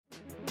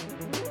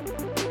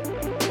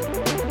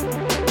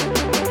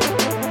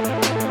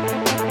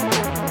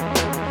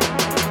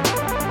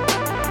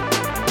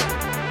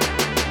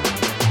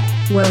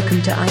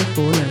Welcome to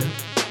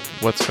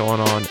iFollow. What's going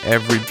on,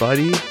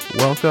 everybody?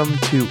 Welcome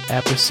to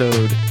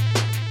episode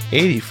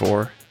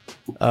 84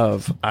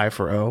 of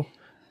I4O.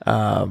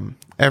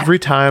 Every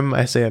time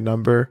I say a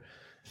number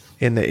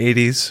in the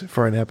 80s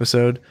for an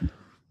episode,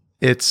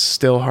 it's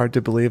still hard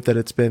to believe that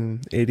it's been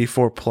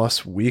 84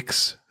 plus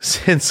weeks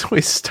since we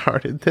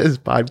started this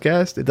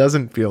podcast. It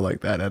doesn't feel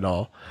like that at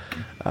all.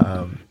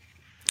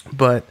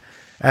 But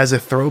as a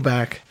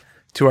throwback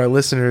to our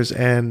listeners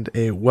and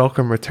a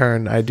welcome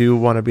return, I do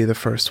want to be the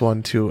first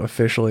one to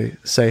officially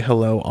say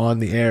hello on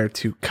the air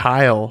to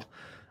Kyle.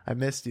 I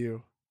missed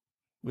you.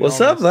 What's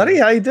up, buddy?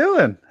 How you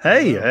doing?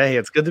 Hey,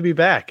 it's good to be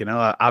back. You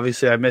know,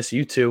 obviously I miss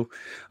you two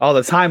all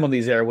the time on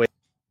these airways.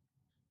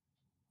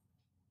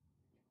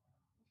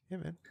 Yeah,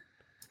 man.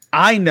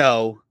 I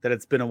know that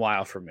it's been a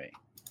while for me,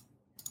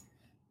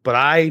 but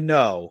I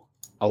know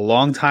a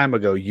long time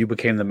ago you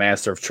became the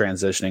master of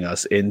transitioning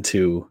us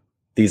into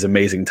these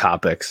amazing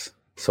topics.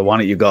 So why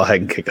don't you go ahead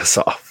and kick us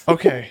off?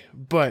 Okay,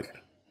 but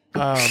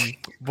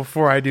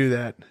before I do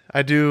that,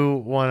 I do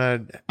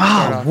want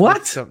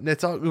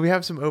to. We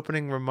have some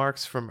opening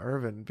remarks from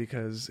Irvin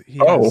because he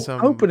has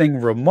some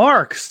opening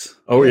remarks.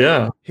 Oh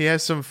yeah, he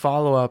has some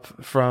follow up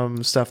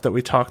from stuff that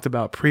we talked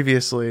about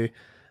previously.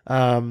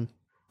 A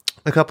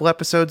couple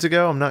episodes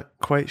ago, I'm not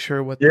quite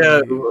sure what.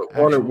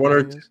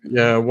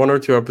 One or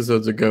two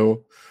episodes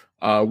ago,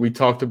 we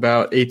talked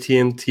about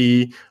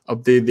AT&T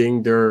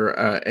updating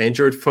their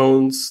Android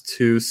phones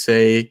to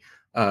say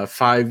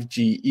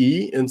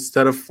 5GE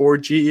instead of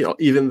 4G,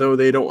 even though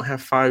they don't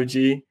have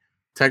 5G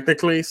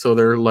technically. So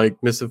they're like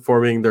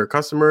misinforming their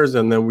customers.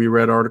 And then we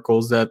read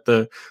articles that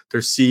their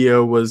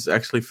CEO was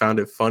actually found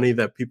it funny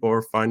that people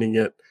are finding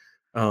it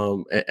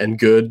and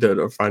good that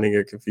are finding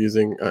it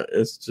confusing.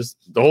 It's just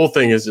the whole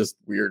thing is just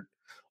weird.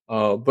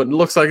 But it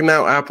looks like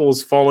now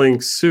Apple's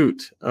following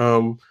suit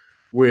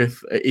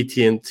with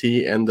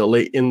AT&T and the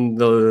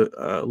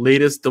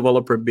latest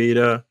developer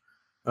beta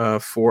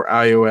for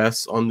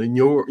iOS on the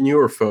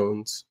newer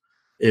phones.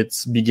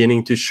 It's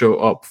beginning to show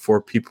up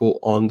for people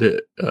on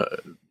the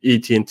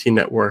AT&T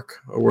network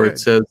where It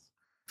says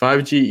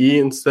 5GE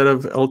instead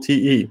of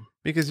LTE.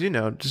 Because,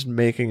 just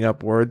making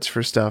up words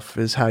for stuff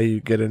is how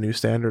you get a new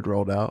standard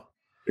rolled out.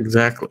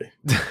 Exactly.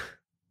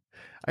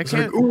 I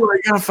got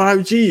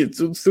 5G.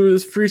 It's through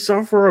this free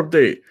software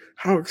update.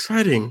 How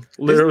exciting.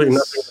 Literally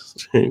nothing has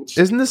changed.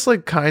 Isn't this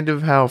like kind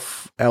of how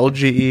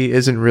LGE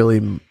isn't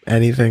really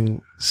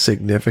anything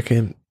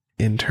significant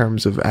in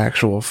terms of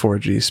actual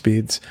 4G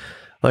speeds?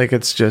 Like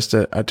it's just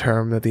a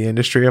term that the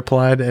industry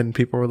applied and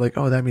people were like,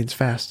 oh, that means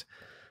fast.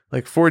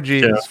 Like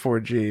 4G is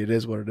 4G. It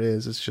is what it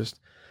is. It's just,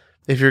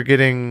 if you're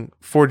getting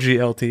 4G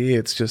LTE,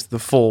 it's just the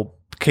full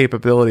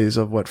capabilities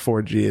of what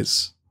 4G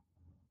is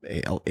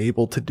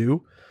able to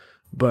do.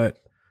 But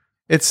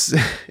it's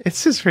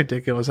just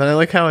ridiculous. And I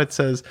like how it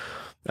says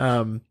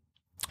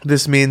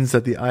this means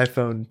that the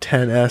iPhone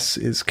XS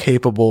is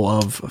capable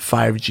of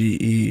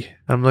 5GE.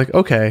 I'm like,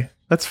 okay,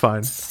 that's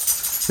fine.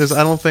 Because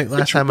I don't think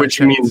last time I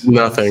checked, means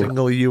nothing. A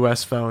single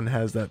US phone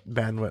has that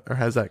bandwidth or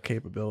has that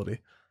capability.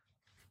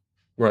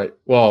 Right.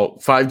 Well,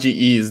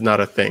 5GE is not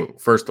a thing,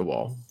 first of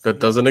all. That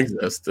doesn't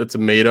exist. It's a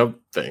made-up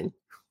thing.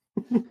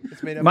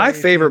 It's made up My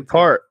favorite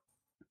part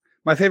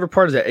is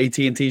that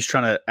AT&T is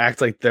trying to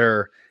act like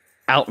they're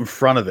out in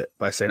front of it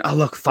by saying, oh,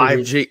 look,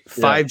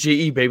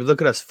 5GE, baby.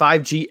 Look at us.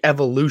 5G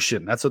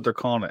evolution. That's what they're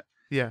calling it.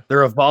 Yeah.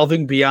 They're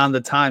evolving beyond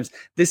the times.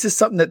 This is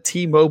something that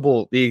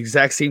T-Mobile, the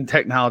exact same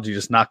technology,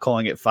 just not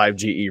calling it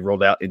 5GE,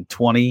 rolled out in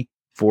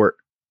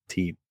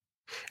 2014.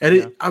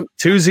 And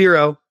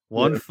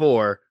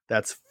 2014.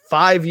 That's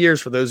 5 years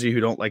for those of you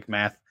who don't like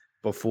math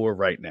before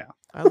right now.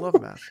 I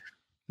love math.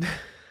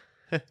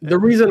 The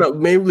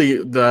reason mainly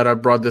that I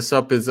brought this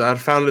up is I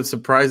found it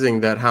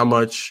surprising that how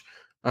much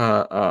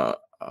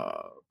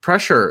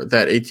pressure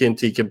that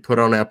AT&T can put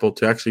on Apple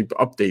to actually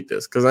update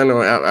this. Because I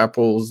know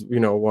Apple's,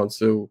 wants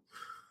to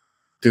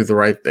do the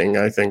right thing.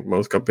 I think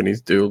most companies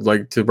do,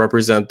 like to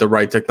represent the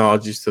right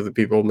technologies to the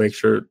people, make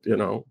sure,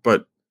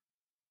 but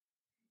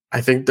I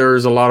think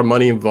there's a lot of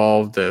money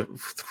involved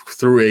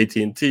through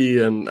AT&T,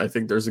 and I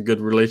think there's a good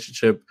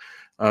relationship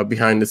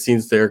behind the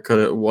scenes there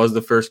because it was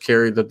the first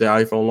carrier that the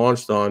iPhone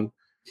launched on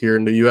here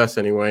in the US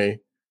anyway.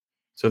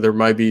 So there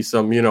might be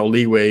some,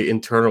 leeway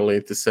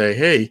internally to say,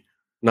 hey,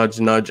 nudge,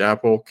 nudge,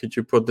 Apple, could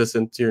you put this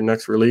into your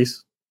next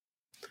release?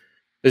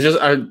 It's just,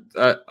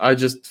 I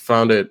just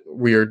found it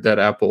weird that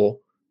Apple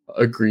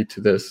agreed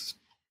to this.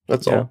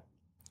 That's all.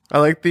 I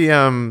like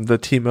the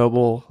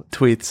T-Mobile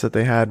tweets that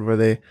they had where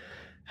they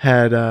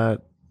had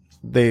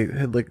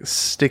like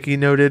sticky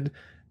noted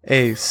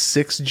a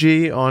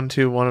 6G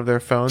onto one of their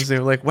phones. They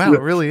were like, wow,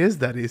 it really is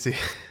that easy.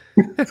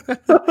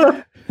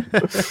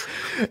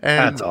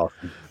 That's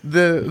awesome.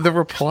 The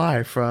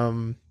reply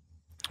from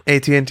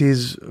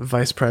AT&T's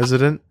vice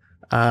president,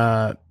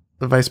 the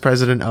vice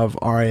president of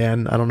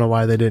RAN, I don't know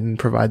why they didn't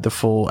provide the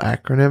full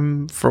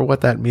acronym for what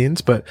that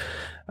means, but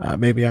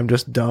Maybe I'm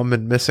just dumb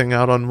and missing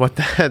out on what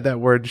that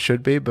word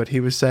should be, but he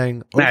was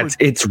saying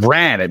it's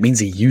ran. It means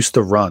he used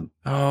to run.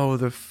 Oh,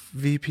 the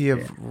VP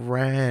of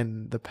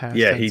ran the past.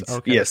 Yeah,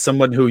 tense. he's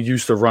someone who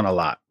used to run a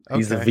lot.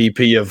 He's the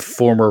VP of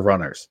former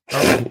runners.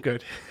 Oh,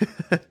 good.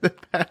 The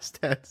past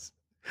tense.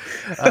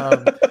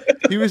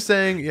 He was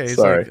saying, he's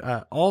Sorry.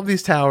 like, all of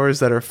these towers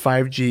that are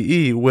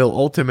 5GE will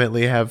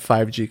ultimately have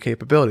 5G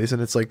capabilities.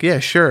 And it's like, yeah,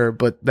 sure,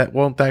 but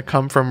won't that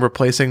come from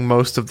replacing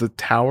most of the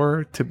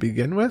tower to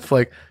begin with?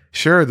 Like,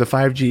 sure, the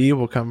 5GE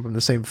will come from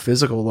the same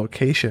physical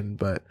location,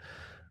 but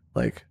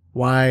like,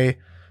 why?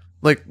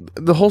 Like,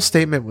 the whole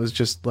statement was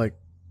just like,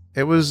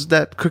 it was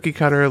that cookie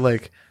cutter,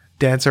 like,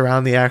 dance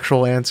around the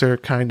actual answer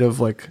kind of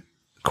like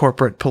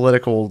corporate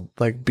political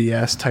like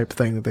BS type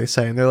thing that they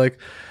say. And they're like,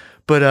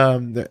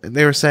 but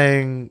they were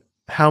saying,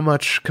 how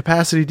much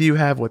capacity do you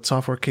have? What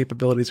software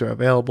capabilities are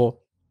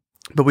available?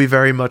 But we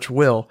very much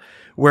will.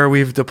 Where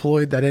we've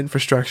deployed that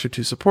infrastructure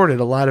to support it,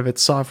 a lot of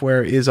its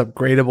software is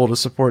upgradable to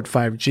support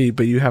 5G,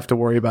 but you have to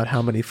worry about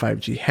how many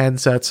 5G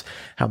handsets,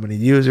 how many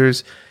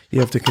users.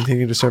 You have to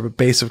continue to serve a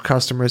base of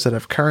customers that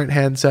have current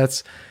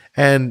handsets.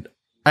 And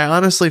I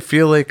honestly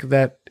feel like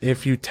that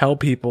if you tell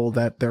people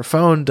that their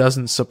phone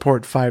doesn't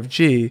support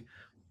 5G,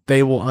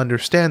 they will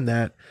understand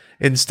that,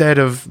 instead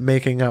of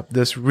making up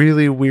this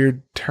really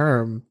weird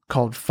term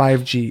called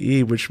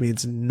 5GE, which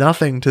means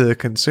nothing to the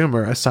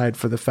consumer aside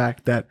for the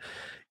fact that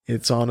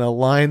it's on a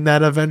line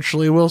that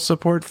eventually will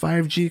support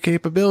 5G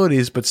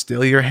capabilities, but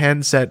still your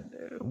handset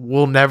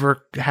will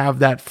never have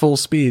that full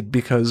speed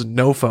because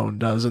no phone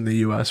does in the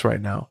US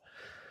right now.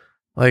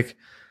 Like,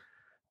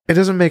 it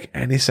doesn't make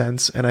any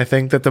sense. And I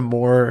think that the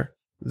more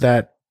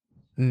that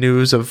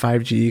news of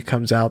 5G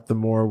comes out, the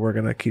more we're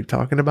going to keep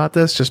talking about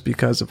this, just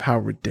because of how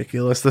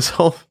ridiculous this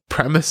whole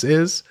premise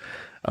is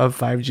of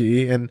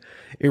 5G. And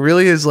it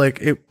really is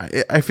like,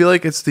 I feel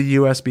like it's the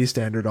USB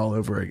standard all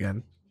over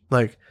again.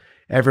 Like,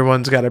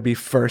 everyone's got to be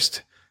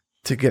first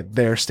to get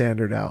their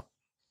standard out.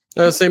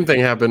 Same thing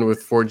happened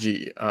with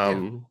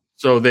 4G.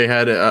 So they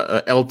had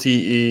a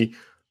LTE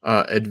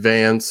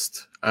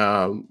advanced.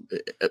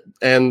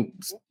 And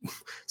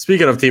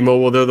speaking of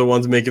T-Mobile, they're the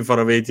ones making fun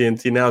of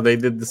AT&T now. They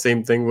did the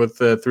same thing with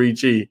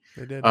 3G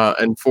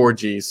and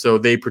 4G. So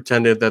they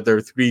pretended that their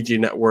 3G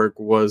network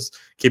was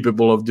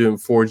capable of doing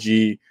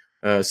 4G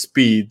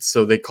speed.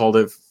 So they called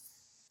it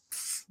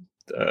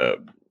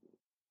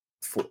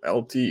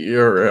LTE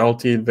or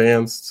LTE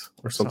advanced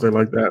or something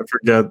like that. I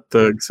forget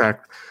the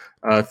exact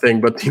thing,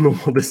 but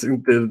T-Mobile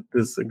did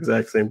this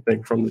exact same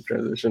thing from the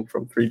transition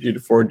from 3G to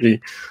 4G.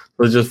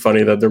 So it's just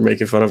funny that they're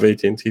making fun of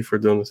AT&T for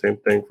doing the same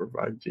thing for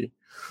 5G.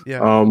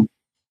 Yeah.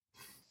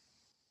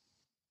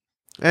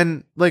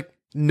 And like,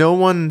 no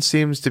one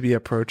seems to be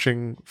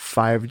approaching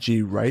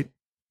 5G right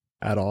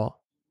at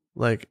all.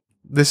 Like,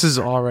 this is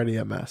already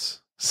a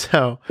mess.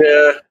 So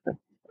yeah.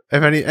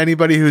 If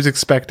anybody who's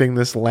expecting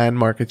this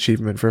landmark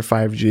achievement for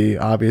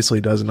 5G obviously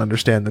doesn't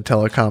understand the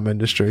telecom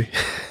industry,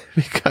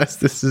 because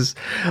this is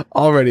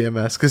already a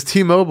mess. Because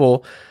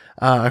T-Mobile,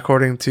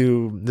 according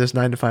to this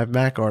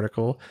 9to5Mac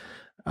article,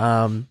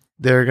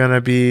 they're going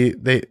to be,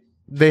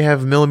 they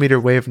have millimeter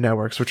wave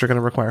networks, which are going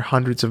to require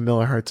hundreds of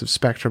megahertz of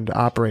spectrum to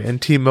operate.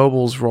 And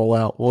T-Mobile's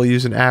rollout will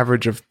use an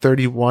average of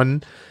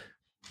 31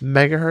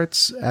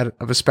 megahertz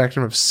of a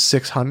spectrum of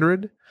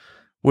 600.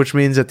 Which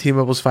means that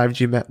T-Mobile's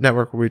 5G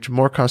network will reach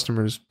more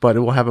customers, but it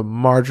will have a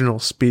marginal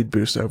speed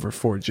boost over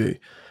 4G.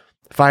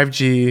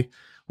 5G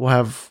will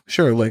have,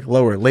 sure, like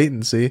lower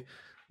latency,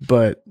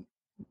 but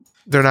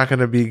they're not going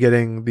to be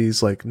getting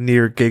these like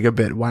near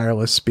gigabit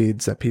wireless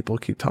speeds that people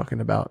keep talking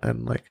about,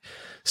 and like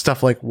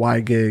stuff like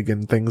WiGig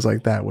and things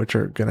like that, which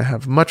are going to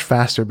have much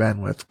faster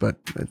bandwidth, but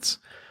it's...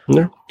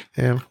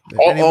 Yeah.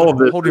 All of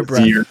this hold your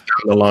breath. Years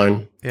down the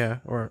line. Yeah,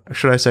 or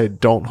should I say,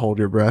 don't hold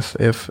your breath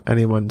if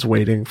anyone's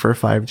waiting for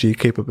 5G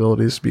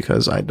capabilities,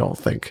 because I don't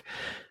think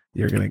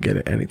you're going to get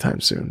it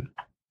anytime soon.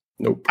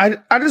 Nope. I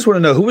just want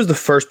to know, who was the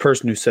first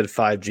person who said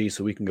 5G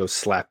so we can go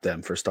slap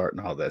them for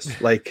starting all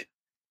this? Like,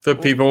 the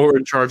people who are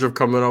in charge of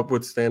coming up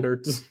with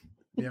standards.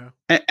 Yeah.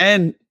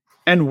 And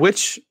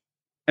which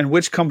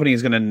company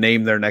is going to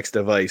name their next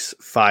device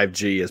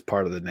 5G as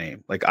part of the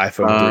name? Like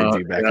iPhone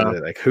 3G back in the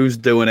day. Like, who's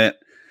doing it?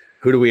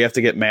 Who do we have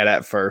to get mad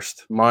at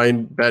first? My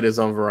bet is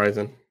on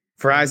Verizon.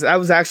 Verizon. That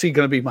was actually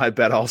going to be my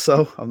bet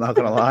also. I'm not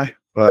going to lie.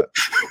 But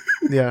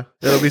yeah,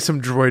 it'll be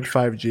some Droid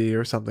 5G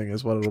or something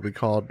is what it'll be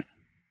called.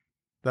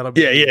 That'll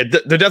be yeah.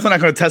 They're definitely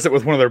not going to test it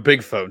with one of their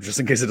big phones just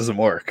in case it doesn't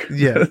work.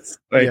 Yeah.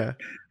 Like, yeah.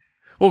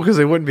 Well, because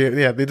they wouldn't be,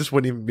 they just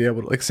wouldn't even be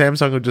able to, like,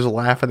 Samsung would just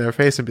laugh in their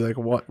face and be like,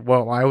 what,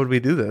 why would we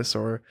do this?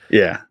 Or,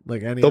 yeah,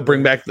 like, they'll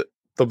bring back the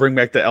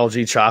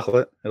LG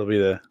chocolate. It'll be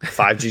the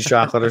 5G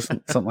chocolate or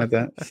something like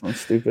that. Something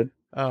stupid.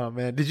 Oh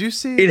man, did you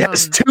see? It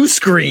has two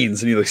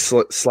screens, and you like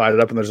slide it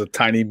up, and there's a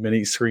tiny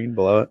mini screen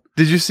below it.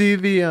 Did you see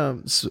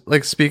the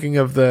like, speaking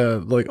of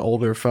the like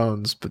older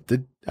phones, but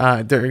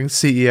during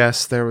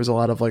CES there was a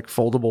lot of like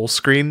foldable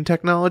screen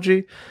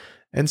technology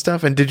and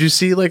stuff. And did you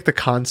see like the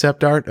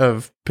concept art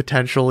of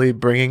potentially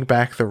bringing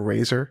back the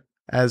Razr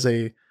as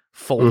a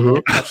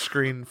foldable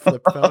touchscreen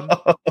flip phone.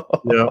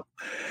 Yeah.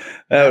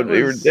 That would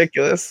be was-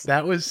 ridiculous.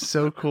 That was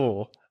so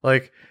cool.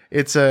 Like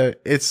it's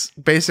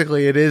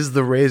basically it is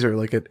the Razr.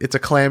 Like it's a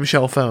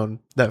clamshell phone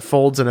that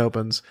folds and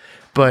opens,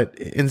 but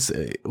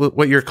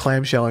what you're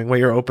clamshelling, what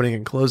you're opening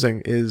and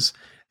closing is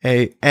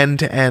a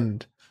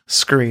end-to-end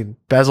screen,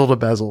 bezel to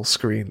bezel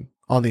screen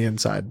on the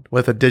inside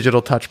with a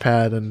digital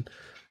touchpad and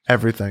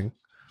everything.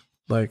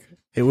 Like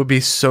it would be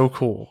so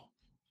cool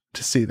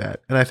to see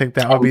that. And I think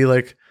that would be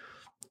like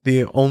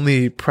the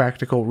only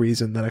practical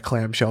reason that a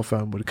clamshell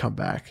phone would come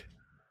back.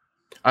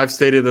 I've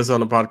stated this on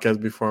the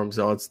podcast before,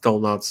 so it's still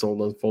not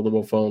sold on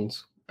foldable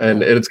phones.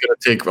 And it's going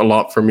to take a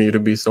lot for me to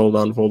be sold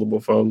on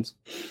foldable phones.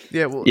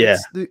 Yeah, well, Yeah.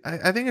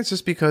 I think it's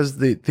just because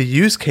the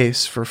use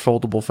case for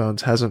foldable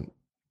phones hasn't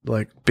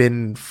like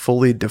been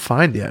fully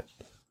defined yet.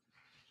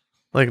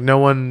 Like no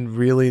one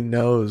really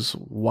knows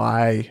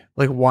why.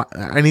 Like why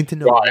I need to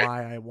know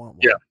why I want one.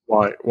 Yeah,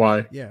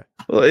 why? Yeah.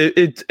 Well,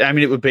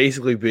 it would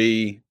basically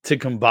be to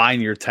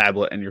combine your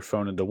tablet and your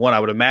phone into one. I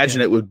would imagine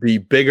it would be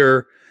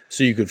bigger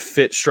so you could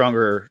fit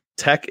stronger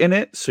tech in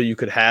it, so you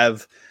could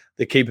have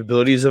the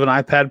capabilities of an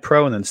iPad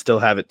Pro and then still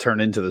have it turn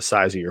into the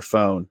size of your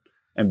phone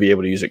and be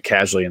able to use it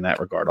casually in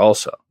that regard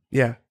also.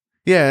 Yeah.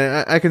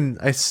 Yeah,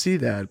 I see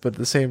that, but at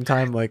the same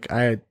time, like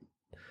in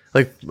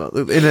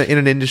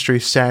an industry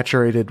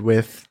saturated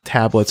with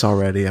tablets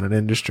already and an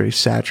industry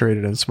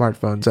saturated in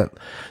smartphones at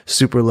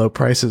super low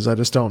prices, I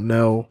just don't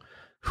know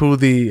who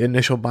the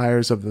initial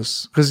buyers of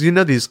this, because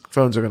these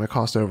phones are going to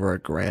cost over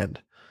 $1,000.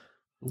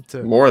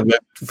 More than that.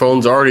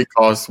 Phones already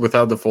cost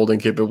without the folding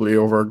capability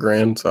over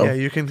 $1,000. So yeah,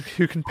 you can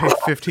pay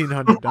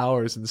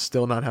 $1,500 and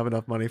still not have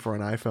enough money for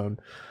an iPhone,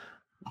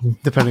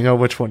 depending on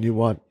which one you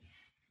want.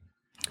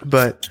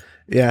 But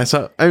yeah,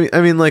 so I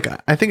mean, like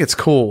I think it's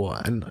cool,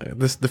 and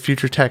the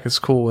future tech is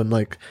cool, and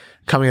like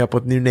coming up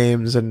with new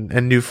names and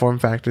new form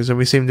factors, and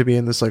we seem to be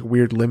in this like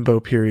weird limbo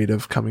period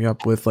of coming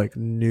up with like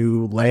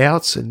new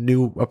layouts and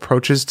new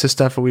approaches to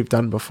stuff that we've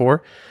done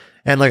before.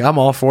 And like I'm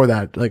all for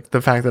that. Like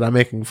the fact that I'm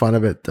making fun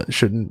of it that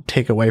shouldn't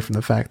take away from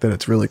the fact that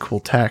it's really cool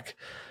tech.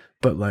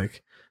 But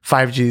like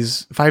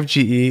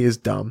 5GE is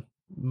dumb,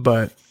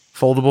 but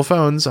foldable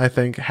phones I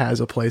think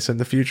has a place in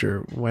the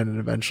future when it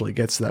eventually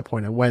gets to that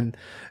point, and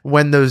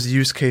when those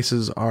use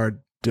cases are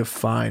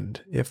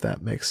defined, if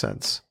that makes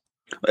sense.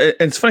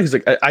 It's funny because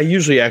like I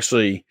usually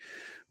actually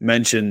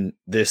mention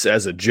this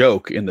as a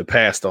joke in the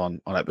past on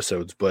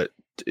episodes, but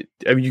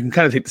I mean you can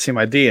kind of take the same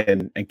idea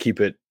and keep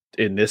it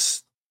in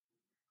this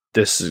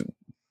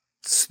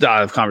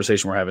style of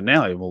conversation we're having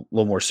now, a little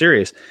more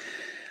serious.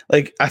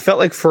 Like I felt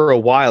like for a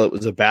while it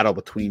was a battle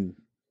between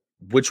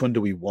which one do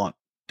we want?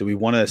 Do we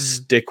want to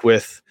stick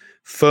with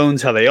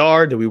phones how they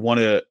are? Do we want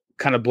to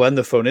kind of blend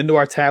the phone into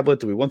our tablet?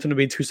 Do we want them to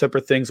be two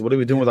separate things? What are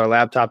we doing with our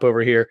laptop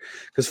over here?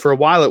 Because for a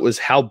while it was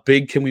how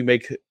big can we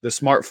make the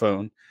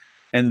smartphone?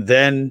 And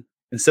then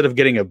instead of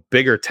getting a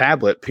bigger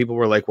tablet, people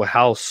were like, well,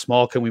 how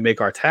small can we make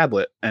our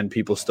tablet? And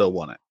people still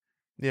want it.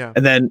 Yeah.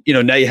 And then,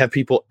 now you have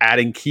people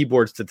adding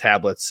keyboards to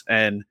tablets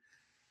and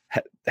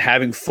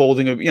having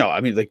folding of, I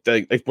mean, like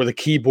where the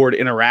keyboard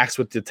interacts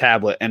with the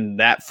tablet and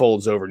that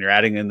folds over, and you're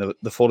adding in the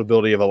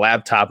foldability of a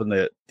laptop and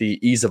the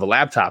ease of a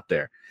laptop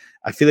there.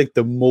 I feel like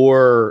the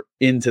more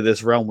into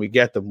this realm we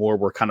get, the more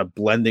we're kind of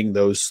blending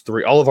those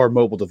three. All of our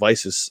mobile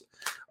devices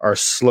are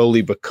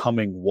slowly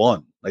becoming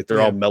one. Like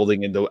they're all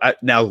melding into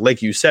now,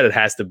 like you said, it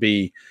has to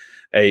be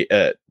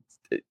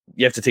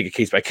you have to take it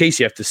case by case.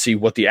 You have to see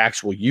what the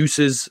actual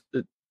uses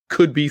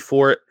could be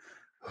for it.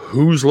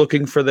 Who's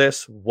looking for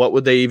this? What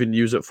would they even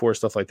use it for?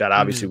 Stuff like that.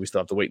 Obviously, we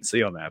still have to wait and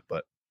see on that.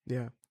 But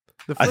yeah,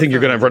 I think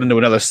you're going to run into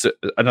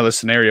another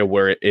scenario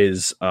where it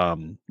is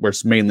where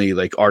it's mainly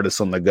like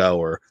artists on the go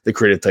or the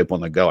creative type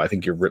on the go. I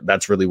think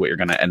that's really what you're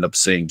going to end up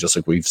seeing, just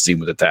like we've seen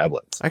with the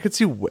tablets. I could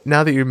see,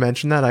 now that you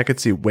mentioned that, I could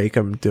see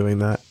Wacom doing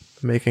that,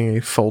 making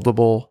a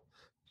foldable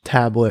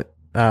tablet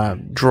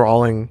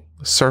drawing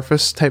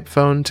Surface type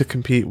phone to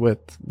compete with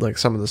like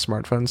some of the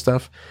smartphone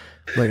stuff.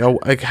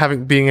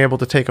 Like being able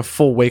to take a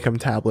full Wacom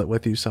tablet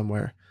with you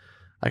somewhere.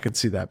 I could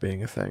see that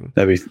being a thing.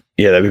 That'd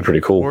be pretty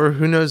cool. Or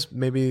who knows,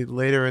 maybe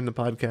later in the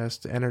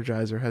podcast,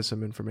 Energizer has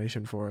some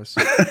information for us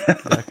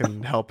that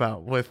can help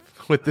out with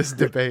this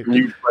debate.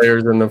 New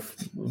players in the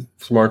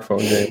smartphone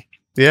game.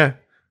 Yeah.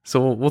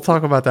 So we'll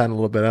talk about that in a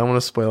little bit. I don't want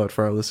to spoil it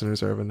for our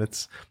listeners, Irvin.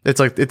 It's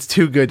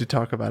too good to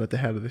talk about at the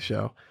head of the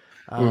show.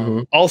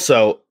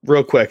 Also,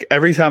 real quick,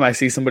 every time I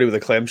see somebody with a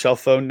clamshell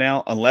phone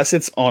now, unless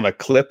it's on a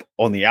clip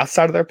on the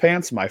outside of their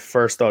pants, my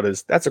first thought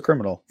is that's a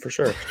criminal for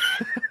sure.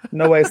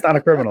 No way, it's not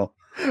a criminal.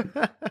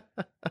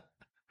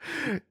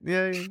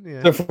 Yeah.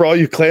 So for all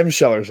you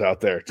clamshellers out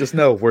there, just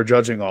know we're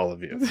judging all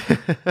of you.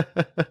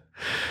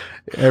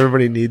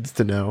 Everybody needs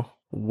to know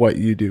what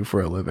you do for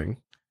a living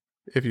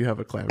if you have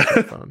a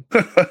clamshell phone.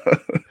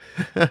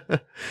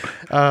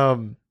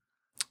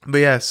 But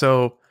yeah,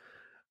 so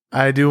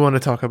I do want to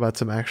talk about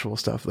some actual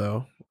stuff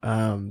though,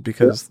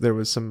 because there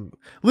was some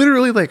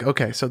literally like,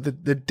 okay, so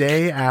the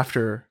day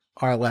after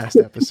our last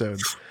episode,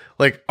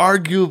 like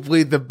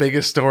arguably the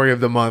biggest story of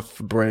the month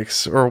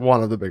breaks, or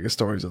one of the biggest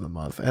stories of the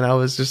month. And I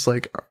was just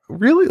like,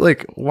 really?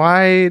 Like,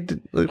 why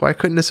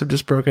couldn't this have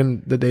just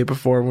broken the day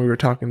before when we were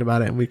talking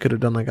about it and we could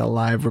have done like a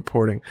live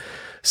reporting?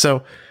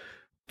 So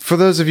for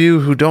those of you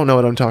who don't know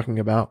what I'm talking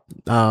about,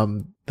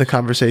 the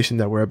conversation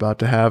that we're about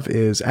to have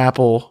is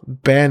Apple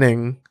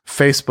banning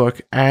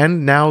Facebook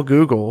and now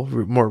Google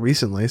more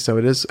recently. So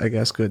it is, I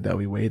guess, good that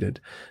we waited,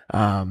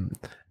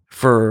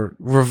 for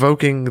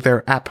revoking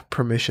their app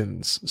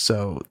permissions.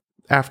 So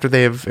after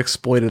they have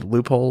exploited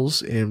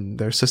loopholes in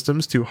their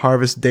systems to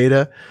harvest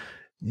data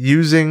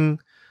using,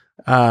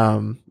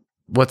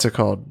 what's it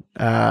called?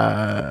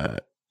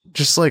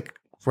 Just like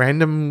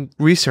random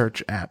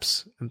research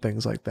apps and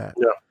things like that.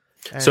 Yeah.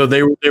 And so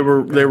they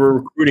were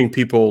recruiting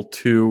people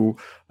to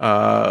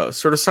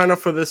sort of sign up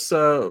for this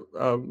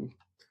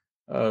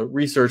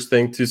research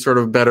thing to sort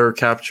of better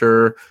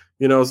capture.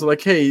 So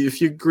like, hey, if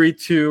you agree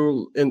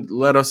to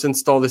let us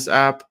install this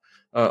app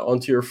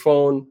onto your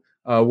phone,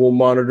 we'll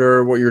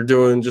monitor what you're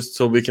doing just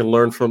so we can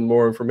learn from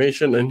more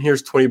information. And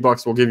here's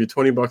 $20. We'll give you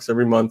 $20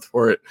 every month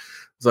for it.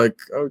 It's like,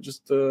 oh,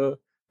 just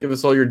give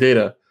us all your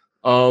data.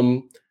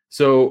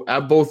 So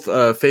at both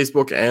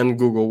Facebook and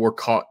Google were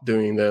caught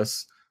doing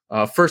this.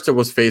 First it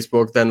was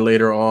Facebook, then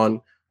later on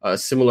a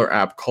similar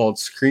app called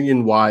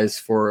Screenwise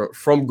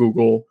from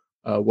Google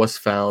was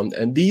found,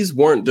 and these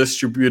weren't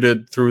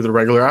distributed through the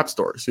regular App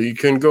Store. So you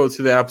can go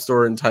to the App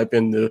Store and type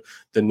in the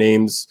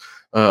names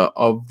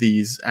of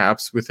these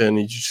apps within.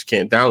 You just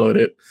can't download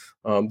it.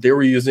 They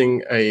were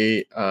using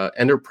a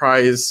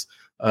enterprise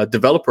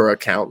developer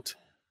account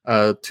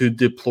to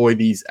deploy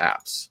these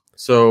apps.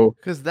 So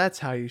because that's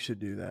how you should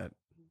do that.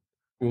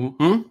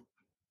 Mm-hmm.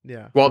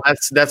 Yeah. Well,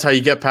 that's how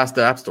you get past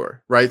the App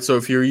Store, right? So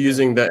if you're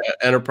using the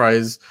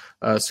enterprise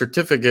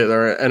certificate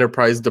or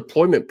enterprise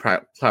deployment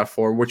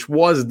platform, which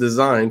was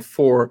designed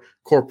for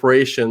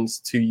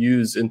corporations to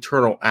use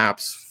internal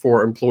apps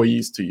for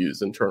employees to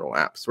use internal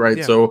apps, right?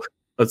 Yeah. So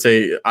let's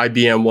say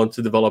IBM wants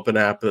to develop an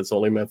app that's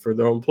only meant for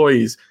their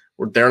employees.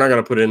 They're not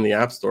going to put it in the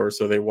App Store,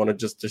 so they want to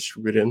just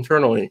distribute it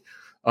internally.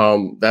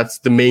 That's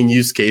the main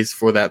use case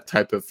for that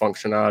type of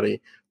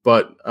functionality.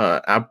 But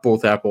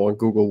both Apple and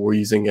Google were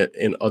using it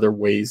in other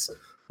ways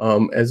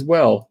as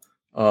well.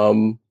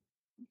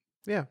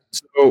 Yeah.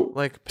 So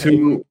like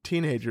paying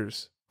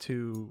teenagers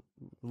to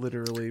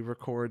literally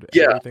record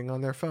everything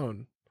on their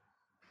phone.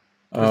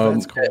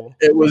 That's cool.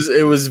 It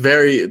was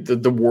very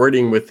the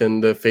wording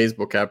within the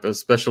Facebook app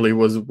especially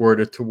was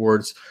worded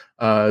towards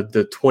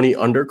the 20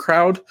 under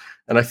crowd,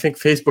 and I think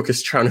Facebook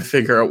is trying to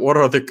figure out what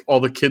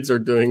all the kids are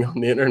doing on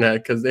the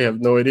internet because they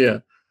have no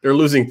idea. They're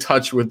losing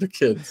touch with the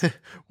kids.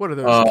 What are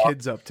those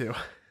kids up to?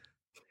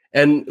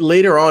 And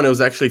later on, it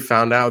was actually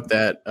found out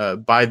that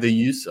by the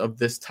use of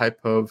this type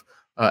of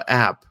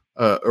app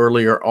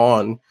earlier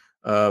on,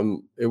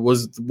 it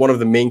was one of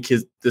the main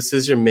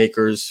decision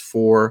makers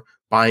for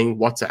buying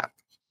WhatsApp,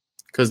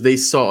 because they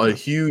saw a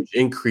huge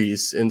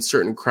increase in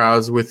certain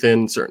crowds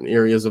within certain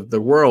areas of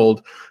the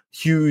world,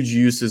 huge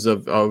uses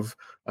of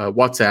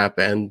WhatsApp,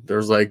 and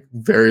there's like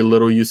very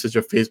little usage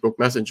of Facebook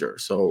Messenger.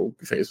 So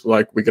Facebook,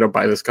 like, we're gonna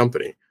buy this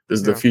company. This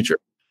is the future.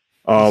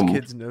 These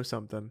kids know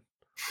something,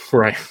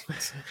 right?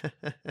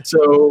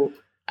 So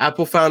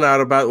Apple found out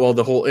about. Well,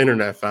 the whole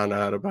internet found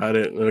out about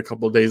it, and a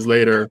couple of days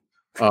later.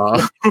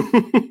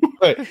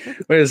 Wait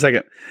a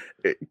second.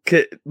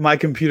 My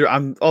computer,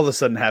 I'm all of a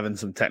sudden having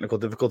some technical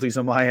difficulties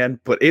on my end,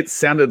 but it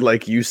sounded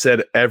like you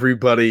said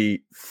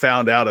everybody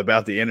found out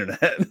about the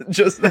internet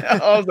just now.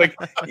 I was like,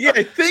 yeah,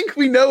 I think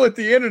we know what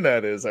the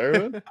internet is,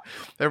 Erwin.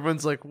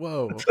 Everyone's like,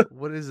 whoa,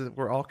 what is it?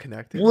 We're all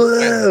connected.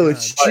 Whoa,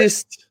 it's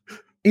just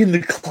in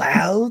the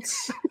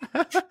clouds.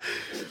 I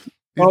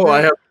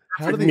have.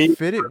 How do they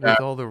fit it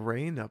with all the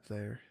rain up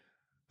there?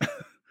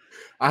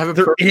 I have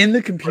They're in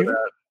the computer.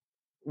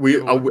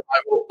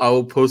 I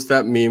will post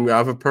that meme. I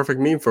have a perfect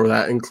meme for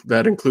that.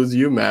 That includes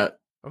you, Matt.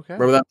 Okay.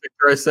 Remember that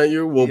picture I sent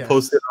you? We'll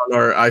post it on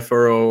our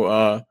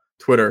iFurrow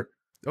Twitter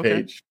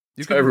page.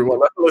 So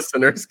everyone, our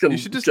listeners can. You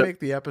should just make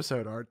the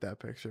episode art that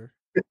picture.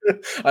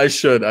 I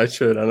should,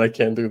 and I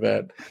can't do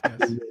that.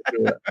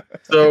 Yes.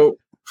 So,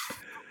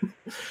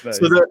 nice.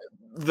 So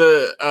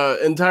the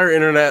entire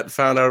internet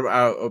found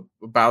out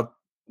about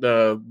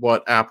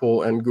what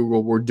Apple and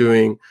Google were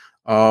doing.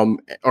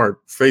 Or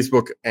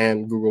Facebook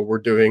and Google were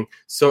doing.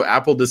 So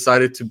Apple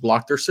decided to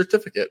block their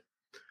certificate.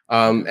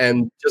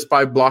 And just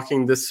by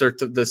blocking this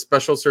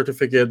special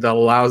certificate that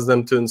allows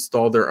them to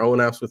install their own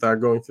apps without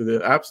going through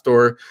the App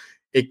Store,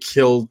 it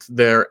killed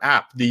their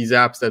app, these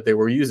apps that they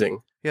were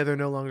using. Yeah, they're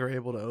no longer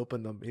able to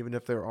open them, even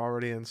if they're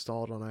already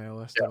installed on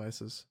iOS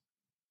devices.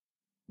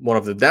 One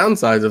of the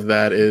downsides of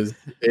that is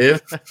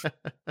if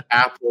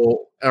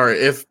Apple or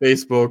if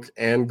Facebook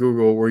and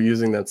Google were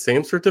using that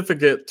same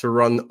certificate to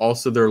run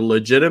also their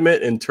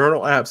legitimate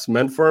internal apps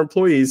meant for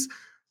employees,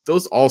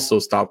 those also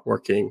stopped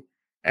working.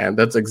 And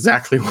that's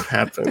exactly what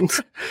happened.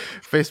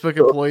 Facebook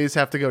employees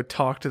have to go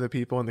talk to the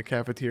people in the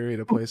cafeteria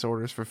to place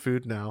orders for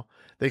food now.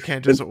 They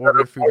can't just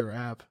order through their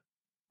app.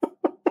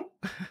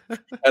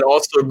 And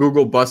also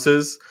Google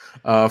Buses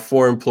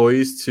for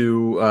employees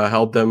to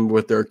help them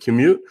with their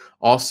commute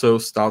also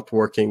stopped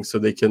working so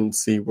they can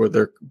see where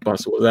their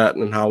bus was at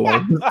and how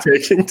long it's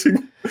taking to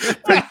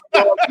pick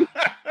them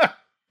up.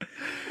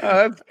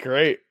 That's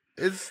great.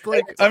 It's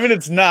like I mean,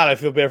 it's not. I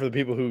feel bad for the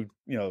people who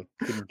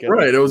couldn't get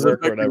Right, it was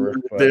work or affecting whatever.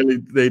 their daily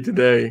day to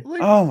day.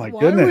 like, Oh my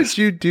goodness.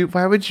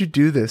 Why would you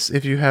do this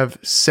if you have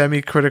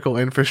semi-critical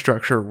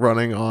infrastructure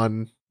running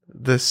on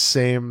the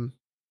same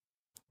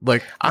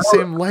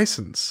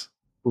license?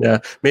 Yeah,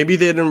 maybe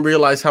they didn't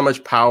realize how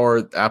much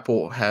power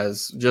Apple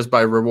has just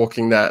by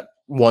revoking that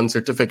one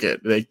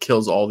certificate. That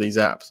kills all these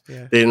apps.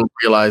 Yeah. They didn't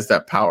realize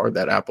that power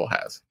that Apple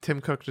has.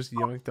 Tim Cook just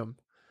yoinked them.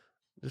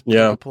 Just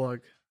Yeah. pulled the plug.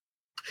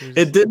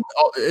 It didn't.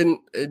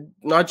 It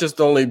not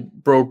just only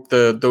broke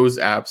those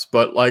apps,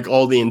 but like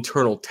all the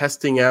internal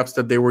testing apps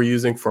that they were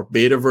using for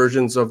beta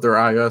versions of their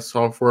iOS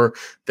software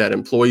that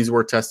employees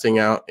were testing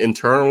out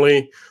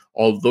internally.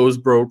 All of those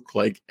broke.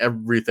 Like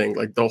everything.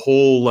 Like the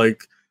whole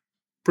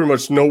pretty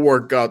much no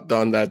work got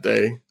done that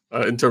day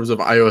in terms of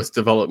iOS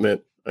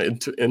development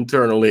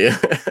internally.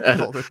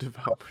 all the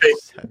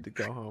developers had to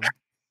go home.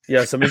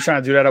 Yeah, somebody's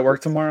trying to do that at work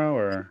tomorrow,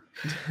 or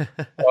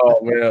Oh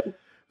man!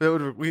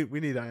 We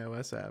need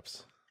iOS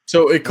apps.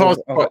 So it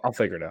caused I'll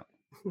figure it out.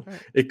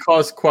 it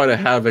caused quite a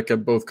havoc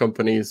at both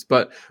companies,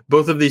 but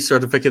both of these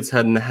certificates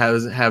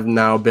have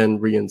now been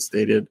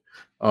reinstated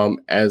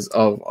as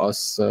of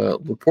us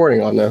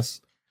reporting on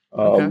this.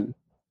 Okay.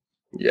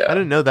 Yeah, I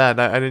didn't know that.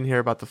 I didn't hear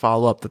about the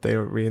follow up that they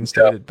were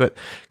reinstated. But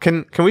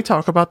can we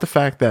talk about the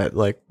fact that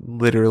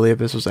literally, if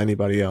this was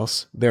anybody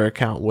else, their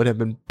account would have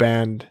been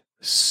banned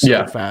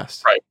so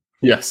fast. Right.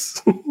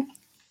 Yes.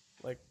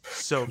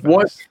 So fast.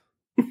 What?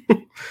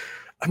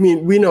 I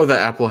mean, we know that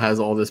Apple has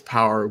all this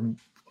power.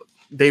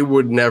 They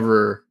would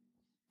never.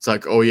 It's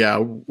like, oh yeah,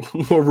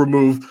 we'll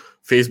remove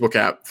Facebook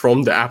app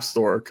from the App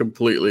Store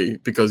completely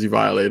because you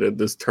violated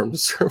this term of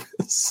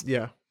service.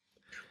 Yeah.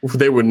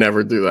 They would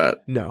never do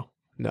that. No,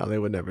 they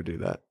would never do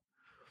that.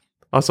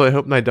 Also, I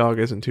hope my dog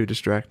isn't too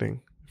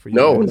distracting for you.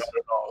 No, guys. not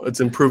at all. It's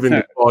improving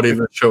the quality of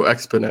the show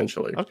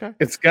exponentially. Okay.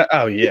 It's got.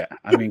 Oh yeah.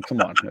 I mean,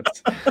 come on. She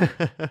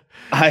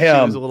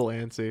was a little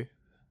antsy.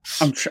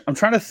 I'm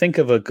trying to think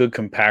of a good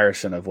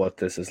comparison of what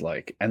this is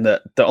like, and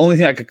the only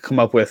thing I could come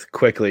up with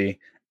quickly,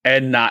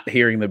 and not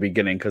hearing the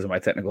beginning because of my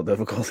technical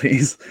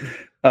difficulties,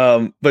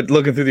 but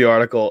looking through the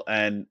article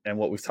and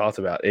what we've talked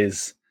about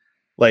is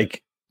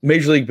like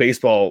Major League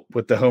Baseball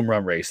with the home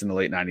run race in the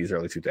late 90s,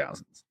 early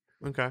 2000s.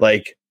 Okay.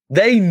 Like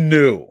they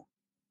knew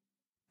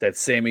that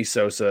Sammy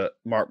Sosa,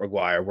 Mark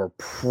McGwire were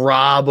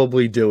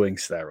probably doing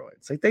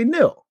steroids. Like they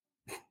knew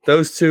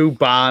those two,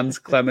 Bonds,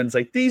 Clemens,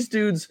 like these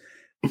dudes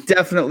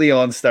definitely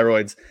on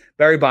steroids.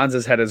 Barry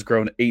Bonds' head has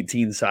grown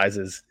 18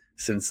 sizes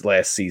since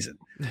last season.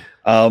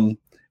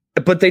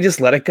 But they just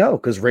let it go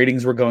because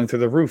ratings were going through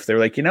the roof. They were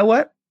like, you know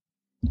what?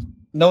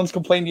 No one's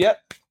complained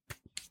yet.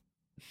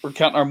 We're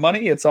counting our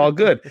money. It's all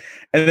good.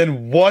 And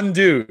then one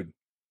dude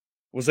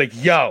was like,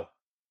 yo,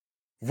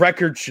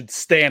 record should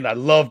stand. I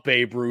love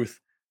Babe Ruth.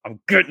 I'm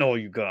getting all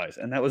you guys.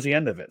 And that was the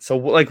end of it. So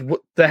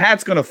the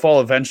hat's going to fall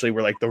eventually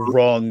where the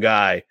wrong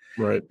guy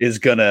is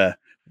going to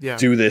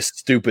do this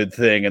stupid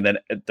thing. And then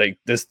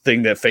this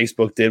thing that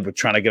Facebook did with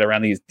trying to get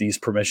around these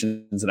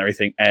permissions and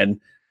everything.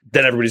 And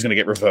then everybody's going to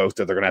get revoked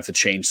or they're going to have to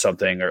change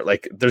something or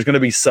there's going to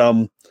be it's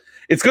going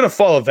to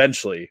fall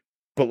eventually.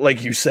 But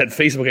like you said,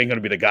 Facebook ain't going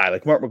to be the guy.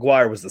 Like Mark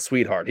McGwire was the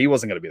sweetheart. He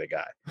wasn't going to be the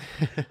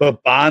guy.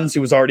 But Bonds,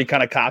 who was already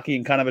kind of cocky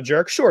and kind of a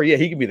jerk, sure, yeah,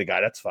 he can be the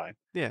guy. That's fine.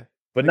 Yeah.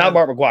 But not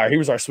Mark McGwire. He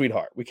was our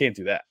sweetheart. We can't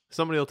do that.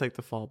 Somebody will take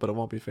the fall, but it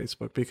won't be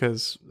Facebook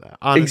because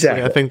honestly,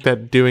 I think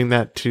that doing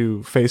that to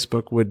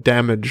Facebook would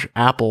damage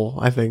Apple,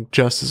 I think,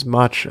 just as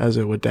much as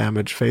it would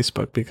damage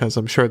Facebook because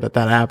I'm sure that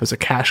app is a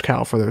cash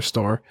cow for their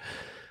store.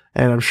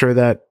 And I'm sure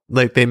that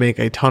they make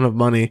a ton of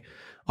money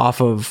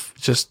off of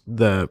just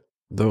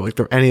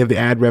any of the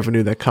ad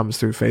revenue that comes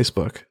through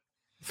Facebook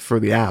for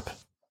the app.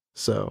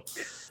 So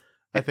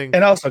I think.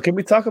 And also, can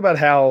we talk about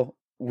how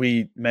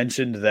we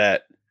mentioned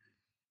that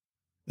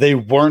they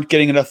weren't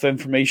getting enough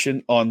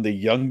information on the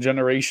young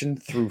generation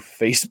through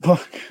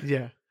Facebook?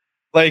 Yeah.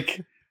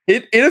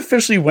 It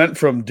officially went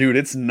from, dude,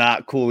 it's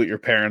not cool that your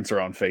parents are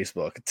on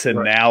Facebook to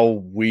now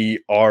we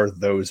are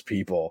those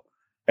people.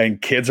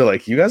 And kids are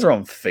like, you guys are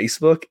on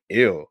Facebook?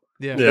 Ew.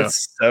 Yeah.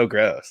 That's so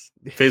gross.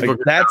 Facebook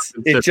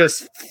it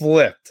just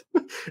flipped.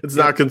 It's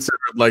not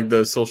considered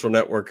the social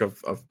network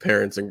of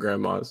parents and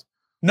grandmas.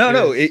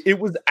 No, it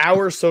was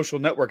our social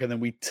network, and then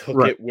we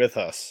took it with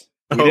us.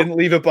 We didn't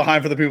leave it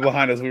behind for the people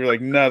behind us. We were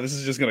like, no, this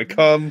is just going to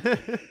come.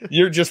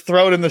 You're just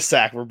throw it in the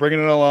sack. We're bringing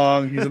it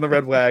along. He's in the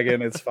red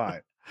wagon. It's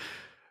fine.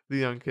 The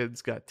young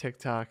kids got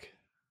TikTok.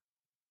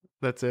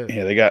 That's it.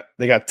 Yeah,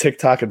 they got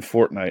TikTok and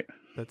Fortnite.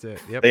 That's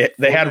it. Yep.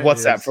 They had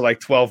WhatsApp for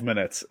 12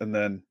 minutes, and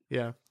then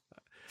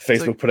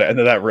Facebook put an end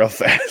to that real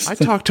fast. I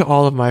talk to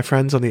all of my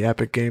friends on the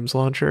Epic Games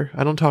launcher.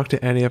 I don't talk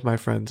to any of my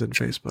friends in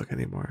Facebook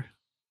anymore.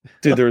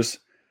 Dude, there's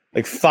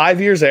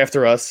 5 years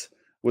after us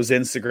was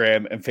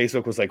Instagram, and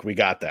Facebook was like, we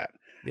got that.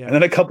 Yeah. And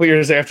then a couple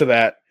years after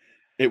that,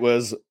 it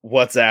was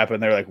WhatsApp,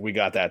 and they're like, we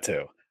got that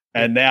too.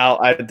 And now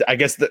I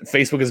guess that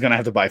Facebook is going to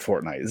have to buy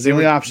Fortnite. It's the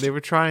only option. They were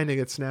trying to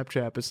get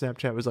Snapchat, but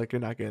Snapchat was like, "You're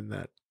not getting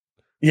that."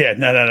 Yeah,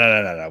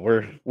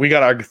 no. We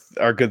got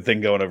our good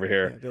thing going over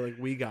here. Yeah, they're like,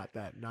 "We got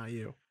that, not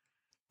you."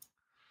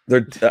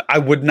 I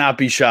would not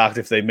be shocked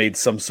if they made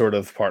some sort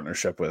of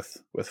partnership with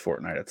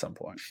Fortnite at some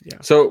point. Yeah.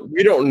 So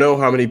we don't know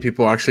how many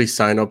people actually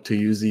sign up to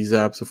use these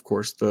apps. Of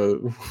course,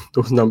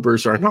 those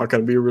numbers are not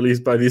going to be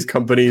released by these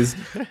companies.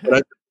 But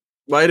it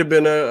might have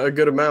been a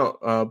good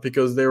amount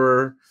because they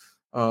were.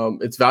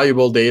 It's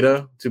valuable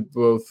data to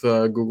both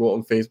Google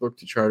and Facebook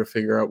to try to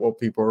figure out what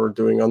people are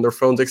doing on their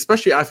phones,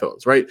 especially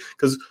iPhones, right?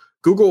 Because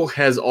Google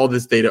has all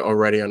this data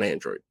already on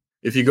Android.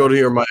 If you go to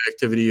your My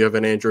Activity, you have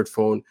an Android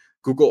phone.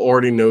 Google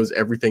already knows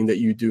everything that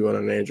you do on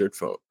an Android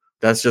phone.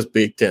 That's just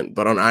baked in.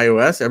 But on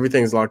iOS,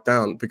 everything's locked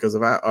down because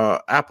of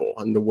Apple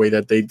and the way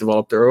that they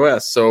developed their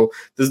OS. So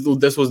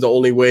this was the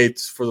only way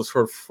for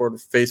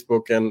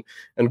Facebook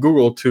and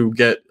Google to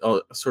get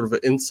sort of an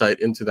insight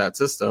into that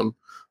system.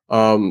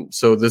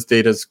 So this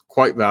data is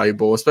quite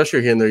valuable,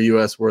 especially here in the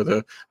US where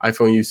the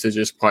iPhone usage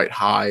is quite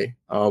high,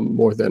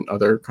 more than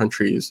other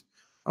countries.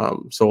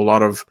 So a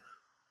lot of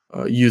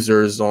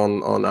users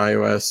on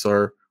iOS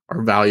are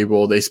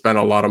valuable. They spend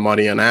a lot of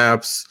money on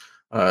apps.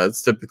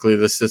 It's typically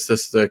the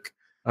statistic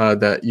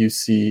that you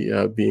see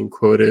being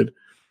quoted.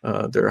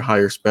 They're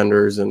higher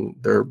spenders and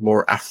they're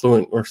more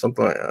affluent or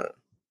something like that.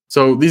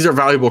 So these are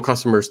valuable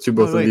customers to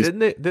both of these.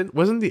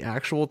 Wasn't the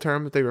actual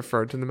term that they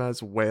referred to them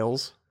as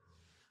whales?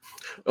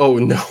 Oh,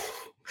 no.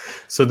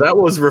 So that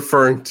was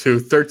referring to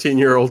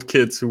 13-year-old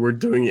kids who were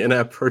doing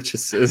in-app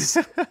purchases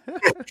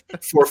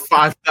for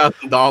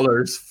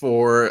 $5,000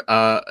 for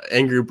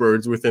Angry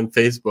Birds within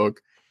Facebook.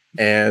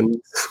 And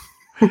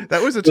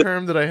that was a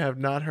term that I have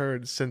not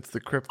heard since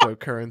the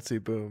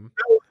cryptocurrency boom.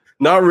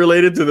 Not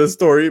related to the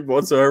story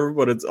whatsoever,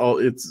 but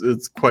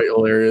it's quite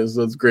hilarious.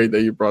 It's great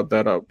that you brought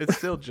that up. It's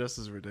still just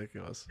as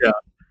ridiculous. Yeah.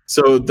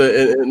 So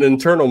an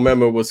internal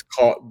memo was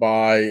caught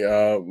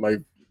by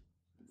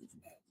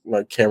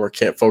my camera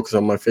can't focus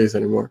on my face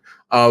anymore.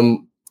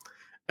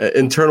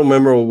 Internal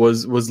memo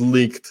was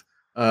leaked.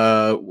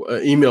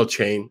 Email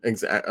chain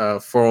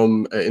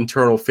from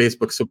internal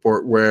Facebook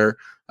support where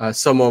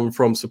someone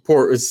from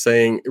support is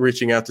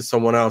reaching out to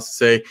someone else to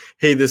say,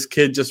 hey, this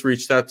kid just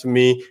reached out to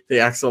me. They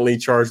accidentally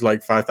charged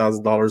like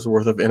 $5,000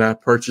 worth of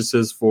in-app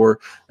purchases for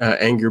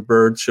Angry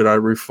Birds. Should I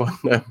refund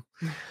them?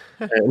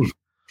 And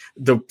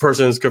the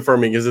person is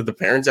confirming, is it the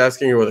parents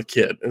asking or the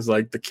kid? It's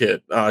like the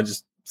kid.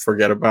 Just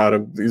forget about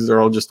him. These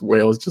are all just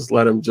whales. Just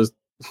let him just.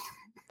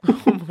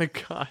 Oh my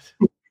God.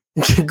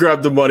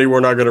 Grab the money. We're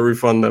not going to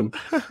refund them.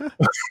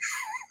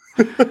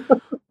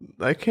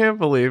 I can't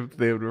believe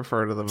they would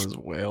refer to them as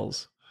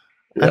whales.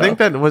 Yeah. I think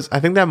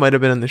that might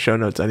have been in the show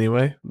notes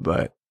anyway,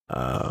 but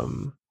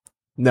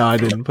no, I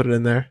didn't put it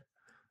in there.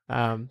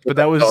 But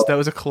that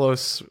was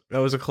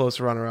a close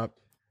runner up.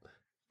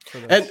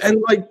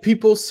 And like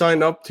people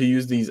sign up to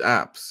use these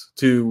apps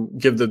to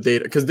give the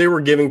data because they were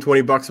giving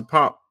 $20 a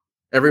pop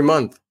every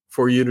month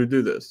for you to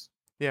do this.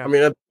 Yeah, I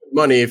mean that's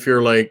money if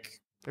you're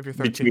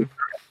 13,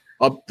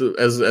 up to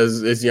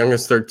as young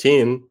as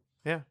 13.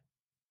 Yeah.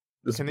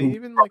 This Can they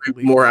even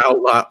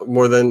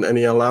more than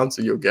any allowance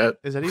that you'll get?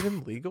 Is that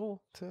even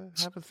legal to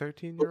have a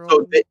 13-year-old?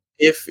 So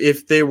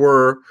if they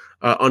were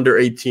under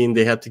 18,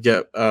 they had to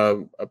get a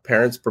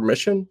parent's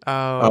permission.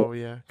 Oh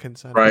yeah,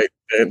 consent. Right,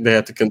 they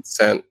had to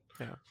consent.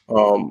 Yeah.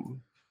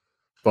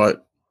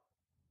 But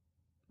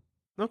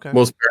okay.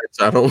 Most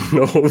parents, I don't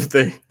know if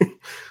they.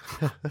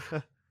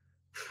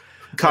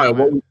 Kyle,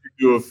 what would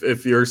you do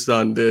if your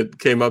son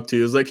came up to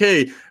you? It was like,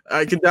 hey,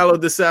 I can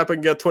download this app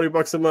and get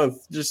 $20 a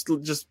month. Just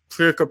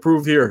click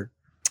approve here.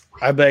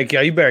 I'd be like,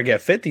 yeah, you better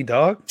get 50,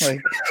 dog.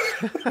 Like,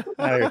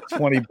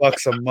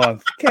 $20 a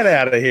month. Get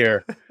out of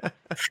here.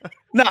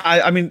 No,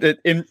 I mean,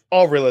 in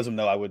all realism,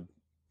 though, I would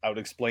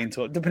explain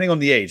to him, depending on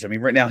the age. I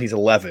mean, right now he's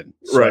 11,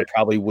 so right. I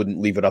probably wouldn't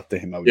leave it up to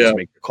him. I would just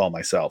make the call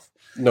myself.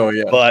 No,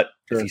 yeah. But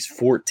if he's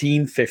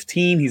 14,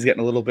 15, he's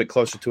getting a little bit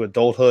closer to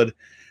adulthood.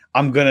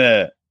 I'm going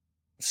to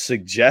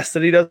suggest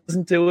that he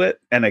doesn't do it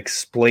and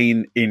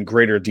explain in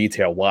greater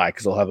detail why,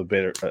 because he'll have a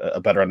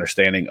better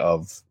understanding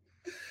of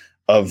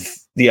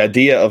the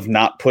idea of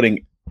not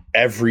putting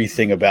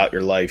everything about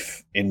your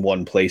life in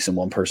one place in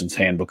one person's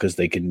hand, because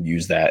they can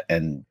use that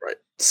and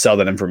sell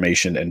that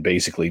information and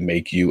basically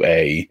make you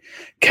a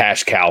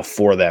cash cow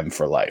for them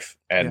for life.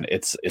 And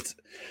it's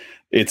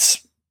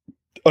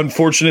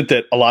unfortunate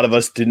that a lot of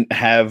us didn't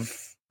have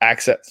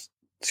access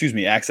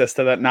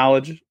to that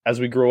knowledge as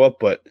we grow up,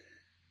 but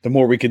the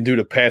more we can do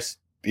to pass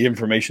the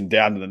information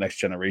down to the next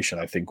generation,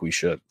 I think we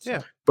should.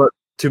 Yeah. But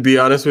to be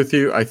honest with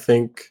you, I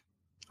think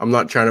I'm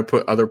not trying to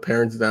put other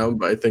parents down,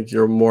 but I think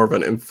you're more of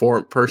an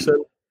informed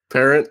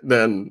parent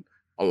than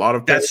a lot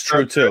of parents. That's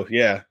true too.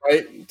 Yeah.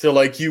 Right.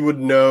 So you would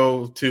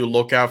know to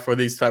look out for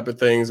these type of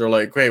things, or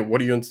hey,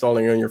 what are you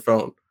installing on your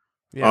phone?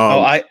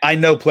 Yeah. I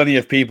know plenty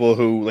of people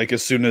who,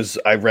 as soon as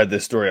I read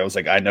this story, I was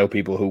like, I know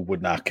people who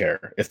would not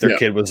care if their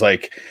kid was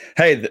like,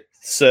 hey,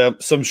 so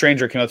some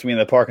stranger came up to me in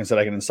the park and said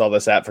I can install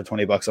this app for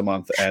 $20 a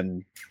month,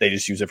 and they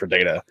just use it for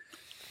data.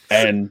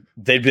 And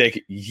they'd be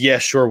like, yeah,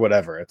 sure,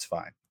 whatever, it's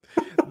fine.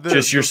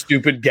 Just your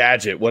stupid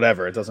gadget,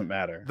 whatever, it doesn't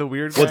matter. The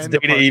weird guy What's in the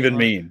data even lot-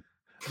 mean?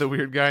 The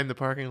weird guy in the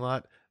parking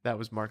lot, that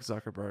was Mark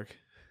Zuckerberg.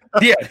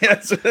 Yeah,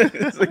 that's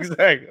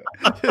exactly.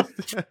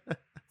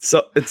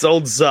 So it's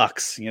old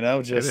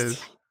Zucks, just It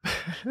is.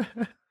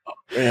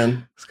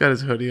 Man, He's got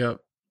his hoodie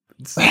up.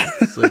 It's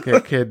like a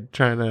kid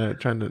trying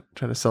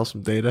to sell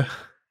some data.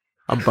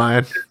 I'm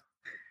buying.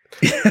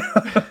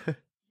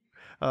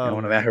 I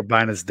want to out here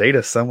buying his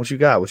data, son. What you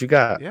got?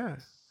 Yeah.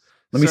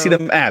 Let me see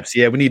them apps.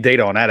 Yeah, we need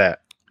data on that app.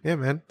 Yeah,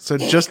 man. So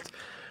just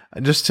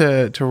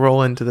to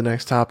roll into the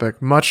next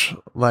topic, much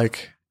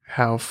like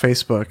how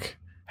Facebook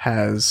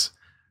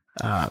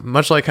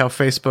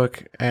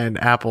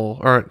and Apple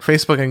or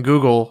Facebook and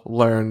Google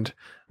learned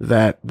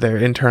that their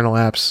internal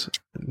apps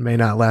may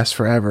not last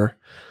forever.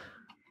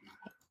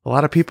 A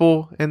lot of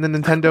people in the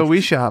Nintendo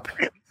Wii shop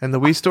and the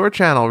Wii Store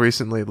channel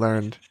recently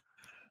learned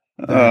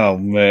Oh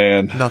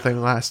man,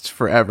 nothing lasts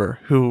forever,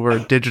 who were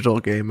digital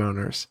game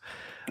owners.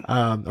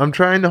 I'm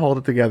trying to hold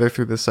it together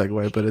through this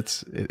segue,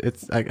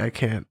 but I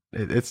can't.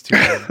 It's too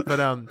hard.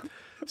 But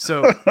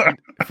so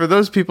for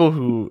those people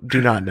who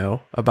do not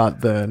know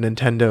about the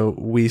Nintendo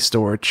Wii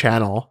Store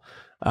channel,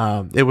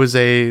 it was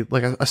a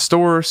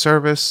store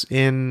service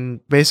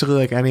in basically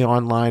like any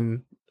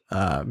online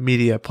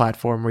media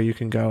platform where you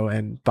can go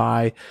and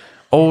buy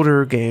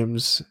older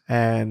games,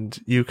 and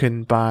you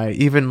can buy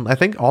even, I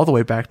think, all the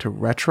way back to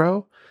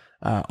retro,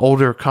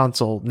 older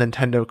console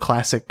Nintendo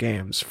classic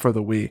games for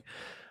the Wii.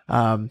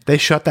 They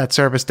shut that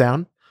service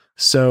down.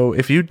 So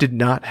if you did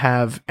not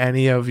have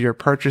any of your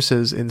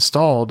purchases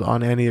installed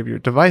on any of your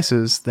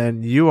devices,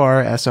 then you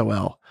are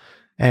SOL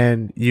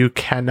and you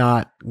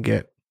cannot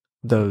get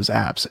those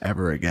apps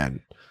ever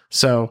again.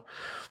 So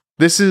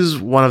this is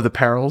one of the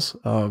perils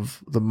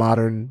of the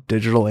modern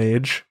digital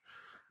age.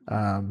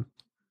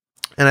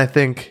 And I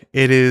think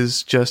it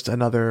is just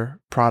another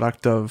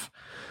product of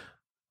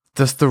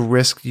just the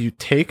risk you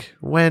take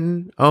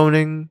when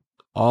owning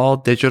all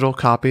digital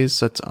copies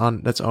that's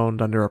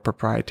owned under a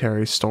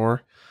proprietary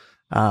store.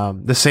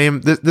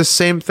 The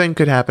same thing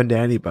could happen to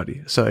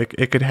anybody. So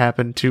it could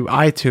happen to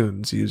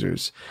iTunes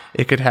users.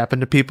 It could happen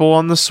to people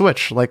on the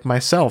Switch like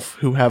myself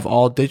who have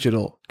all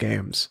digital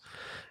games.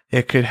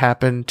 It could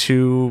happen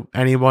to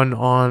anyone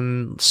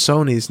on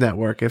Sony's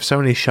network if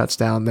Sony shuts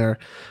down their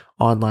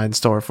online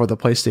store for the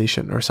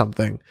PlayStation or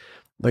something.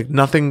 Like,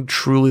 nothing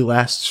truly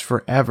lasts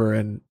forever,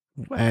 and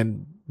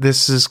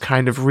this is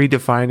kind of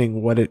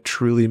redefining what it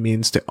truly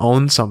means to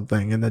own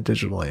something in the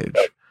digital age.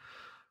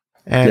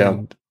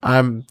 And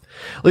I'm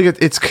like,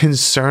 it's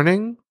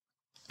concerning.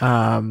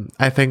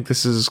 I think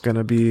this is going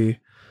to be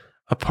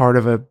a part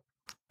of a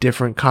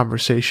different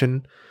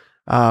conversation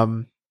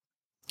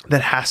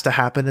that has to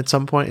happen at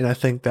some point. And I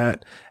think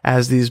that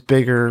as these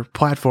bigger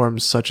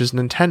platforms such as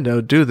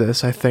Nintendo do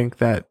this, I think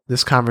that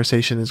this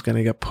conversation is going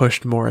to get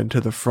pushed more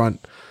into the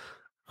front,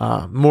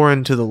 more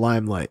into the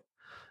limelight.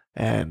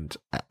 And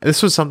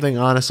this was something,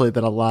 honestly,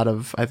 that a lot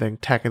of, I think,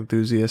 tech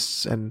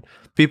enthusiasts and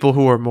people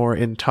who are more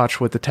in touch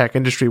with the tech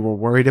industry were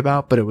worried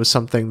about, but it was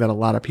something that a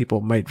lot of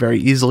people might very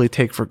easily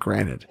take for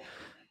granted.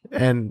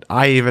 And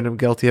I even am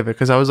guilty of it,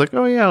 because I was like,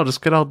 oh yeah, I'll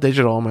just get all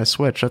digital on my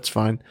Switch. That's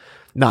fine.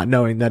 Not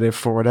knowing that if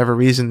for whatever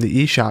reason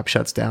the eShop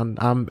shuts down,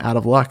 I'm out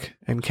of luck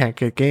and can't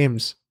get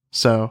games.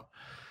 So,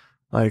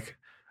 like,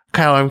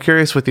 Kyle, I'm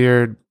curious with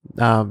your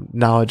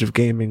knowledge of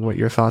gaming, what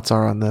your thoughts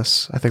are on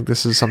this. I think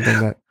this is something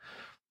that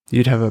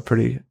you'd have a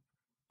pretty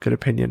good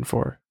opinion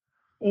for.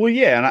 Well,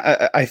 yeah,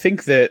 and I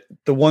think that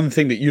the one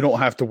thing that you don't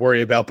have to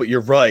worry about, but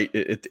you're right,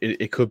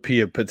 it could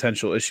be a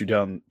potential issue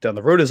down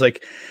the road, is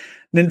like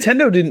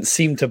Nintendo didn't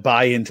seem to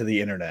buy into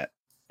the internet,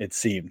 it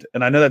seemed.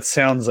 And I know that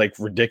sounds like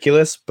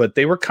ridiculous, but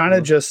they were kind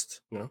of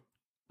just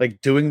like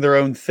doing their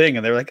own thing,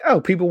 and they're like,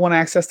 oh, people want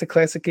access to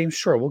classic games,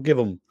 sure, we'll give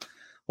them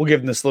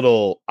this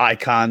little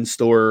icon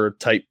store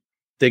type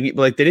thing.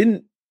 But like,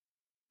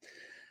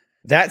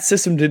 that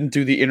system didn't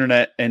do the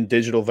internet and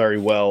digital very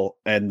well,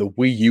 and the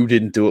Wii U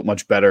didn't do it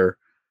much better.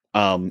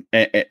 And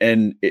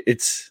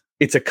it's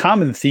a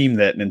common theme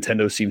that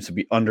Nintendo seems to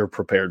be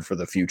underprepared for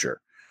the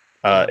future.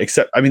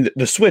 Except, I mean,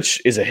 the Switch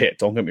is a hit.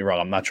 Don't get me wrong.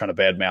 I'm not trying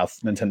to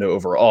badmouth Nintendo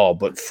overall,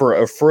 but for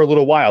a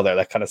little while there,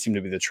 that kind of seemed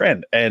to be the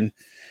trend. And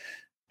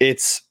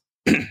it's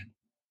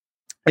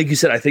like you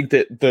said, I think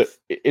that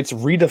it's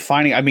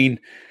redefining. I mean,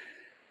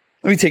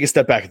 let me take a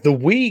step back. The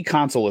Wii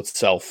console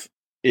itself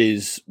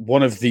is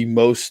one of the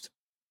most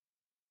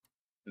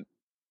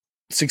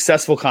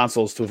successful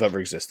consoles to have ever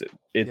existed.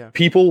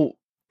 People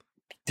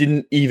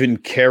didn't even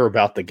care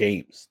about the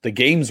games. The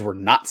games were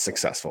not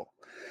successful.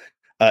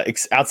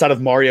 Outside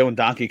of Mario and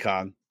Donkey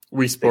Kong,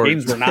 Wii Sports, the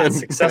games were not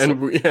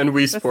successful. And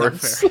Wii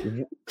Sports.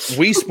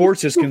 Wii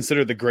Sports is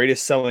considered the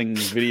greatest selling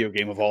video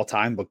game of all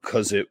time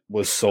because it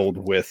was sold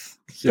with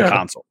the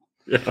console.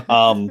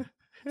 Yeah.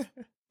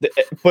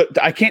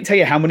 But I can't tell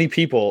you how many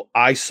people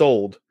I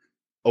sold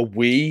a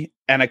Wii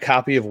and a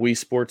copy of Wii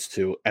Sports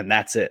 2, and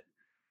that's it.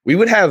 We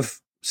would have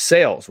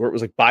sales where it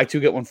was like buy two,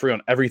 get one free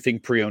on everything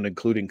pre-owned,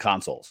 including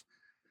consoles.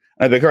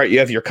 I'd be like, all right, you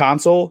have your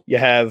console, you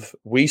have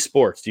Wii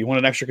Sports. Do you want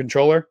an extra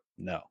controller?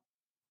 No.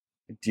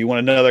 Do you want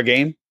another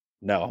game?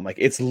 No. I'm like,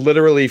 it's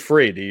literally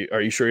free.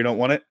 Are you sure you don't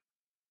want it?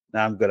 No,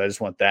 I'm good. I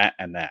just want that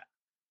and that.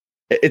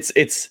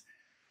 It's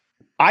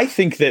I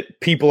think that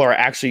people are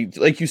actually,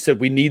 like you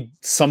said, we need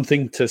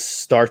something to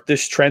start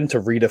this trend to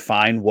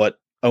redefine what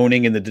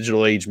owning in the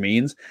digital age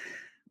means.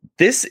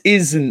 This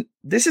is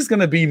going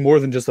to be more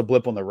than just a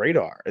blip on the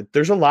radar.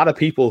 There's a lot of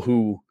people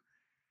who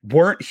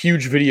weren't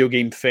huge video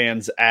game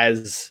fans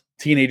as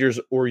teenagers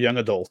or young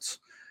adults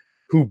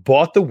who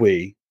bought the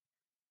Wii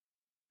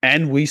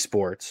and Wii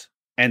Sports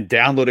and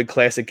downloaded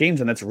classic games,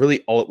 and that's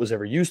really all it was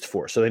ever used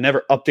for. So they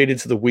never updated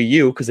to the Wii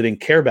U because they didn't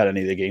care about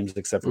any of the games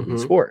except for Wii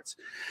Sports.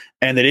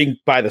 And they didn't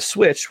buy the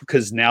Switch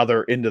because now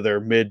they're into their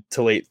mid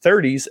to late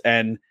 30s,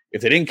 and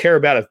if they didn't care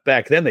about it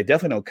back then, they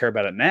definitely don't care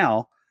about it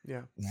now.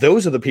 Yeah.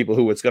 Those are the people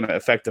who it's going to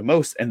affect the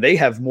most, and they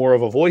have more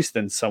of a voice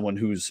than someone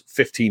who's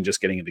 15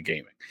 just getting into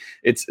gaming.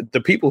 It's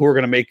the people who are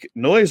going to make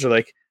noise are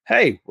like,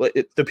 hey,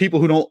 the people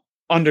who don't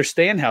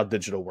understand how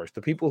digital works,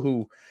 the people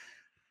who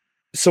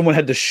someone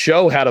had to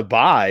show how to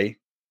buy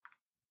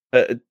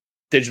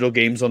digital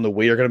games on the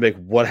Wii are going to be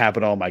like, what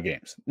happened to all my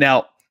games?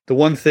 Now, the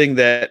one thing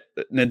that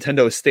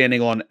Nintendo is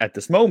standing on at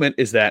this moment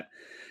is that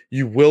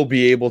you will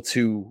be able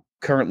to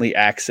currently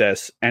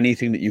access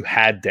anything that you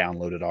had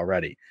downloaded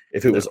already.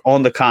 If it was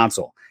on the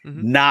console,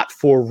 not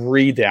for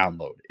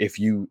re-download. If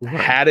you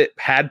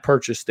had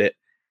purchased it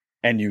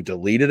and you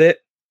deleted it,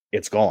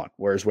 it's gone.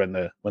 Whereas when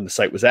the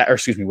site was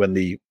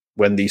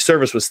when the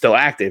service was still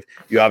active,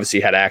 you obviously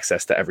had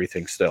access to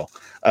everything still,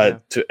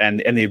 and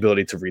the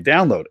ability to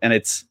re-download. And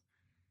it's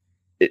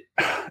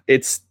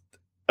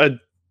a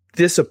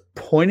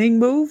disappointing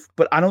move,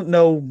 but I don't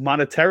know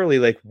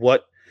monetarily like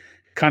what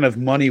kind of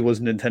money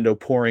was Nintendo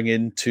pouring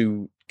in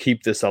to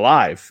keep this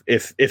alive,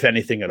 if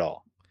anything at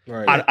all.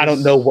 Right. I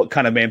don't know what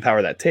kind of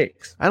manpower that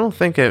takes. I don't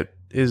think it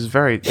is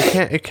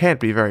it can't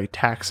be very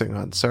taxing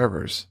on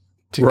servers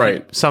to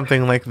keep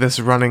something like this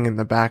running in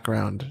the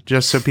background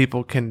just so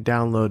people can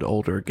download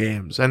older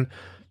games. And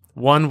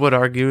one would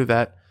argue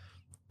that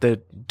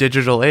the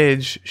digital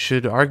age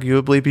should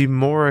arguably be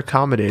more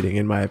accommodating,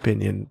 in my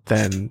opinion,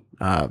 than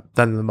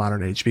the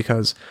modern age,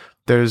 because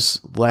there's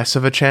less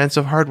of a chance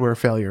of hardware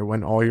failure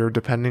when all you're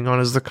depending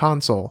on is the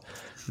console.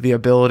 The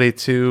ability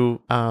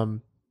to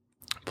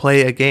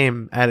play a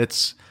game at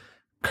its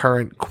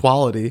current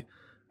quality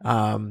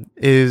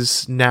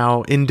is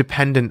now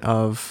independent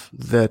of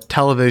the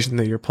television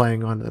that you're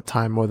playing on at the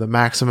time, or the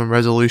maximum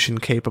resolution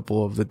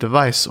capable of the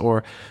device,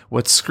 or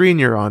what screen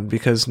you're on,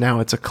 because now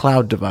it's a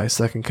cloud device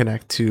that can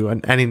connect to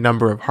any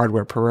number of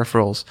hardware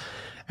peripherals.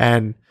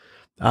 And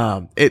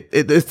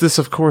this,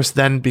 of course,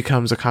 then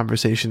becomes a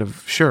conversation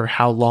of, sure,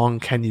 how long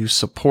can you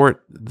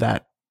support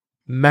that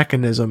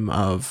mechanism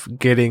of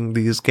getting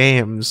these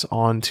games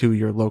onto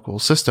your local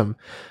system?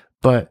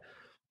 But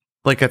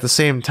like at the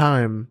same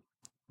time,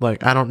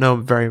 like I don't know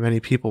very many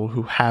people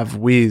who have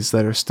Wiis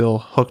that are still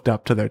hooked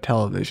up to their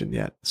television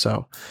yet.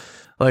 So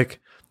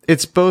like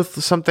it's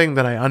both something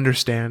that I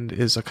understand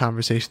is a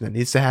conversation that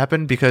needs to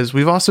happen, because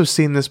we've also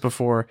seen this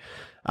before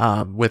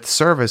with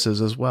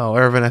services as well.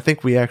 Irvin, I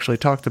think we actually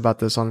talked about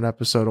this on an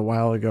episode a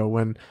while ago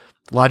when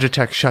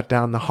Logitech shut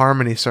down the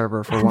Harmony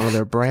server for one of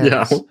their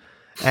brands.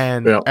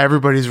 And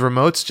everybody's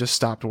remotes just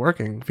stopped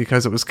working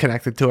because it was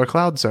connected to a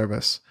cloud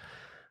service.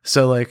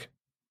 So like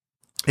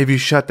if you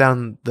shut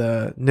down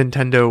the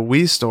Nintendo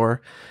Wii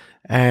store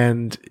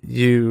and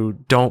you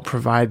don't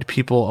provide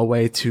people a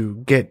way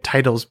to get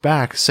titles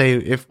back,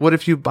 what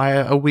if you buy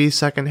a Wii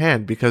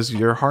secondhand because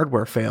your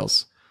hardware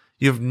fails?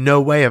 You have no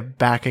way of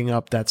backing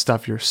up that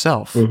stuff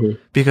yourself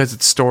because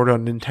it's stored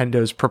on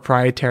Nintendo's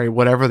proprietary,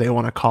 whatever they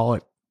want to call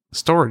it,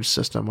 storage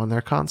system on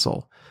their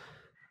console.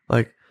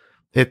 Like,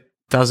 it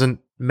doesn't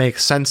make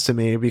sense to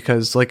me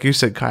because, like you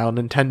said, Kyle,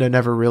 Nintendo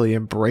never really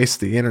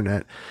embraced the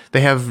internet.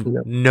 They have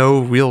no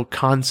real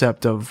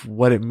concept of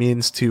what it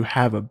means to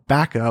have a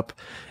backup.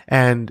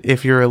 And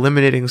if you're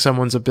eliminating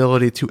someone's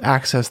ability to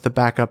access the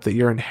backup that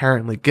you're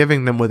inherently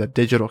giving them with a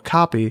digital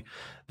copy,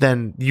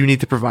 then you need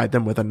to provide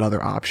them with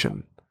another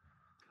option.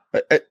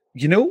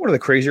 You know, one of the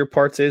crazier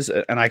parts is,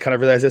 and I kind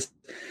of realized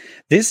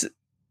the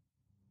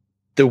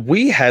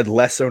Wii had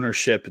less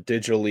ownership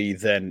digitally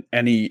than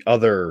any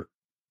other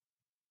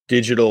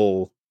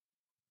digital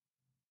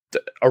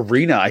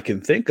arena I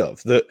can think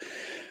of. The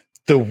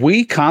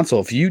Wii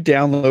console, if you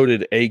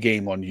downloaded a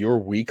game on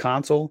your Wii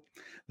console,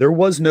 there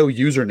was no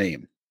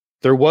username.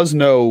 There was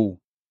no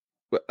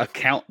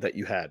account that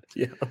you had.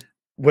 Yeah.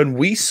 When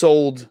we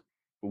sold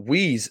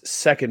Wii's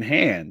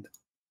secondhand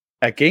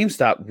at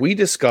GameStop, we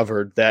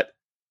discovered that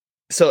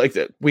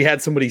we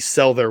had somebody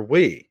sell their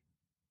Wii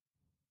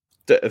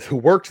who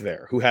worked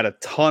there, who had a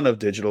ton of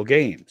digital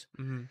games.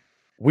 Mm-hmm.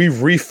 We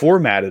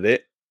reformatted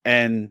it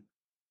and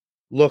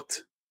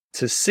looked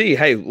to see,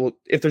 hey, well,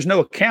 if there's no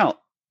account,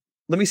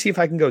 let me see if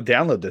I can go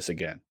download this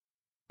again.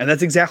 And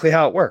that's exactly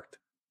how it worked.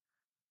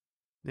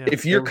 Yeah,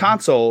 if your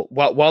console,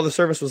 while the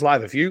service was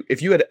live, if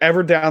you had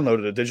ever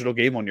downloaded a digital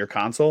game on your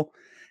console,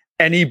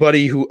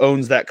 anybody who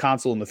owns that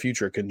console in the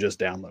future can just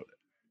download it.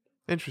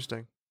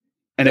 Interesting.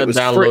 And it Then was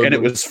download free, and it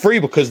them. was free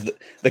because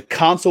the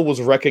console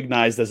was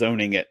recognized as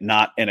owning it,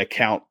 not an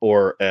account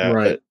or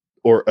Right.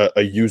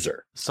 a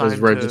user. Is Signed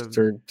to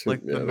registered to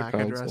like the the MAC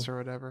console. address or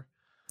whatever.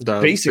 The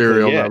Basically,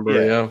 serial yeah,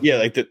 number, yeah.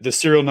 Like the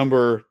serial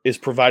number is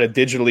provided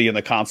digitally in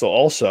the console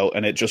also,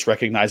 and it just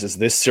recognizes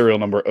this serial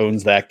number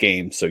owns that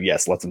game. So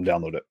yes, lets them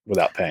download it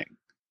without paying.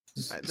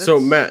 So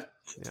Matt,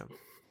 Yeah.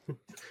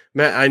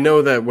 Matt, I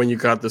know that when you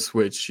got the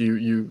Switch,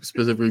 you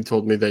specifically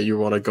told me that you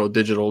want to go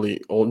digital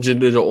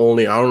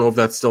only. I don't know if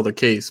that's still the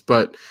case,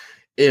 but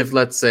if,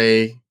 let's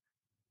say,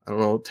 I don't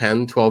know,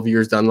 10, 12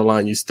 years down the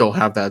line, you still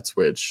have that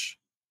Switch,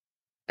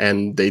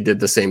 and they did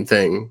the same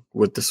thing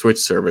with the Switch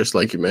service,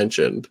 like you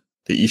mentioned,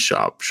 the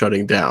eShop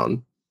shutting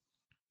down.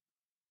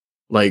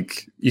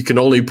 Like, you can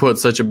only put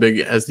such a big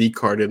SD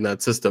card in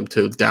that system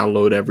to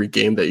download every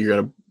game that you're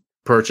going to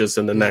purchase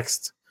in the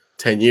next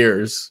 10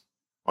 years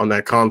on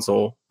that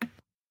console.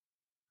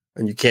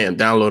 And you can't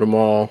download them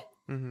all,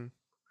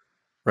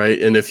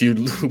 right? And if you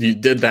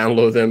did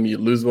download them, you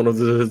lose one of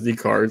the SD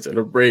cards and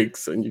it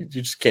breaks, and you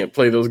just can't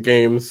play those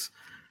games.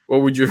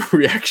 What would your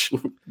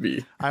reaction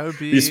be? I would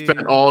be. You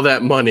spent all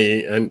that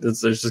money and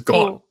it's just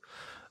gone. Well,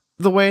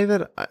 the way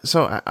that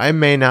I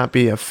may not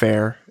be a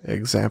fair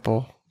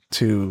example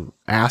to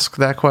ask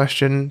that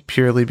question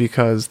purely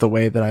because the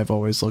way that I've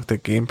always looked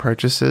at game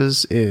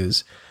purchases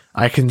is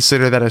I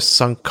consider that a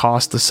sunk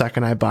cost the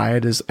second I buy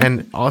it is,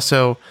 and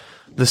also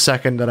the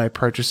second that I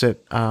purchase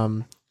it,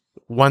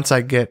 once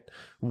I get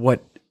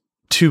what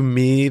to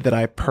me that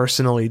I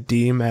personally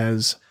deem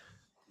as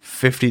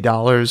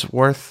 $50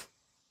 worth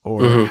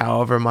or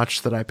however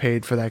much that I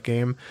paid for that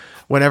game,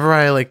 whenever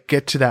I like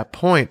get to that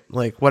point,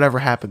 like whatever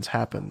happens,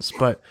 happens.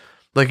 But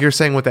like you're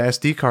saying with the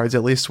SD cards,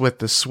 at least with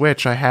the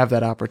Switch, I have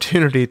that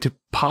opportunity to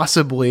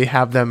possibly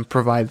have them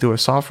provide through a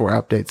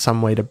software update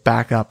some way to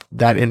back up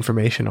that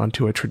information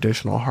onto a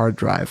traditional hard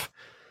drive.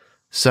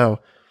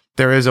 So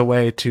there is a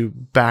way to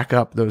back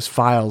up those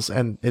files,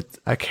 and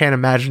I can't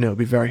imagine it would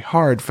be very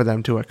hard for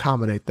them to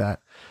accommodate that,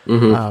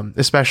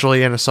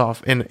 especially in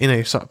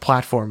a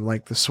platform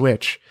like the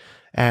Switch,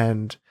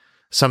 and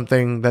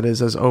something that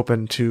is as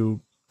open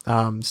to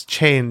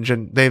change.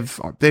 And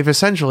they've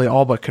essentially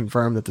all but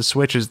confirmed that the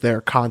Switch is their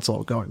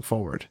console going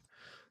forward.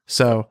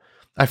 So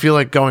I feel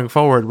like going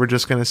forward, we're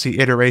just going to see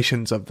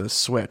iterations of the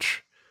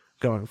Switch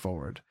going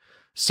forward.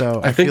 So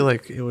I feel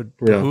like it would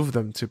behoove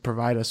them to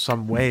provide us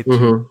some way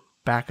to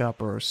back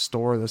up or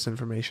store this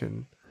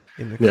information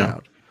in the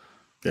cloud.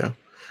 Yeah.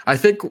 I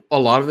think a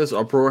lot of this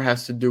uproar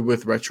has to do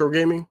with retro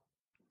gaming.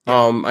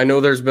 I know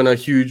there's been a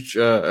huge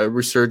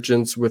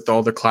resurgence with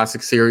all the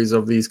classic series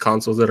of these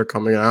consoles that are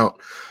coming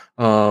out,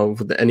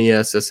 with the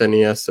NES,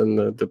 SNES,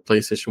 and the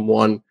PlayStation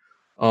 1.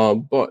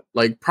 But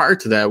like prior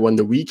to that, when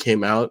the Wii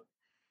came out,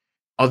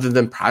 other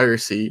than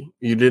piracy,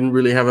 you didn't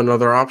really have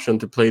another option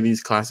to play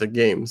these classic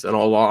games. And a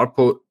lot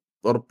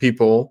of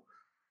people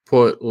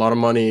put a lot of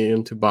money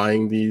into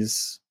buying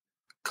these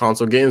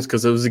console games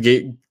because it was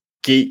a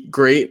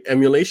great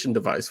emulation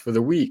device for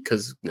the Wii,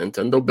 because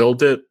Nintendo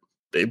built it.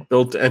 They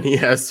built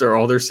NES or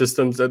all their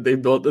systems that they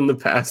built in the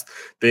past.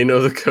 They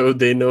know the code.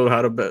 They know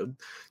how to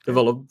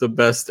develop the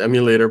best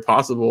emulator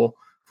possible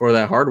for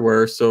that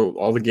hardware. So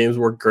all the games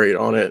work great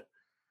on it.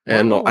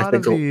 And I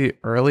think the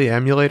early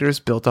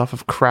emulators built off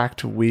of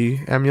cracked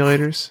Wii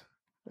emulators,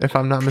 if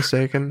I'm not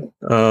mistaken.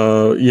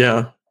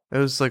 Yeah. It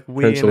was like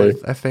Wii,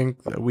 and I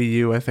think Wii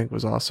U, I think,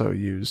 was also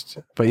used.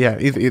 But yeah,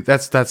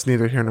 that's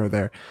neither here nor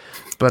there.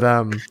 But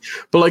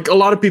like a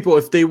lot of people,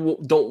 if they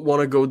don't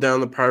want to go down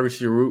the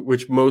piracy route,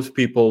 which most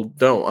people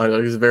don't,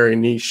 it's very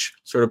niche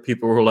sort of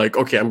people who are like,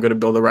 okay, I'm going to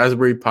build a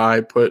Raspberry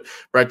Pi, put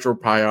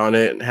RetroPie on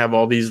it, and have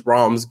all these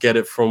ROMs, get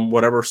it from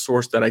whatever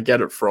source that I get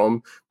it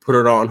from, put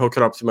it on, hook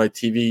it up to my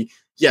TV.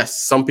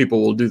 Yes, some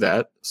people will do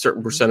that, a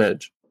certain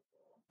percentage,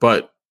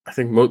 but I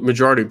think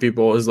majority of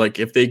people is like,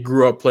 if they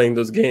grew up playing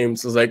those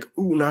games, it's like,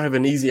 ooh, now I have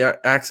an easy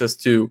access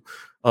to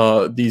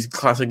these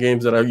classic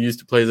games that I used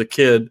to play as a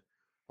kid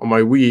on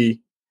my Wii.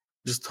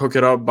 Just hook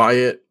it up, buy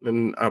it,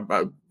 and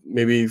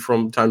maybe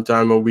from time to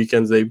time on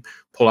weekends they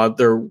pull out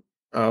their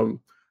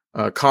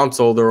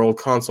console, their old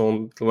console,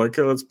 and they're like,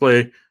 hey, let's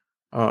play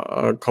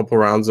a couple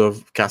rounds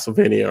of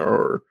Castlevania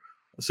or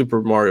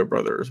Super Mario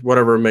Brothers,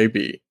 whatever it may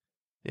be.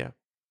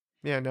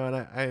 Yeah, no, and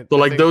I so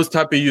like those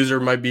type of user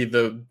might be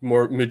the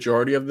more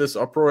majority of this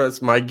uproar.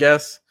 That's my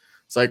guess.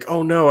 It's like,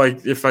 oh no,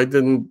 if I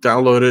didn't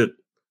download it,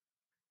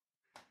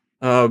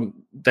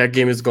 that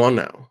game is gone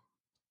now,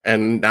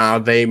 and now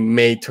they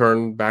may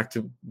turn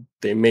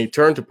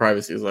to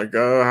privacy. It's like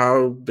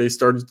how they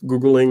started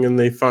Googling and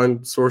they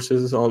find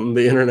sources on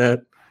the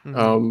internet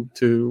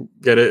to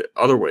get it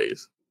other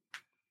ways.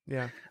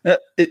 Yeah,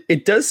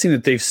 it does seem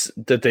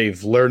that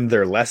they've learned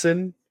their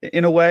lesson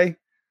in a way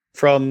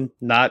from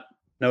not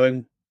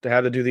knowing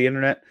how to do the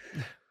internet,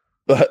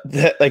 but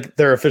that like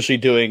they're officially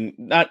doing,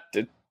 not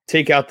to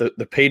take out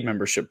the paid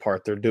membership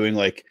part, they're doing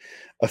like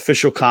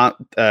official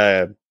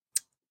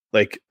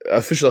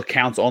official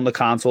accounts on the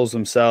consoles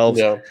themselves.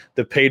 Yeah.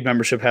 The paid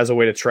membership has a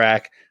way to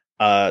track.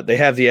 They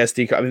have the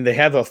SD card. I mean, they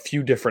have a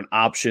few different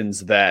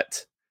options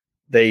that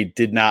they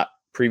did not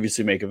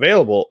previously make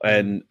available.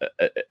 And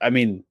I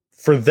mean,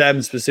 for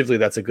them specifically,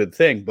 that's a good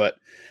thing. But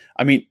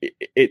I mean,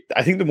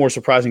 I think the more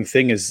surprising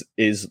thing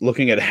is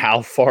looking at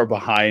how far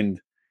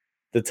behind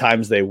the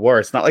times they were.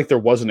 It's not like there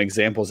wasn't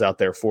examples out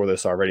there for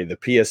this already. The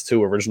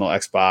PS2 original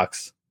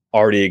Xbox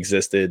already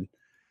existed.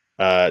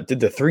 Did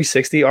the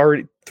 360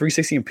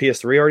 and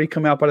PS3 already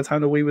come out by the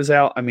time the Wii was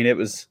out? I mean,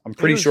 I'm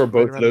pretty sure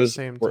both of those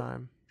same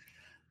time.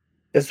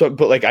 But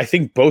like, I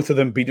think both of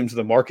them beat them to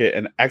the market,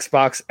 and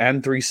Xbox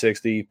and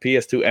 360,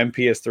 PS2 and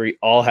PS3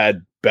 all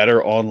had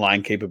better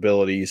online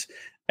capabilities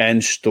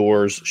and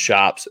stores,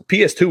 shops,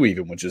 PS2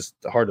 even, which is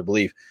hard to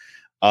believe,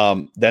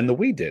 than the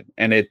Wii did.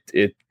 And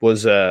it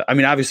was, I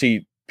mean,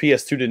 obviously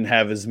PS2 didn't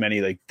have as many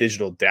like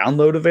digital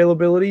download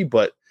availability,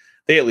 but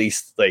they at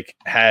least like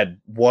had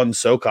one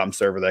SOCOM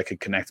server that could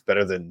connect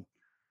better than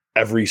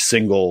every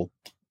single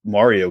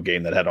Mario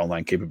game that had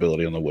online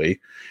capability on the Wii.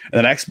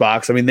 And then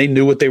Xbox, I mean, they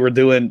knew what they were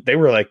doing. They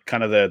were like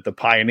kind of the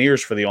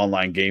pioneers for the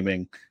online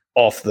gaming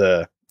off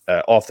the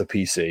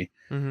PC,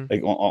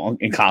 like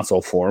in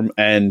console form.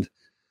 And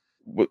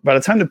by the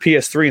time the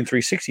PS3 and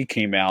 360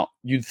 came out,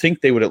 you'd think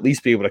they would at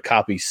least be able to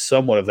copy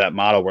somewhat of that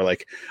model where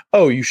like,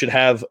 oh, you should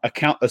have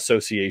account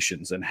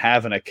associations and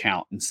have an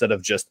account instead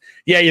of just,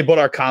 yeah, you bought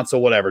our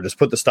console, whatever, just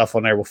put the stuff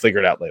on there. We'll figure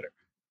it out later.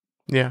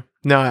 Yeah,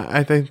 no,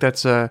 I think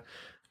that's a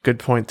good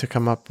point to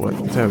come up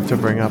with, to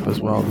bring up as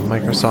well.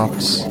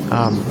 Microsoft's,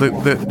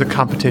 the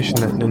competition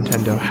that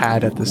Nintendo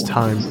had at this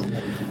time.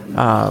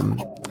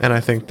 And I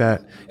think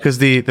that because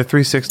the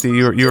 360,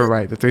 you were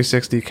right. The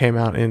 360 came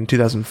out in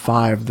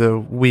 2005.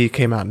 The Wii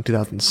came out in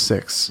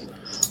 2006.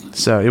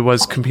 So it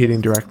was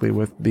competing directly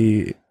with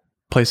the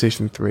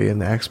PlayStation 3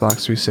 and the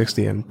Xbox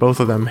 360, and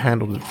both of them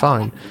handled it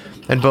fine.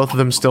 And both of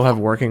them still have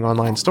working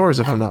online stores,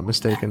 if I'm not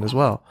mistaken, as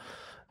well.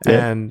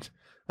 Yeah. And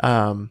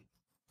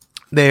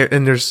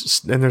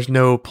there's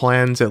no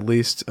plans, at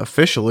least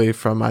officially,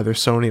 from either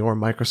Sony or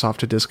Microsoft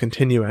to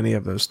discontinue any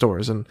of those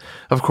stores. And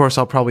of course,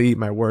 I'll probably eat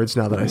my words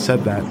now that I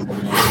said that.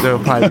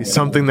 There'll probably be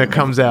something that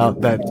comes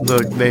out that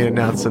they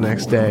announce the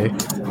next day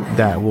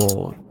that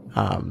will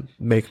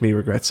make me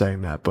regret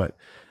saying that. But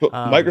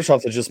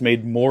Microsoft has just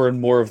made more and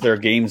more of their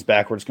games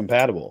backwards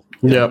compatible.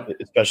 Yeah,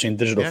 especially in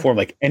digital form.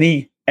 Like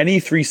any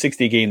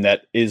 360 game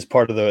that is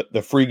part of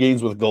the free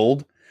games with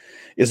gold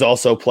is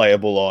also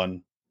playable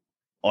on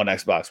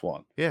Xbox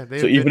One. Yeah.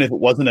 So even if it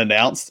wasn't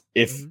announced,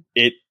 if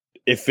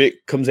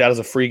it comes out as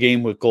a free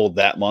game with gold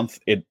that month,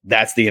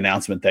 that's the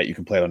announcement that you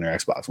can play it on your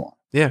Xbox One.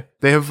 Yeah.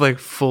 They have like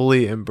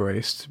fully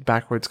embraced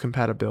backwards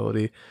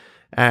compatibility,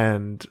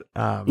 and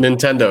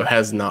Nintendo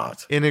has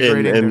not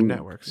integrating their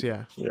networks.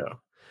 Yeah. Yeah.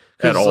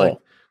 At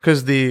all.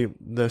 Because the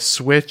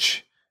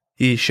Switch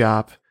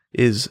eShop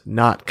is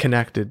not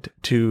connected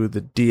to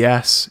the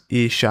DS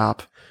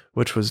eShop,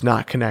 which was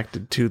not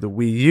connected to the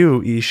Wii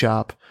U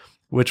eShop,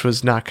 which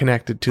was not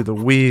connected to the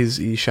Wii's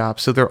eShop.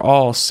 So they're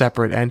all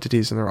separate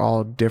entities and they're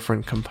all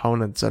different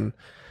components. And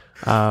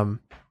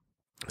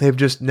they've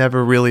just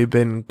never really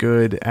been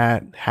good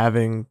at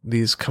having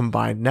these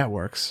combined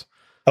networks.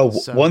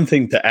 One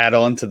thing to add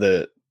on to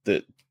the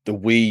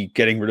Wii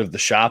getting rid of the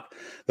shop,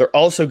 they're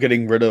also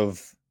getting rid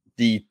of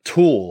the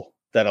tool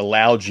that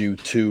allowed you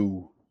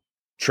to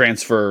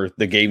transfer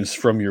the games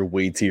from your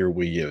Wii to your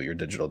Wii U, your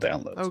digital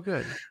downloads. Oh,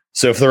 good.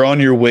 So if they're on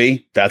your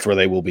Wii, that's where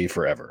they will be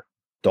forever.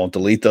 Don't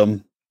delete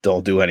them.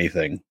 Don't do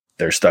anything.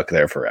 They're stuck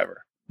there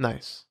forever.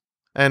 Nice.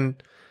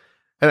 And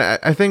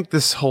I think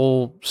this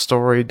whole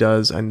story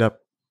does end up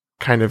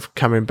kind of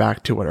coming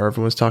back to what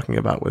Irvin was talking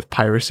about with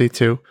piracy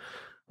too.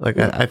 Like,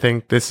 I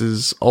think this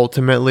is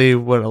ultimately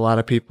what a lot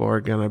of people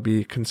are going to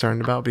be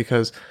concerned about,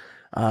 because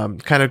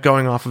kind of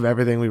going off of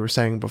everything we were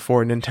saying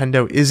before,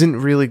 Nintendo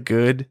isn't really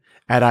good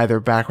at either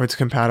backwards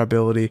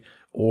compatibility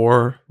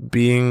or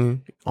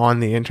being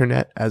on the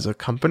internet as a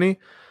company.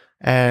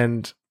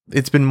 And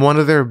it's been one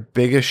of their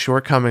biggest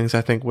shortcomings,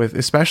 I think, with,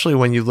 especially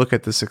when you look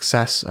at the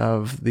success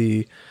of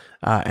the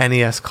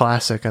NES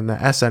Classic and the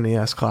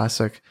SNES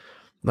Classic.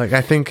 Like,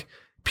 I think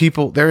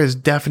there is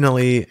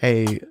definitely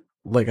a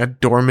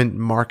dormant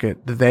market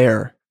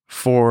there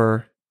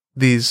for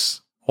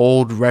these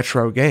old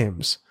retro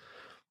games.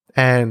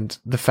 And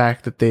the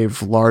fact that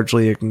they've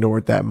largely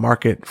ignored that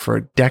market for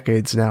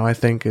decades now, I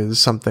think, is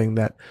something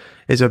that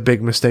is a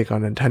big mistake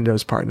on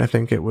Nintendo's part. And I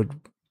think it would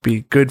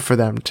be good for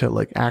them to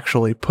like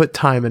actually put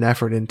time and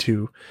effort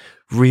into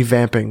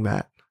revamping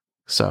that.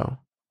 So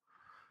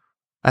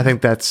I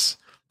think that's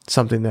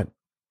something that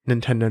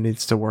Nintendo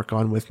needs to work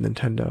on with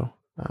Nintendo.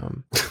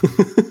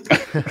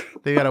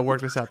 They got to work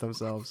this out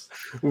themselves.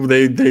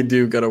 They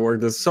do got to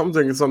work this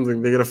something.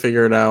 They got to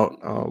figure it out.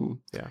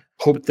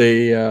 Hope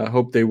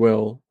they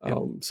will. Yep.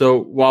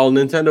 So while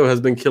Nintendo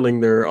has been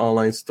killing their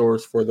online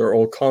stores for their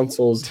old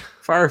consoles,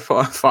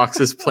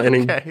 Firefox is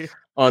planning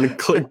on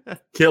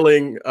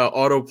killing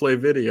autoplay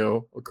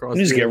video across.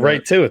 You just get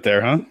right to it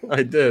there, huh?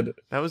 I did.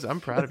 I'm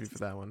proud of you for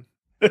that one.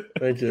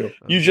 Thank you.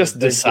 You just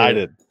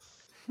decided.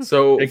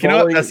 So hey,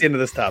 that's the end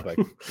of this topic.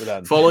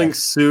 Following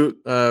suit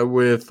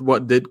with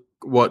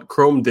what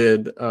Chrome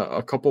did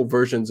a couple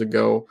versions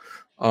ago,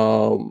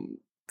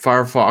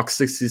 Firefox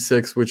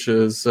 66, which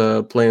is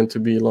planned to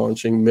be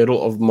launching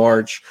middle of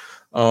March,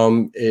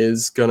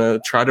 is gonna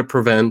try to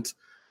prevent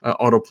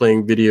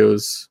auto-playing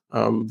videos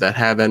that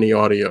have any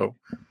audio,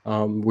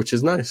 which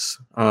is nice.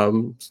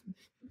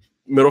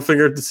 Middle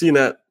finger to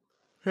CNET.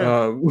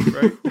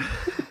 Right.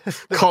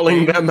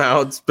 Calling them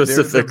out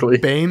specifically.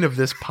 They're the bane of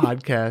this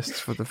podcast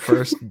for the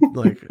first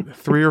like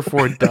 3 or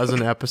 4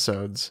 dozen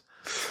episodes.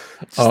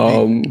 It's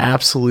the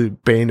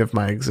absolute bane of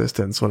my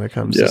existence when it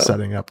comes to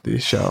setting up the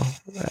show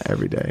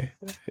every day.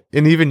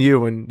 And even you,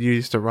 when you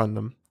used to run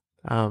them.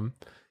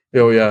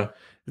 Oh yeah.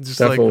 Just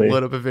definitely. like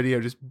load up a video,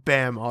 just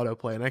bam,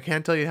 autoplay. And I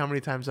can't tell you how many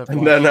times I've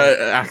And then I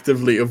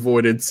actively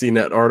avoided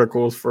CNET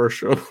articles for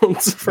show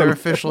notes. They're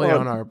officially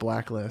on our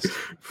blacklist.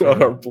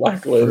 On our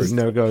blacklist.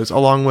 No-goes,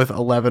 along with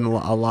 11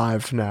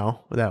 Alive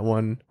now, that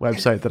one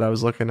website that I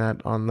was looking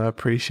at on the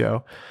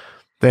pre-show.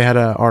 They had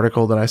an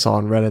article that I saw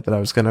on Reddit that I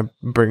was going to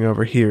bring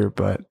over here,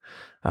 but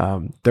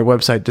their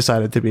website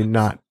decided to be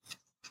not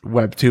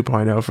Web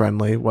 2.0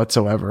 friendly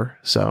whatsoever.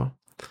 So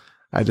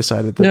I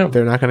decided that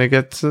they're not going to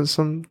get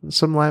some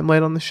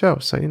limelight on the show.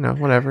 So,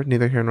 whatever,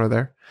 neither here nor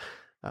there.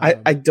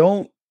 I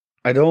don't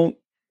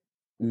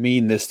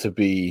mean this to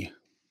be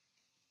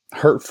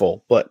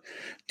hurtful, but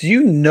do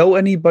you know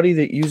anybody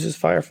that uses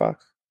Firefox?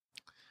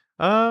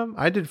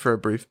 I did for a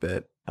brief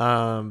bit.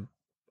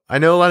 I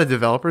know a lot of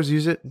developers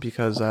use it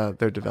because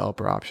their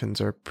developer options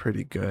are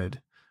pretty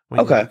good when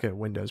you look at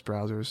Windows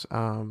browsers.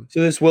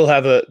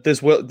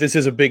 So this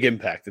is a big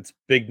impact. It's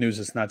big news.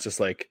 It's not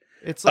just like,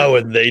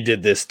 and they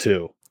did this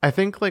too. I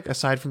think like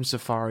aside from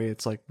Safari,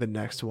 it's like the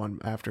next one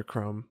after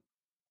Chrome.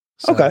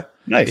 So, okay,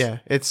 nice. Yeah,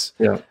 it's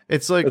still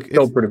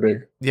pretty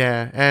big.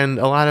 Yeah, and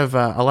a lot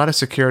of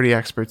security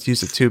experts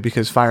use it too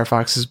because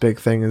Firefox's big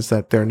thing is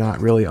that they're not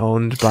really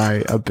owned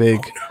by a big,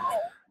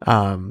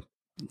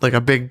 like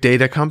a big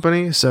data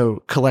company.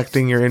 So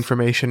collecting your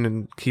information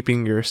and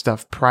keeping your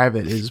stuff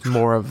private is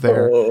more of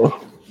their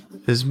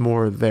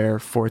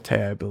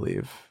forte, I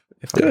believe.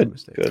 If I'm not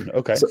mistaken. Good.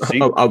 Okay. So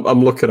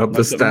I'm looking up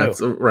the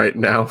stats right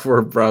now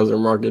for browser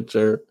market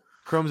share.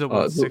 Chrome's at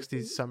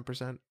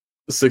 60-some%.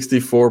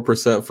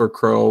 64% for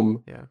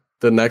Chrome. Yeah.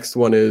 The next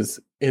one is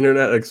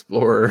Internet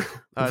Explorer.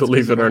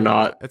 Believe it or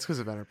not, it's because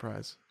of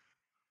enterprise.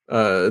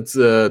 It's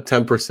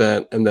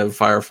 10%, and then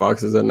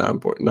Firefox is at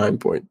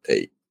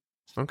 9.8.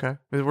 Okay.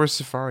 Where's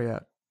Safari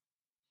at?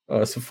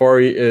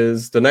 Safari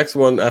is the next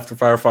one after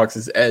Firefox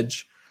is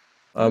Edge,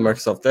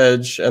 Microsoft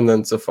Edge, and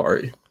then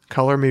Safari.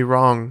 Color me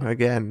wrong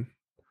again.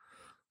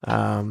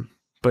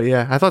 But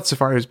yeah, I thought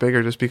Safari was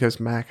bigger just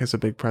because Mac has a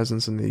big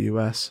presence in the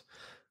US.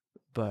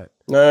 But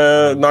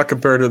not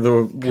compared to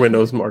the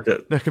Windows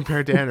market. Not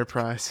compared to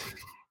enterprise.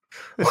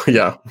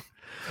 Yeah.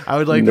 I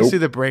would like to see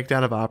the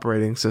breakdown of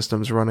operating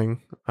systems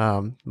running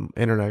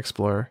Internet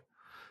Explorer.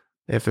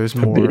 If there's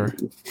more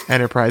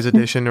enterprise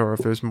edition or if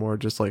there's more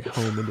just like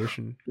home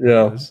edition.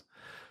 Yeah.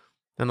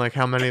 And like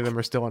how many of them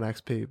are still on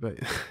XP, but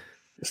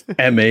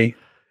ME.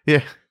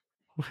 Yeah.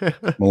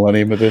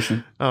 Millennium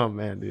Edition. Oh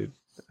man, dude.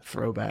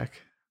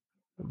 Throwback.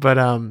 But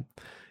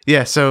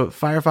yeah, so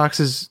Firefox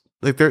is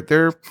like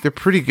they're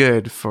pretty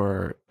good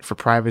for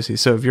privacy.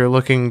 So if you're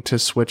looking to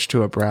switch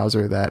to a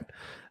browser that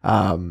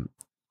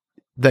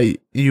that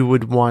you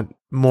would want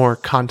more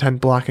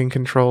content blocking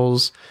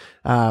controls,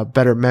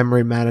 better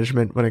memory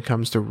management when it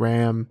comes to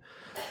RAM,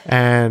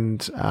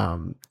 and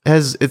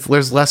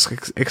there's less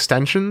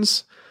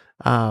extensions,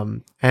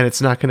 and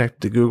it's not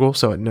connected to Google,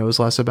 so it knows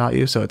less about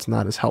you, so it's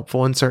not as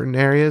helpful in certain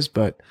areas,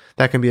 but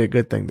that can be a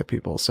good thing to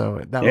people.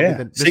 So that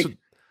would be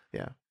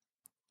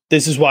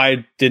this is why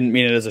I didn't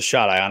mean it as a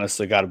shot. I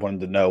honestly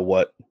wanted to know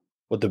what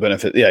the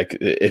benefit. Yeah,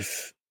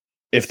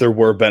 if there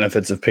were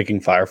benefits of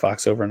picking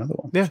Firefox over another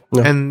one. Yeah.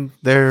 And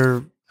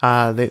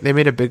they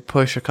made a big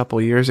push a couple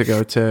of years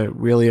ago to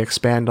really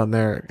expand on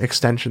their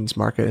extensions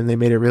market, and they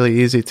made it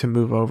really easy to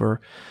move over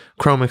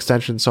Chrome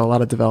extensions. So a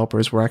lot of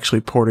developers were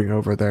actually porting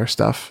over their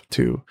stuff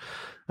to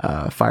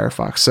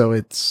Firefox. So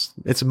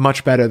it's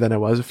much better than it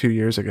was a few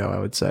years ago, I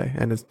would say,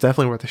 and it's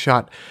definitely worth a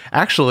shot.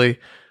 Actually,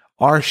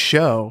 our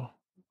show,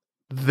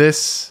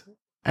 this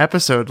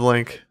episode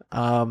link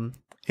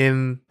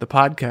in the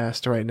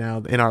podcast right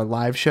now, in our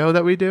live show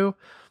that we do,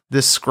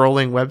 this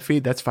scrolling web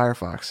feed, that's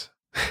Firefox.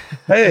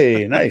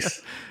 Hey,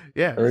 nice.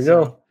 Yeah. There we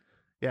go.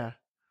 Yeah.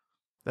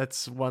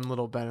 That's one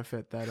little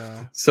benefit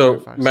that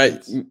so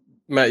Firefox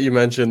Matt, you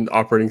mentioned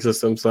operating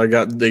systems, so I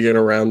got digging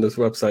around this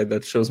website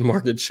that shows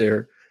market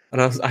share, and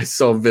I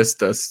saw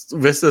Vista.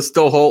 Vista's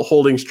still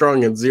holding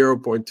strong at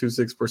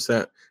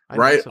 0.26%,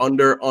 right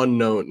under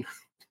unknown.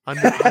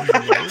 Under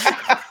unknown?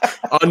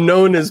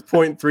 Unknown is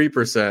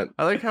 0.3%.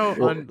 I like how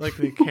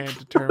they can't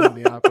determine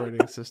the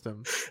operating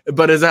system.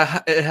 But it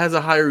has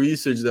a higher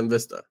usage than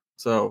Vista.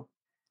 So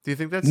do you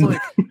think that's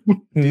like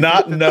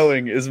not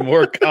knowing is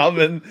more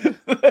common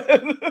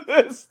than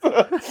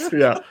Vista?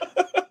 Yeah.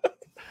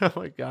 Oh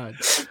my god.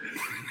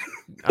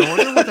 I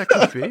wonder what that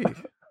could be.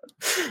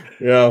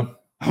 Yeah.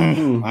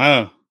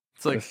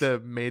 It's like the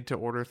made to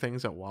order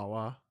things at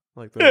Wawa.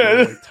 Like the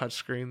little,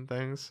 touchscreen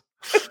things.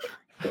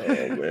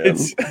 man.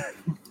 It's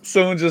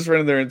someone just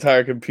ran their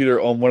entire computer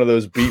on one of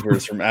those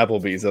beepers from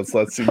Applebee's that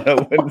lets you know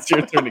when it's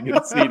your turn to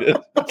get seated.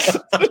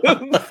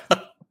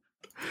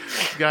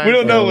 Guys, We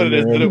don't know what it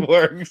is, but it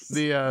works.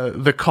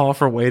 the call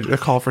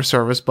for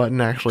service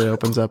button actually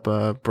opens up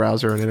a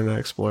browser and Internet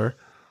Explorer.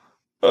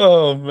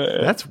 Oh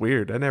man, That's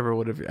weird. I never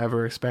would have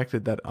ever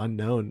expected that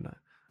unknown.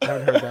 I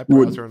haven't heard that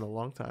browser in a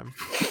long time.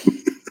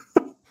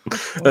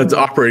 That's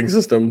operating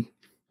system.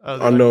 Oh, is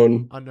that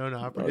Unknown. unknown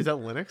operating. Is that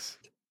Linux?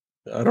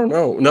 I don't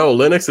know. No,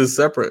 Linux is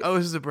separate. Oh,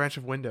 this is a branch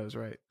of Windows,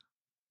 right?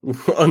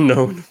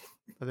 Unknown.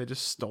 Are they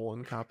just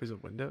stolen copies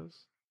of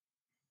Windows?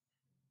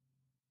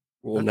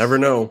 We'll That's- never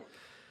know.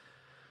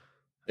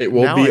 It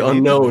will Now be I need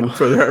to know. unknown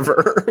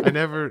forever.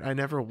 I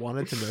never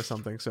wanted to know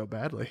something so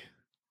badly.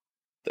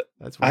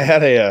 That's I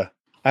weird.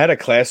 had a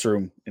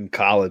classroom in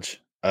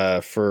college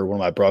for one of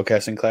my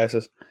broadcasting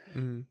classes,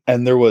 Mhm.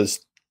 and there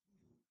was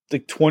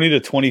like 20 to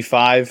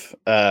 25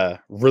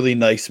 really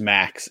nice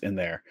Macs in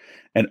there,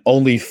 and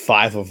only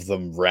 5 of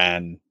them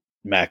ran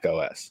Mac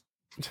OS.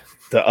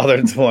 The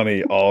other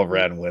 20 all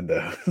ran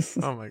Windows.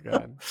 Oh my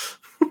god.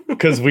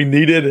 Because we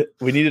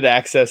needed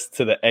access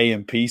to the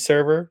AMP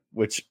server,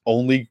 which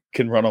only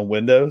can run on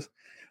Windows.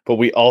 But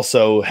we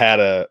also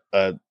had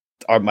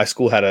my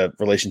school had a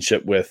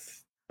relationship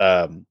with,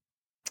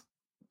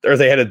 or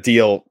they had a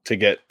deal to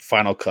get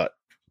Final Cut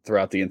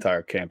throughout the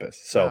entire campus.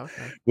 So Oh,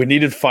 okay. we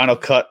needed Final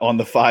Cut on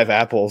the 5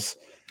 Apples,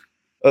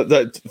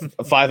 the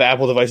 5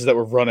 Apple devices that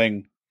were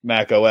running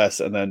Mac OS,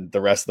 and then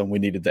the rest of them we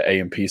needed the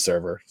AMP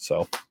server.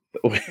 So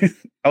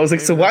I was like,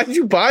 so why did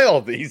you buy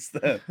all these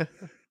then?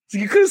 So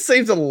you could have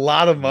saved a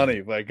lot of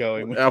money by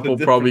going with Apple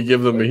the probably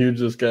different- give them a huge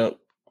discount.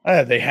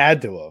 They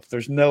had to have.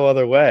 There's no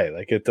other way.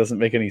 Like, it doesn't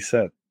make any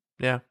sense.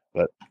 Yeah.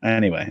 But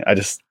anyway,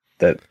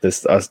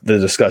 the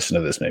discussion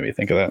of this made me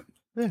think of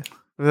that.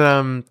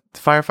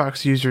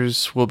 Firefox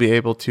users will be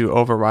able to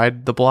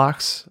override the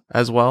blocks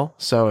as well.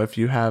 So if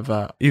you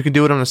have, you can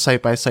do it on a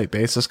site-by-site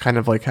basis, kind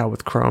of like how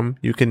with Chrome,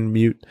 you can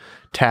mute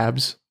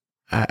tabs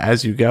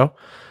as you go.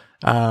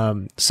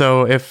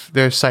 So if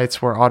there's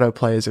sites where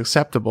autoplay is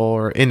acceptable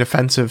or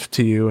inoffensive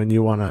to you and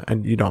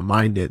you don't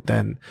mind it,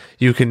 then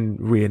you can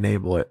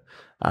re-enable it.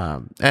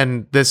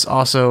 And this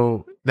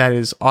also, that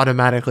is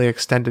automatically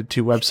extended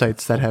to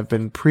websites that have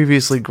been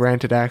previously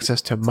granted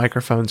access to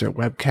microphones or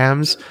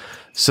webcams.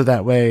 So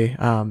that way,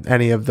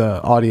 any of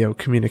the audio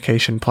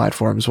communication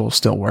platforms will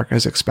still work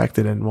as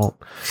expected and won't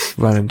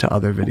run into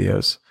other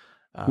videos.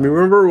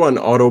 Remember when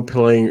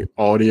auto-playing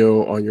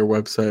audio on your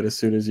website as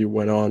soon as you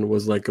went on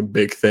was like a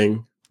big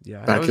thing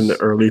Yeah, back in the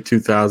early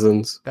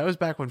 2000s? that was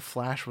back when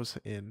Flash was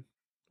in.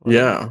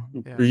 Yeah.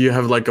 Yeah. You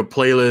have like a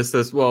playlist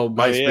as well.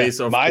 MySpace,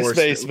 of course.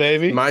 MySpace,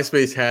 baby.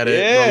 MySpace had it.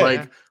 Yeah. But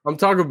like, I'm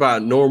talking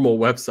about normal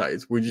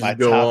websites. We just My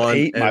go top on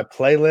 8, my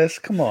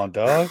playlist. Come on,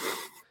 dog.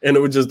 and it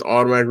would just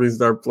automatically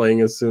start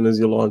playing as soon as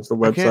you launch the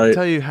I can't website.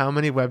 tell you how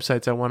many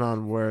websites I went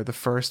on where the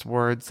first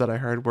words that I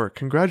heard were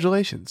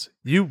 "Congratulations,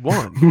 you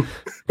won!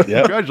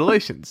 Yep.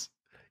 Congratulations,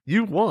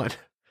 you won!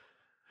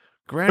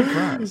 Grand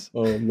prize!"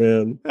 Oh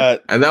man. Uh,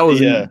 And that was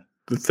Yeah.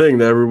 the thing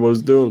that everyone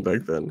was doing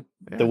back then.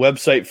 Yeah. The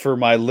website for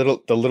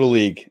the little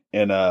league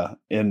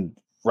in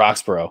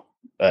Roxborough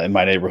in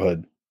my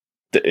neighborhood,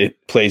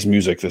 it plays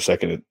music the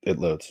second it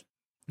loads.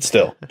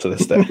 Still to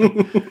this day,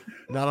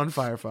 Not on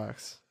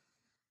Firefox.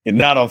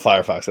 not on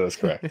Firefox. That is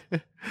correct.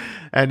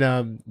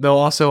 And they'll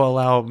also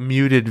allow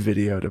muted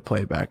video to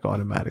play back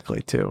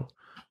automatically too.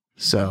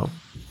 So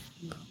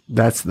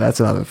that's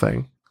another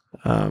thing.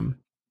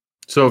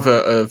 So if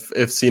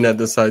CNET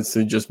decides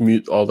to just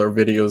mute all their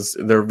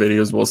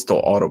videos will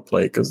still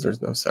autoplay because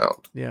there's no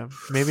sound. Yeah,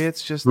 maybe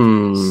it's just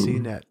Hmm.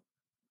 CNET.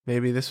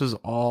 Maybe this was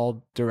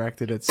all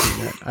directed at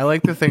CNET. I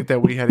like to think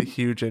that we had a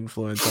huge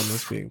influence on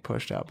this being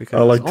pushed out because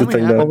I like it's to only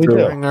think that happened too.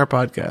 during our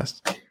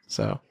podcast.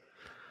 So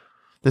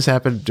this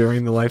happened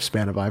during the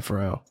lifespan of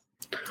I4O.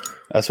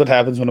 That's what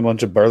happens when a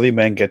bunch of burly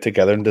men get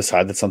together and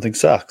decide that something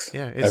sucks.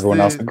 Yeah, Everyone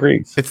else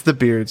agrees. It's the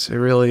beards. It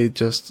really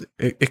just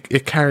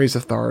it carries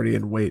authority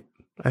and weight.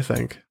 I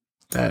think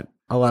that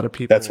a lot of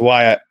people. That's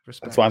why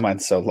respect. that's why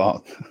mine's so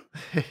long.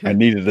 I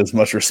needed as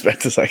much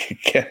respect as I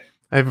could get.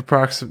 I have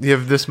you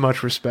have this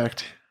much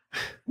respect,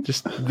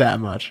 just that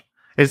much.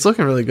 It's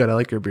looking really good. I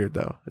like your beard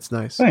though. It's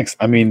nice. Thanks.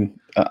 I mean,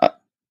 Looks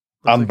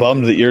I'm like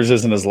bummed that yours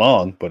isn't as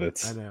long, but I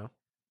it's know.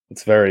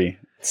 it's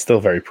still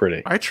very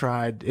pretty. I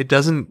tried. It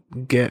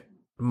doesn't get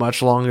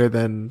much longer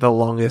than the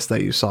longest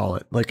that you saw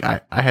it. Like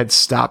I had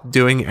stopped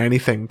doing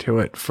anything to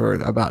it for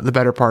about the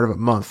better part of a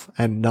month,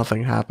 and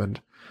nothing happened.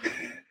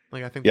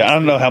 Like I think. Yeah, this I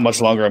don't know thing- how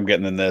much longer I'm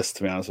getting than this,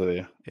 to be honest with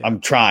you. Yeah.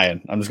 I'm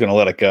trying. I'm just gonna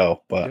let it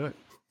go, but Do it.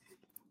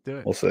 Do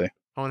it. we'll see.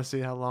 I want to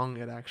see how long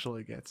it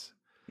actually gets.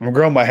 I'm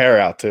growing my hair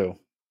out too.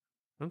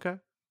 Okay.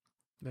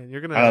 Then you're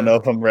gonna. I don't know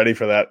if I'm ready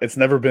for that. It's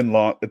never been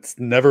long. It's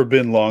never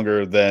been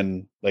longer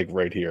than like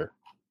right here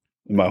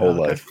in my whole Okay.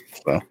 life.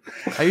 So I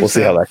used we'll to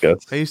see how have- that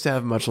goes. I used to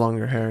have much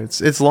longer hair.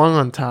 It's long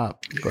on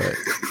top, but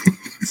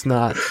it's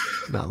not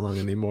long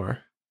anymore.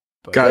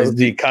 But That Guys, was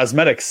the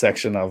cosmetics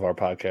section of our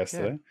podcast Yeah.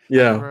 today.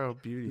 Yeah. Bro,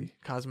 beauty,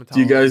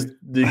 cosmetology.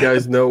 Do you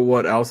guys know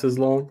what else is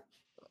long?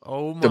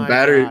 Oh the my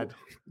battery god.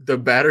 the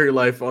battery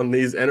life on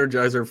these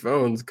Energizer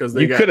phones, because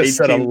they You got could have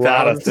said a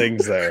lot of 18,000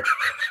 things there.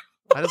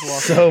 I just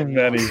lost So a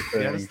many lot.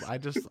 Yeah, things.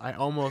 I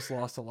almost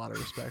lost a lot of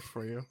respect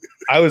for you.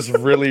 I was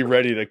really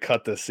ready to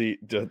cut the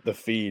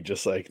feed,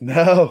 just like,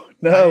 no,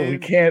 we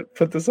can't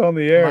put this on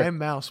the My air.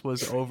 mouse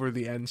was over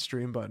the end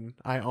stream button.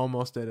 I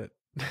almost did it.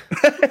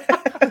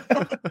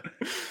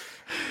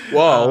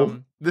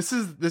 Whoa. This I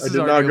is did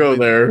not go arguably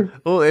there.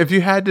 Well, if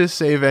you had to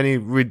save any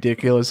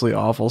ridiculously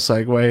awful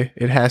segue,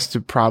 it has to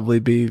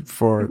probably be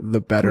for the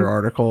better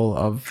article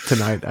of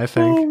tonight, I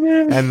think, Oh,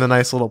 man. and the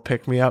nice little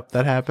pick me up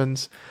that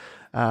happens.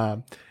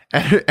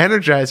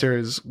 Energizer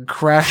is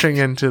crashing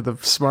into the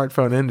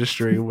smartphone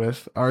industry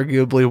with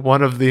arguably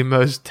one of the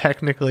most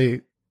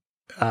technically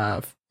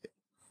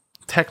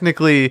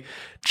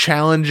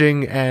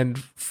challenging and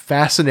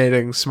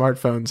fascinating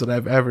smartphones that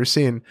I've ever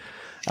seen.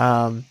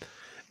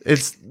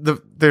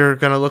 They're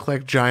gonna look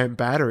like giant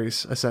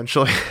batteries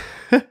essentially,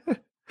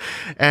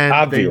 and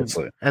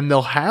Obviously.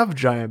 they'll have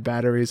giant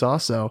batteries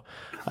also.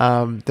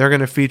 They're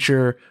gonna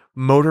feature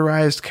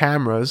motorized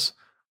cameras.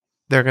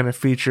 They're gonna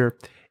feature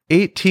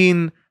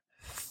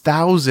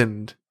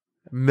 18,000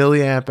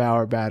 milliamp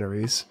hour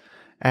batteries,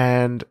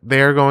 and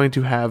they're going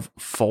to have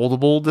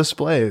foldable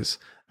displays.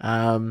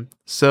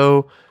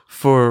 So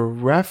for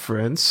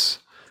reference,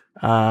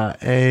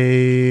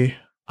 a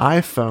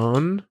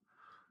iPhone.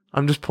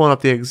 I'm just pulling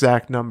up the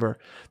exact number.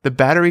 The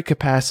battery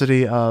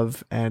capacity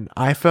of an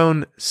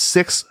iPhone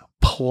 6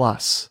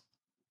 Plus,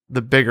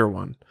 the bigger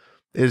one,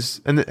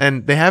 is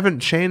and they haven't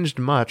changed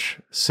much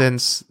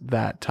since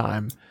that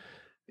time,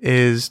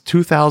 is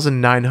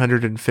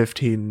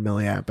 2,915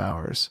 milliamp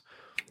hours.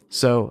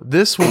 So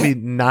this will be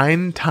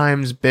 9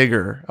 times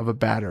bigger of a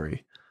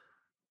battery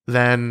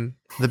than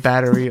the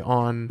battery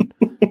on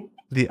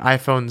the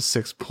iPhone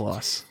 6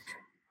 Plus.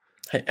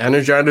 Hey,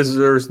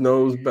 Energizer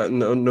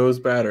knows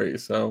battery,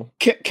 so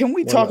Can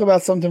we talk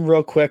about something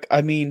real quick?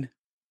 I mean,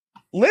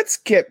 let's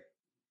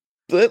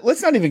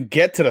not even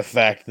get to the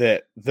fact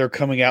that they're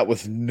coming out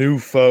with new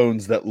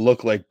phones that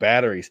look like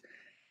batteries.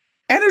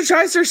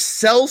 Energizer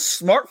sells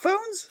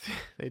smartphones?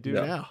 They do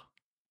Yeah. now.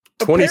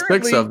 26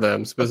 Apparently- of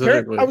them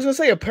specifically. I was going to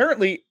say,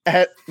 apparently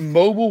at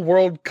Mobile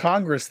World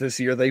Congress this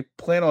year, they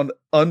plan on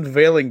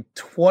unveiling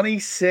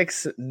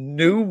 26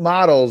 new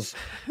models.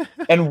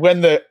 And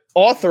when the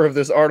author of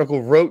this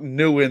article wrote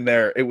new in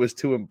there, it was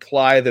to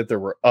imply that there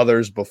were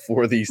others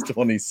before these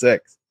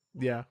 26.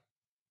 Yeah.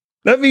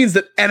 That means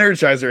that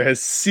Energizer has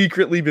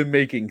secretly been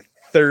making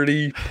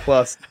 30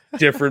 plus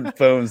different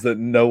phones that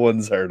no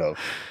one's heard of.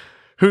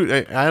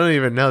 I don't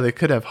even know. They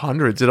could have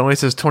hundreds. It only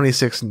says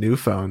 26 new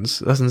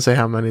phones. It doesn't say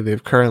how many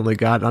they've currently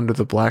got under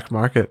the black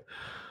market.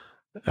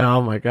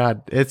 Oh my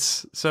god.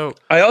 It's so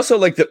I also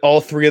like that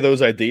all three of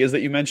those ideas that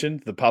you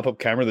mentioned, the pop-up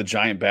camera, the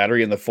giant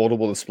battery, and the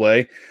foldable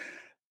display,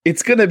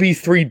 it's going to be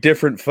 3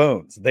 different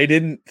phones. They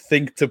didn't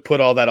think to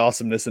put all that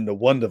awesomeness into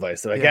one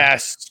device. They're like,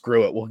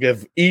 screw it. We'll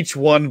give each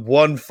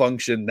one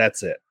function.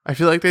 That's it. I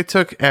feel like they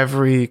took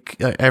every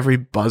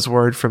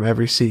buzzword from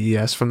every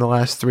CES from the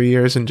last 3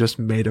 years and just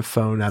made a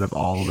phone out of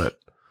all of it.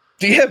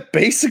 Yeah,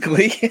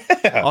 basically.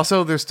 Yeah.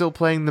 Also, they're still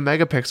playing the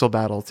megapixel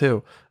battle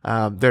too.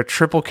 Their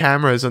triple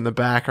cameras in the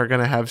back are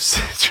going to have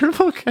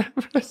triple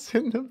cameras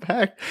in the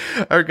back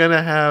are going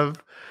to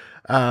have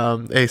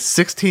a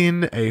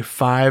 16, a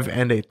 5,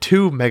 and a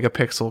 2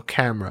 megapixel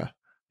camera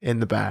in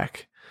the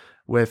back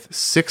with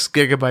 6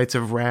 gigabytes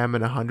of RAM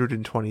and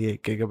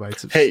 128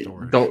 gigabytes of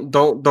storage.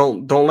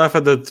 Don't laugh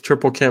at the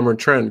triple camera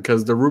trend,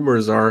 because the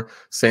rumors are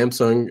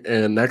Samsung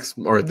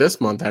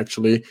this month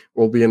actually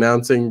will be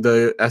announcing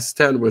the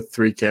S10 with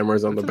 3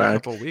 cameras on the back. In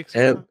a couple weeks,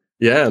 and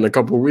in a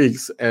couple of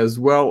weeks, as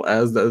well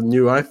as the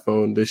new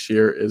iPhone this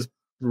year is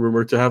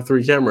rumored to have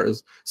 3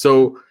 cameras.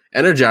 So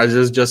Energizer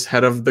is just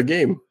head of the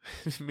game.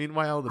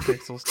 Meanwhile, the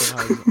Pixel still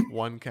has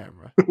 1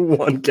 camera.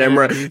 One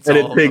camera, and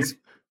it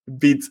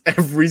beats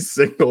every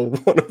single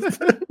one of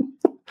them.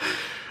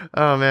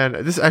 Oh man,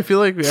 I feel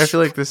like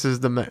this is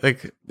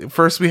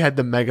first we had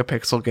the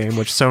megapixel game,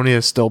 which Sony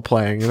is still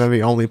playing, and they're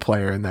the only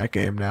player in that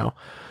game now.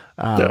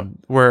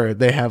 Where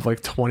they have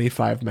like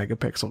 25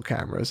 megapixel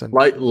cameras, and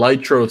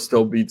Lytro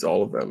still beats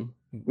all of them.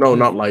 No,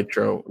 not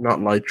Lytro.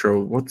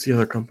 What's the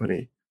other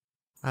company?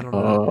 I don't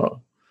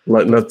know.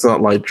 That's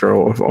not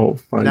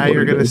Lytro. Now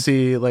you're going to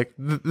see like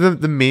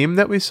the meme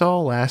that we saw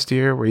last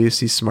year where you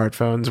see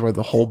smartphones where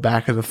the whole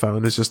back of the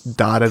phone is just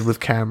dotted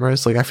with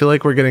cameras. Like I feel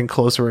like we're getting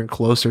closer and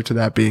closer to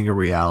that being a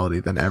reality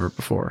than ever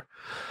before.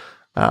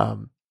 We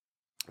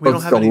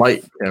don't have the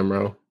light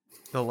camera.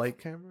 The light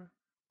camera?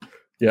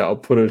 Yeah, I'll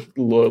put a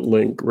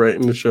link right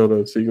in the show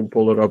notes so you can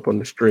pull it up on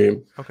the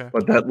stream. Okay.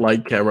 But that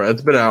light camera,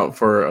 it's been out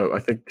for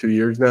I think 2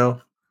 years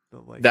now.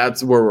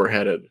 That's where we're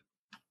headed.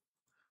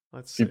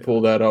 Let's see. You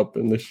pull that up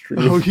in the stream.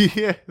 Oh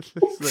yeah,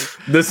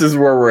 this is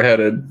where we're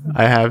headed.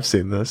 I have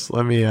seen this.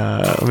 Let me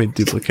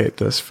duplicate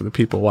this for the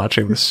people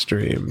watching the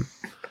stream.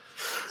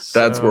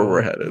 That's where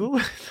we're headed.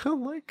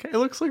 It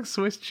looks like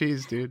Swiss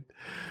cheese, dude.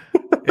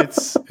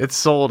 It's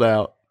sold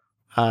out.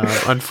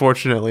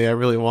 Unfortunately, I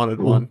really wanted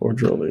one.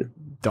 Unfortunately,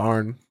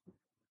 darn.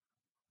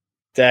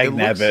 Dag It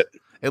nabbit.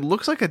 It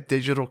looks like a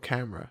digital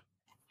camera.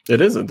 It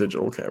is a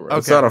digital camera.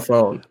 It's Okay. not a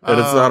phone. It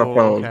is not a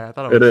phone. Okay. I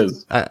thought It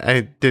is.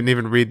 I didn't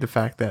even read the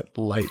fact that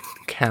light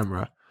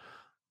camera.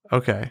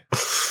 Okay.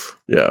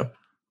 Yeah.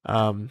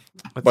 Let's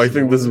But I see.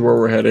 think this is where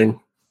we're heading.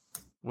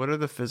 What are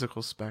the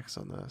physical specs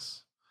on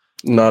this?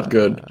 Not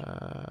good.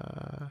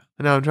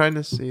 No, I'm trying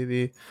to see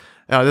the.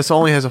 This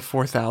only has a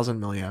 4,000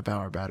 milliamp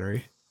hour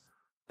battery.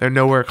 They're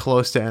nowhere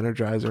close to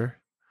Energizer,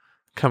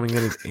 coming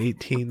in at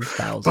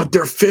 18,000. But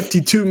they're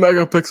 52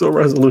 megapixel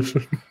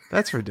resolution.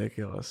 That's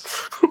ridiculous.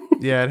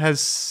 Yeah, it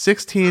has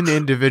 16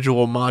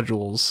 individual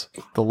modules.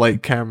 The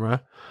light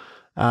camera.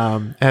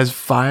 It has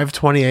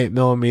 528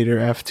 millimeter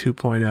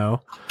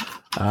f2.0,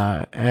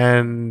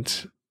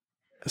 and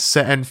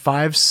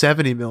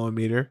 570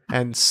 millimeter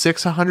and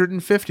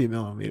 650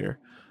 millimeter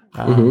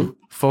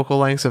focal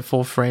lengths at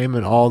full frame,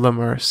 and all of them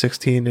are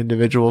 16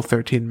 individual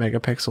 13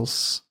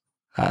 megapixels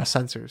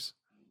sensors.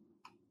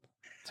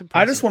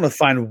 I just want to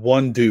find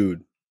one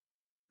dude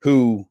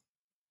who,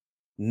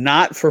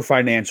 not for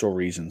financial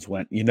reasons,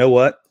 went, you know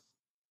what?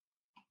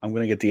 I'm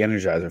going to get the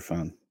Energizer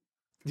phone.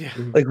 Yeah.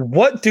 Like,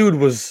 what dude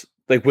was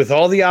like, with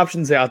all the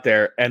options out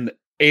there and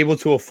able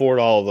to afford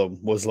all of them,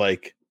 was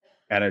like,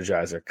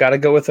 Energizer. Got to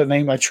go with a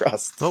name I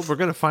trust. Well, we're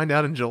going to find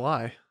out in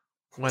July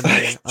when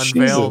they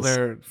unveil Jesus.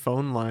 their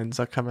phone lines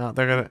that come out.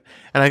 They're going to,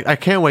 and I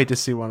can't wait to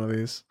see one of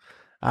these.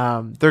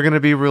 They're going to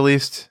be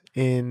released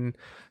in,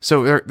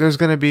 so there's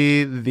going to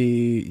be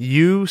the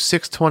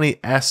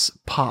U620S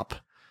Pop.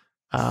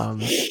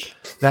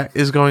 That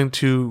is going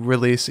to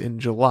release in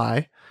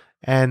July,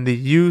 and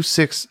the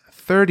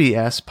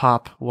U630S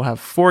Pop will have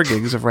 4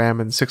 gigs of RAM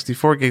and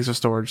 64 gigs of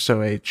storage,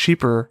 so a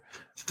cheaper,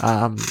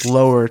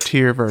 lower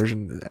tier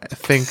version. I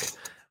think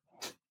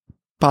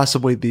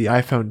possibly the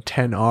iPhone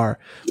XR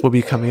will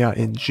be coming out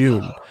in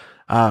June.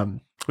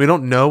 We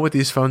don't know what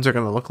these phones are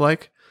going to look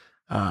like.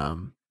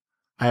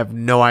 I have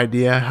no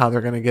idea how they're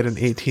going to get an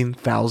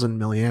 18,000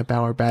 milliamp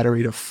hour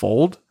battery to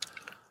fold.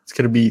 It's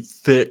going to be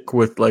thick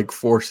with like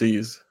 4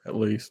 Cs at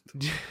least.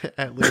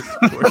 At least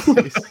 4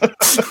 Cs.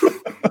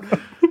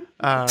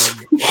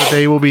 But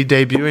they will be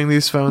debuting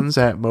these phones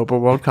at Mobile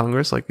World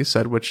Congress, like you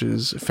said, which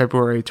is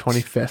February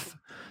 25th.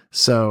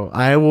 So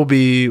I will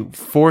be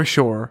for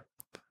sure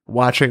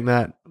watching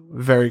that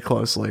very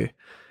closely.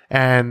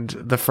 And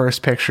the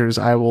first pictures,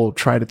 I will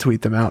try to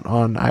tweet them out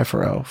on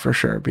i4O for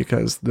sure,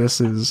 because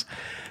this is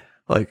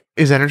like,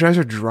 is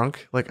Energizer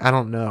drunk? Like, I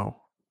don't know.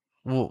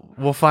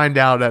 We'll find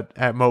out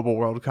at Mobile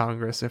World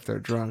Congress if they're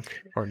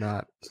drunk or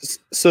not.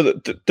 So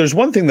there's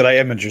one thing that I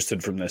am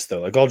interested from this,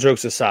 though. Like, all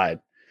jokes aside,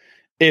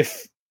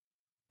 if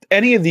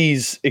any of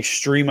these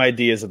extreme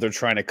ideas that they're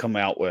trying to come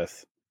out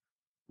with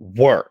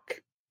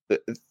work,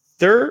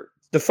 the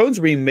phones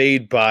are being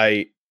made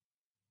by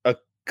a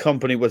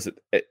company. Was it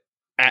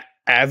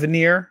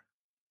Avenir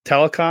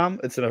Telecom?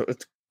 It's a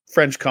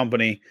French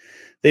company.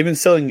 They've been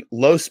selling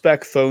low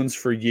spec phones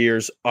for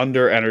years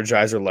under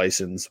Energizer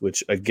license,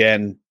 which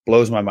again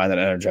blows my mind that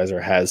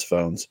Energizer has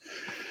phones.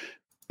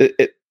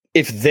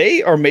 If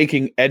they are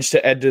making edge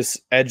to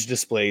edge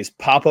displays,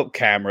 pop up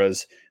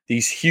cameras,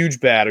 these huge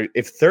batteries,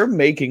 if they're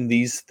making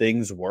these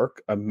things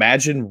work,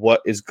 imagine what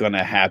is going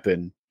to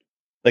happen.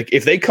 Like,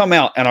 if they come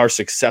out and are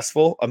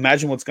successful,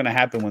 imagine what's going to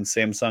happen when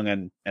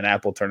Samsung and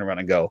Apple turn around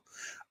and go,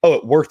 "Oh,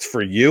 it worked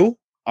for you.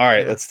 All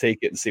right, let's take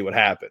it and see what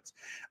happens."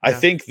 Yeah. I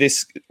think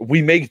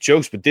we make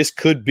jokes, but this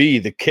could be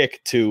the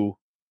kick to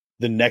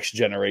the next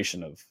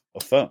generation of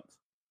phones.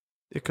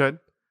 It could.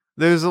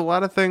 There's a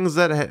lot of things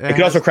that it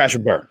could also crash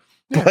and burn.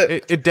 Yeah, but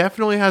it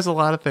definitely has a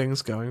lot of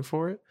things going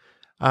for it.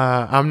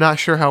 I'm not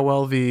sure how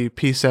well the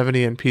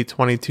P70 and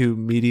P22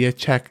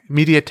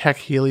 MediaTek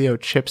Helio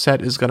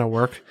chipset is going to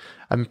work.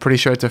 I'm pretty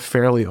sure it's a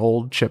fairly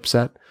old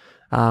chipset.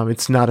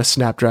 It's not a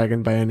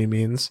Snapdragon by any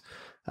means.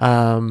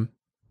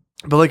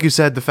 But like you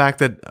said, the fact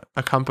that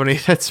a company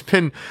that's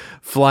been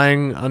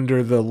flying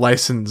under the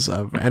license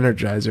of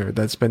Energizer,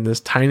 that's been this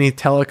tiny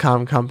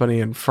telecom company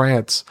in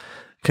France,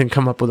 can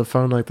come up with a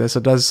phone like this,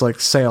 it does like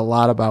say a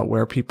lot about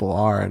where people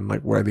are and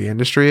like where the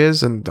industry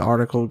is. And the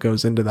article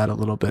goes into that a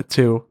little bit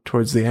too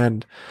towards the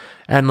end.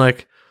 And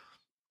like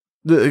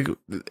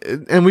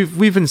and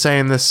we've been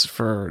saying this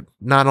for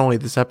not only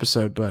this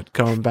episode, but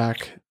going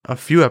back a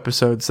few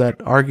episodes, that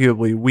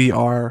arguably we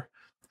are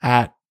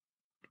at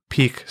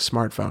peak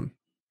smartphone.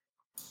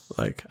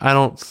 Like, I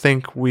don't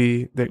think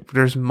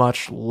there's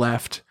much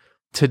left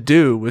to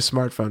do with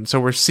smartphones. So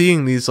we're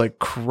seeing these like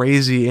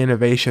crazy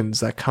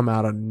innovations that come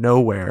out of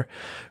nowhere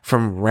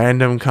from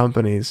random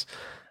companies.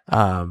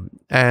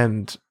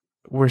 And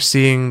we're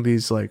seeing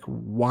these like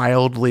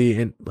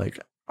wildly, like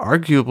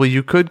arguably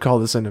you could call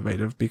this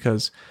innovative,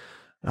 because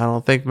I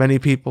don't think many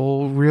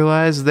people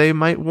realize they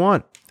might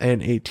want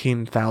an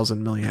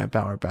 18,000 milliamp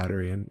hour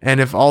battery. And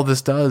if all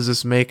this does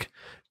is make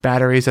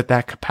batteries at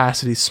that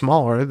capacity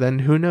smaller, then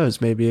who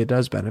knows, maybe it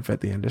does benefit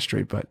the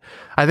industry. But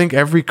I think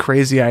every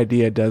crazy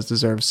idea does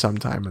deserve some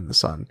time in the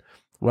sun,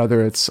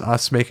 whether it's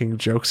us making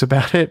jokes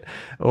about it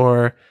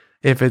or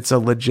if it's a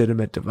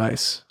legitimate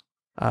device.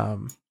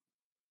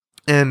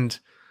 And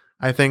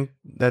I think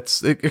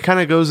it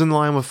kind of goes in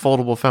line with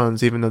foldable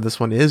phones, even though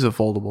this one is a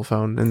foldable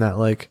phone, in that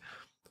like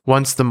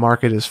once the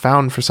market is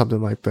found for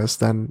something like this,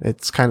 then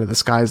it's kind of the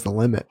sky's the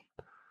limit.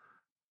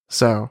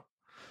 So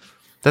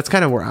that's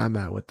kind of where I'm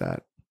at with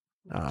that.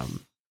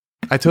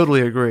 I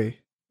totally agree.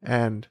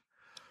 And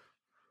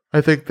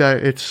I think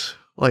that it's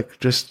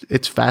like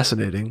it's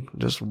fascinating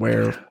just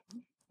where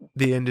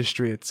the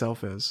industry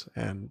itself is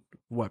and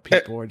what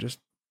people are just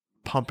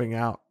pumping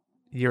out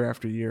year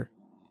after year.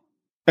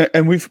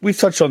 And we've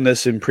touched on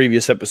this in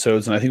previous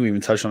episodes, and I think we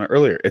even touched on it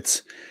earlier.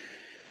 It's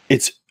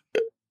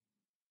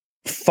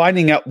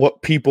finding out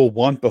what people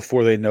want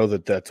before they know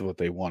that that's what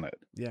they wanted.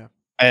 Yeah.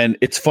 And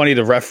it's funny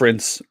to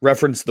reference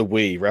the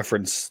Wii,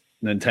 reference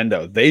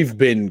Nintendo. They've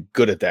been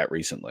good at that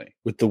recently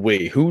with the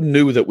Wii. Who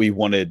knew that we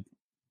wanted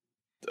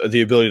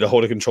the ability to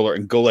hold a controller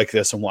and go like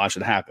this and watch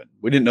it happen?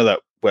 We didn't know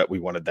that we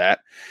wanted that.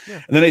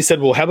 Yeah. And then they said,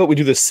 well, how about we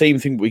do the same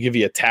thing, but we give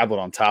you a tablet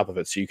on top of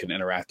it so you can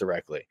interact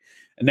directly.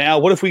 And now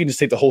what if we can just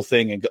take the whole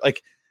thing and go,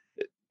 like,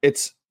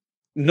 it's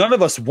none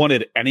of us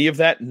wanted any of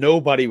that.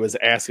 Nobody was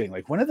asking,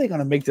 like, when are they going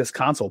to make this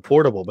console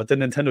portable? But then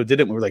Nintendo did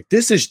it. And we were like,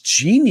 this is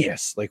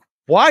genius. Like,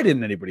 why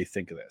didn't anybody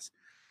think of this?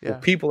 Yeah. Well,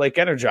 people like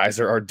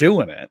Energizer are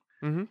doing it.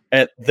 Mm-hmm.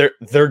 And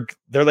they're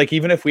like,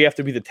 even if we have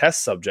to be the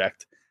test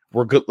subject,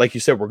 we're good. Like you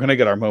said, we're going to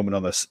get our moment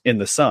on this in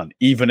the sun,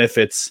 even if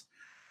it's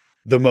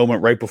the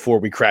moment right before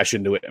we crash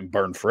into it and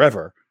burn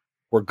forever.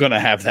 We're going to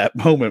have that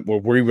moment where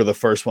we were the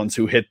first ones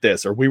who hit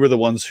this, or we were the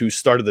ones who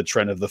started the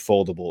trend of the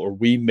foldable, or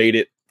we made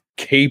it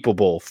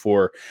capable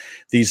for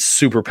these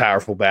super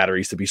powerful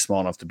batteries to be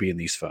small enough to be in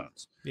these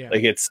phones. Yeah.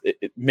 Like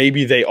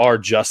maybe they are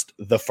just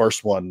the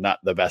first one, not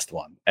the best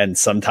one. And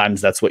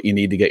sometimes that's what you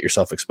need to get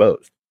yourself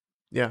exposed.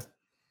 Yeah.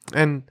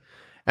 And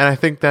I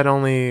think that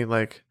only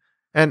like,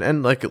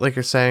 and like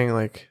you're saying,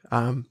 like,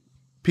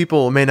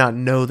 people may not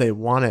know they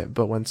want it,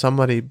 but when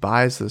somebody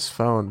buys this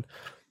phone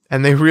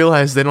and they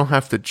realize they don't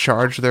have to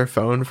charge their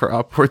phone for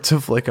upwards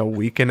of like a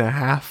week and a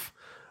half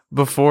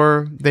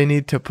before they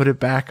need to put it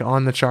back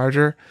on the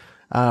charger,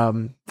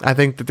 I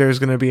think that there's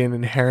going to be an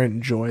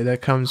inherent joy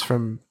that comes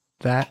from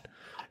that.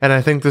 And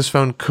I think this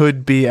phone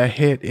could be a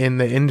hit in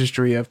the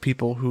industry of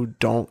people who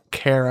don't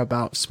care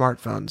about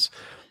smartphones.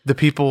 The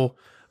people,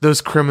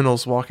 those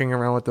criminals walking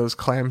around with those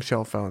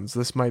clamshell phones,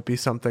 this might be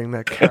something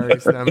that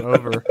carries them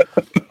over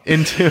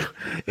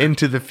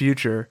into the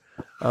future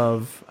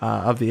of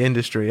the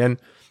industry.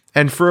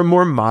 And for a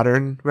more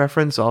modern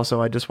reference,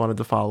 also, I just wanted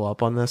to follow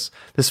up on this.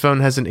 This phone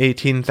has an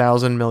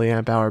 18,000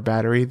 milliamp hour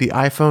battery. The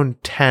iPhone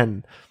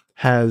 10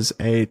 has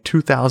a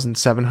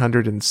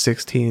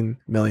 2,716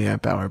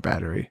 milliamp hour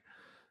battery.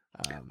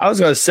 I was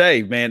going to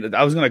say, man,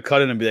 I was going to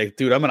cut in and be like,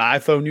 dude, I'm an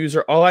iPhone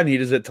user. All I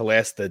need is it to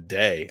last a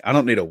day. I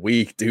don't need a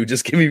week, dude.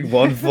 Just give me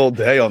one full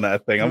day on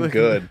that thing. I'm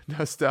good.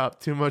 No, stop.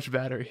 Too much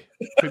battery.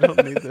 We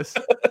don't need this.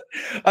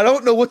 I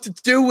don't know what to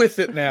do with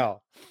it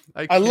now.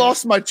 I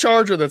lost my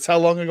charger. That's how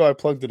long ago I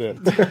plugged it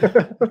in.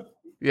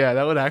 Yeah,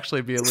 that would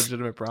actually be a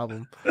legitimate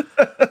problem.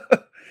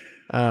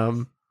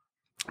 But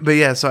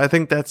yeah, so I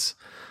think that's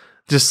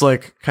just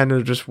like kind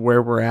of just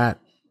where we're at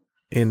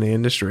in the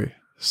industry.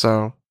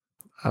 So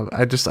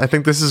I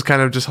think this is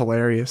kind of just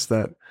hilarious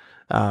that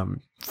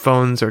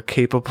phones are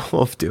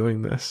capable of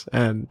doing this,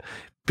 and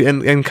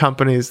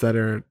companies that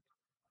are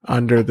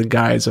under the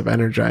guise of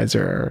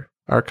Energizer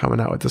are coming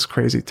out with this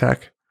crazy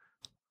tech.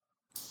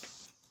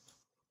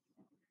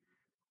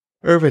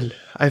 Irvin,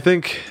 I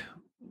think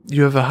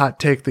you have a hot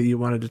take that you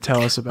wanted to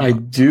tell us about. I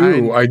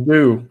do. I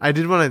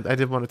did want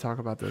to talk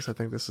about this. I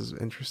think this is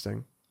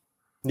interesting.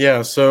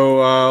 Yeah.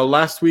 So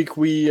last week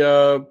we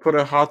put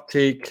a hot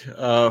take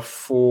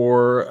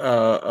for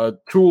a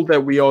tool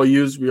that we all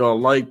use, we all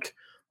like.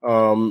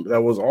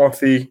 That was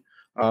Authy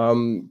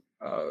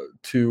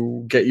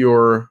to get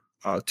your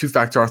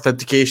two-factor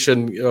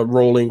authentication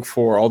rolling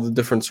for all the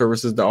different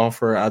services they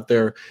offer out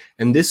there.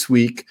 And this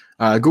week,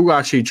 Google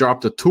actually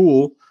dropped a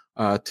tool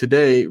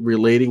today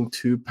relating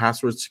to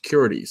password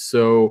security.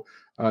 So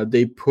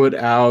they put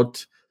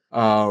out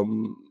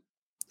an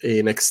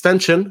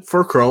extension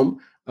for Chrome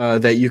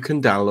that you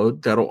can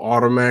download that'll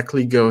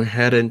automatically go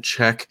ahead and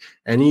check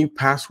any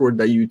password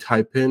that you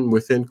type in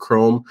within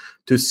Chrome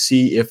to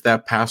see if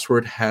that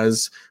password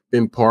has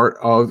been part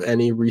of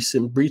any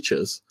recent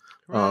breaches.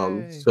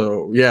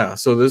 So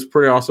this is a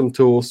pretty awesome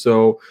tool.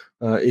 So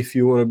if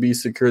you want to be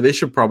secure, they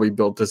should probably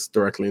build this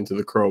directly into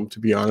the Chrome,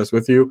 to be honest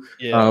with you.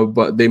 Yeah.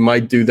 But they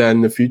might do that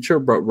in the future.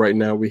 But right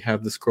now we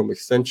have this Chrome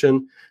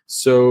extension.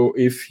 So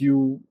if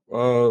you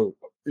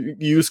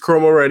use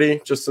Chrome already,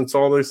 just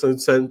install this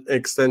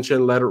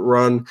extension, let it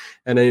run,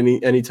 and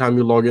anytime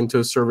you log into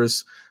a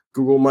service,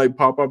 Google might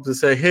pop up to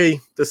say,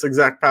 hey, this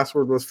exact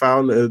password was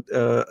found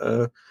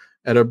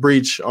at a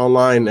breach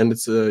online, and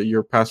it's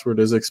your password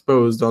is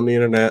exposed on the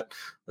internet.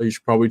 You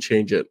should probably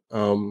change it.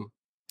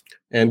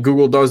 And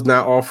Google does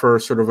now offer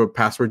sort of a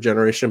password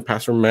generation,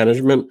 password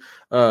management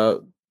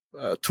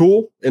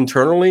tool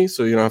internally,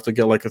 so you don't have to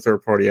get like a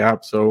third-party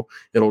app. So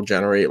it'll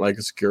generate like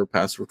a secure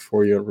password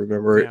for you and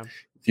remember it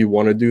if you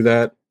want to do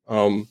that.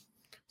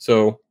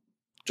 So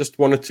just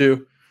wanted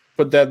to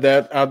put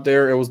that out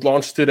there. It was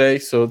launched today,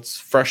 so it's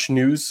fresh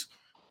news.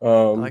 I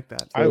like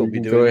that. I will you be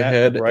can doing go that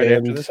ahead right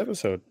and after this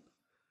episode.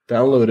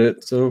 download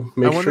it. So I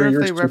make wonder sure if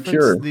you're they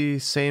secure. reference the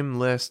same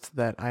list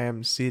that I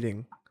am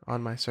seeding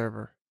on my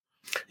server.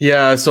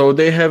 Yeah, so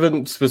they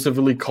haven't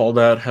specifically called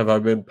out Have I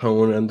Been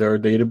Pwned in their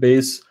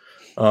database.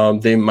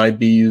 They might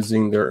be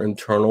using their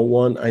internal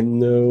one. I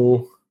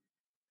know.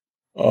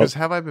 Because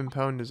Have I Been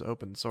Pwned is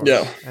open source.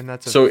 Yeah. And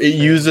that's So it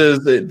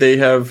uses. They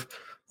have.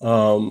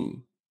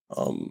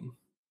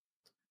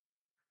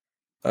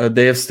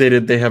 They have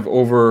stated they have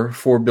over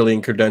 4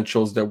 billion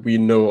credentials that we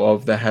know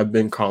of that have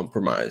been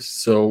compromised.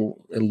 So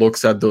it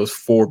looks at those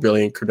 4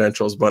 billion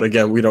credentials, but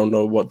again, we don't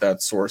know what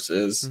that source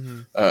is.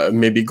 Mm-hmm.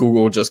 Maybe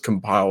Google just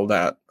compiled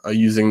that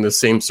using the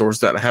same source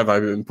that Have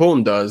I Been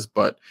Pwned does,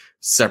 but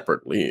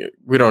separately.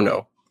 We don't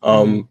know.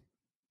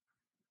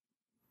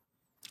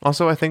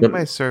 Also, I think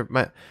I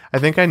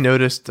think I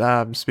noticed.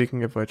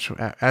 Speaking of which,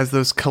 as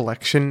those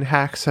collection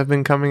hacks have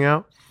been coming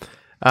out,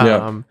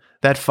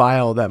 that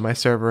file that my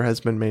server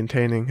has been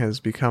maintaining has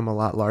become a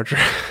lot larger.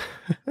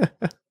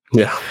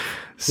 Yeah.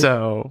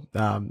 So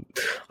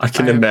I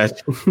can imagine.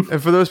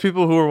 And for those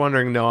people who are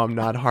wondering, no, I'm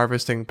not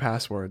harvesting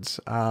passwords.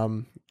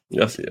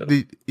 Yes.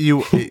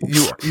 You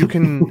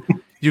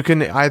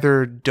can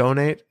either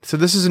donate. So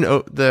this is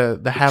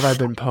the Have I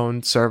Been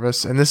Pwned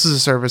service, and this is a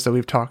service that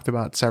we've talked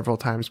about several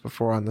times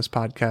before on this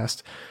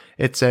podcast.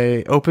 It's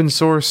a open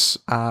source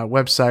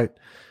website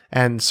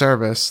and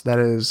service that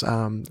is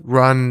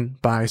run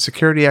by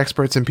security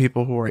experts and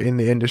people who are in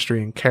the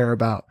industry and care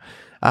about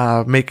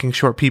making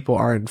sure people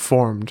are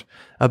informed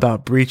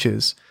about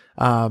breaches.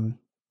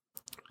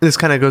 This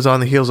kind of goes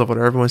on the heels of what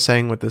everyone's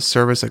saying with this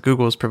service that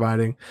Google is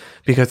providing,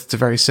 because it's a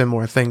very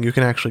similar thing. You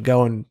can actually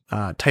go and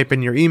type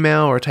in your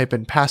email or type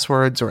in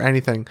passwords or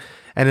anything,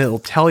 and it'll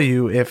tell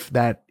you if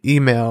that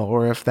email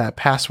or if that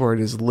password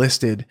is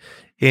listed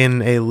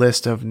in a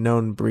list of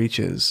known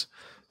breaches.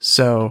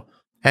 So,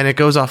 and it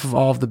goes off of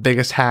all of the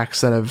biggest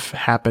hacks that have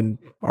happened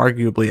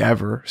arguably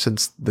ever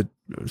since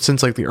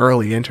like the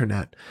early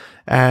internet.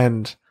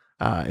 And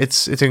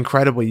it's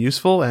incredibly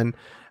useful. And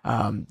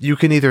you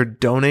can either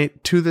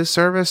donate to this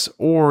service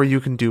or you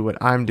can do what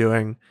I'm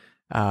doing.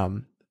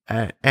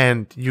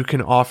 And you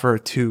can offer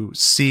to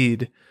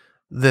seed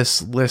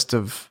this list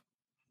of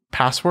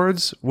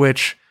passwords,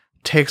 which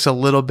takes a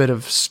little bit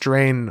of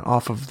strain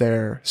off of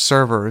their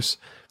servers,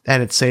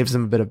 and it saves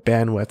them a bit of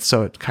bandwidth.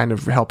 So it kind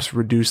of helps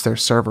reduce their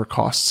server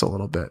costs a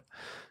little bit.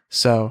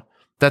 So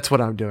that's what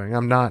I'm doing.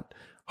 I'm not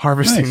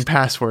harvesting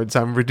passwords.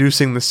 I'm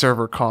reducing the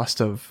server cost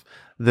of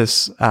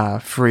this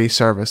free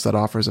service that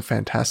offers a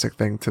fantastic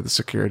thing to the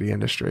security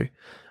industry,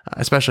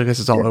 especially because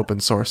it's all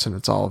open source and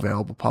it's all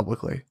available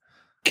publicly.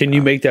 Can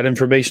you make that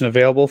information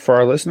available for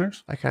our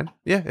listeners? I can.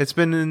 Yeah, it's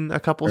been in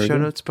a couple show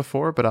notes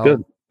before, but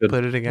I'll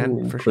put it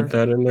again for sure. Put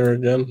that in there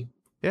again.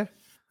 Yeah.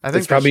 I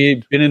think it's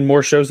probably been in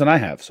more shows than I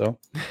have, so.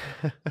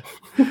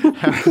 They'll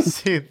have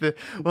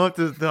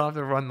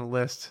to run the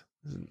list,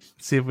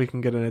 see if we can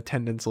get an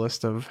attendance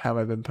list of Have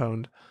I Been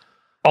Pwned.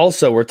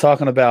 Also, we're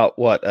talking about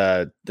what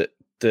the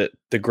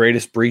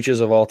greatest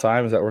breaches of all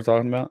time. Is that what we're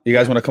talking about? You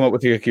guys want to come up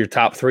with your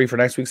top 3 for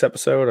next week's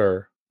episode,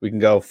 or we can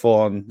go full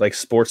on like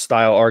sports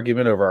style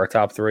argument over our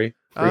top 3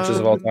 breaches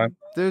of all time?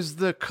 There's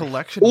the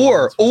collection,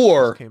 or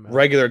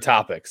regular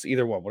topics.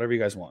 Either one, whatever you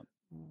guys want.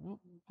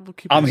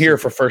 I'm here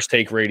for First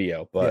Take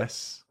Radio, but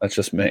that's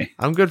just me.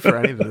 I'm good for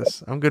any of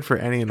this. I'm good for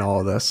any and all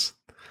of this.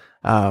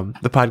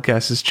 The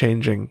podcast is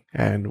changing,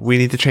 and we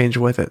need to change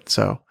with it.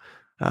 So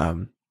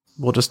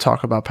we'll just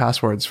talk about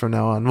passwords from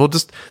now on.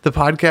 The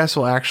podcast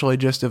will actually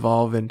just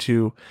evolve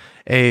into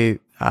a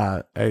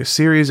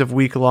series of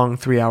week-long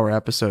 3-hour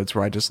episodes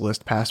where I just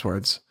list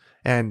passwords.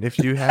 And if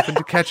you happen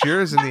to catch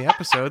yours in the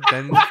episode,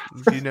 then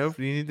you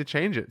need to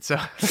change it. So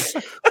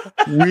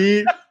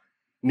we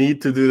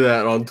need to do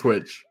that on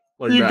Twitch.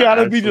 Like you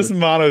gotta be just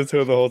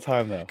monotone the whole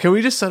time, though. Can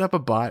we just set up a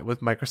bot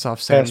with Microsoft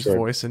Sam's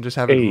voice and just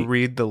have it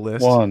read the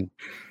list? 1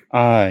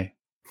 I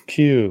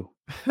Q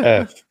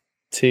F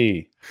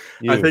T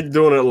U. I think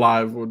doing it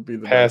live would be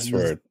the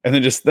password, and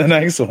then just the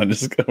next one,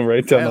 just go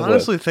right down. I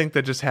honestly think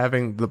that just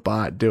having the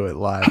bot do it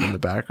live in the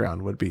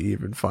background would be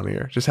even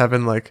funnier. Just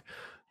having like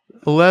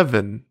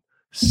 11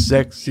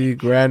 sexy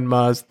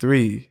grandmas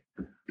 3,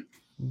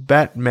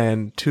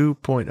 Batman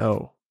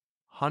 2.0.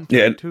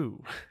 Hunter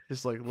 2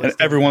 is like, and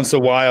every once in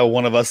a while,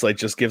 one of us like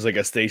just gives like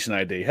a station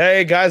ID.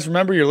 Hey guys,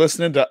 remember you're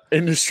listening to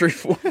Industry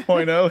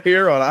 4.0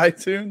 here on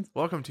iTunes.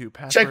 Welcome to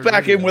Password Check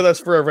back Radio. in with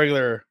us for a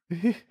regular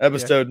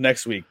episode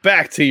next week.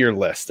 Back to your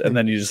list, and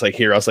then you just like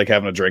hear us like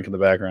having a drink in the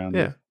background.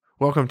 Yeah,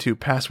 welcome to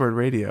Password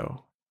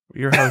Radio.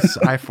 Your host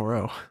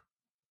I4O.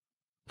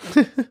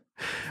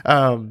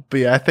 But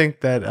yeah, I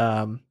think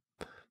that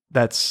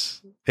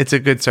it's a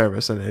good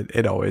service, and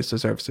it always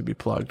deserves to be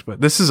plugged.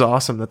 But this is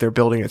awesome that they're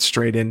building it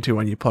straight into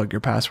when you plug your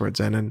passwords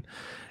in. And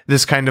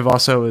this kind of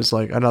also is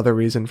like another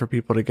reason for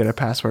people to get a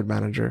password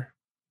manager.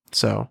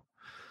 So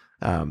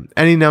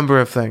any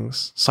number of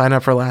things. Sign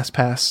up for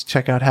LastPass.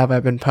 Check out Have I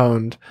Been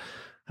Pwned.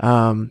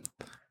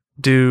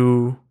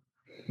 Do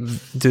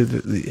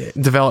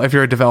develop. If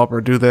you're a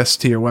developer, do this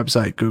to your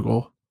website,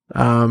 Google,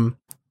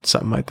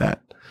 something like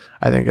that.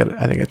 I think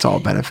it's all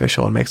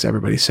beneficial and makes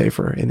everybody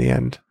safer in the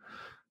end.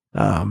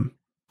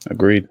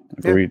 Agreed.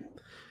 Yeah.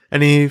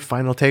 Any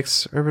final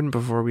takes, Urban,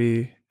 before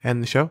we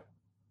end the show?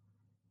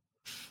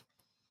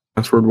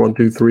 Password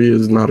 123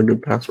 is not a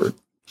good password.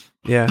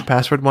 Yeah,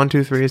 password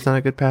 123 is not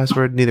a good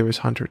password. Neither is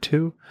Hunter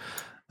 2.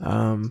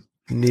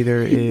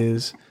 Neither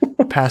is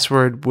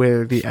password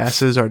where the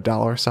S's are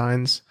dollar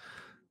signs.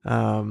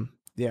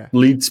 Yeah.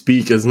 Lead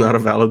speak is not a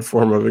valid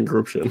form of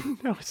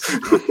encryption. No, it's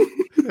not.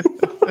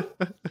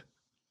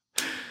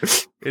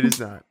 It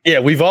is not. Yeah,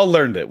 we've all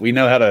learned it. We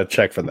know how to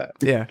check for that.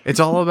 Yeah, it's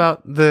all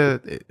about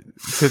to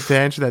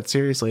answer that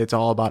seriously, it's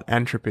all about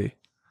entropy.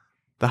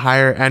 The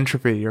higher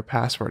entropy your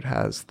password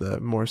has,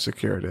 the more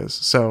secure it is.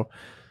 So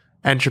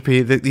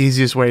entropy, the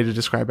easiest way to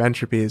describe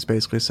entropy is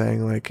basically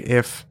saying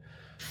if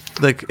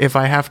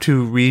I have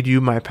to read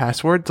you my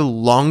password, the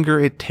longer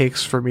it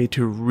takes for me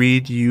to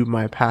read you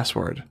my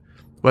password,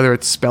 whether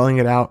it's spelling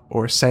it out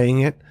or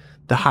saying it,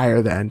 the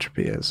higher the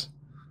entropy is.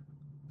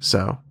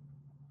 So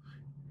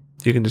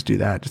you can just do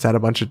that. Just add a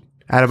bunch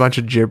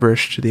of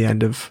gibberish to the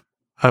end of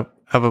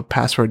a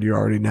password you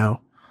already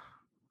know.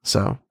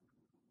 So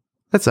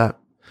that's that.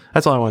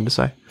 That's all I wanted to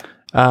say.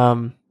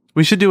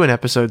 We should do an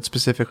episode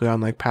specifically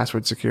on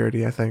password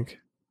security, I think.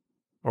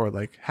 Or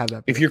have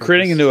that. If you're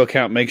creating a new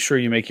account, make sure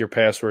you make your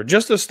password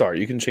just to start.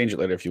 You can change it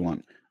later if you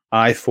want.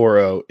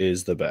 I40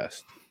 is the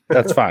best.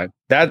 That's fine.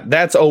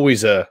 That's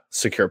always a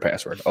secure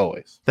password.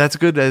 Always. That's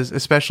good,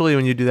 especially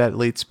when you do that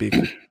late speak.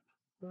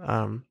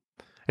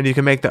 And you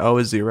can make the O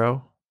a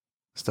 0,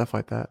 stuff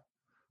like that.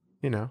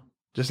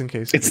 Just in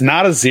case. It's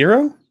not a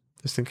 0?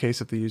 Just in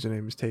case if the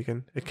username is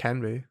taken. It can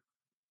be.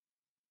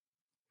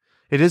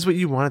 It is what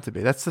you want it to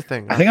be. That's the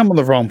thing. I think I'm on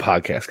the wrong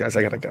podcast, guys.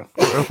 I gotta go.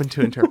 We're open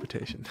to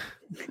interpretation.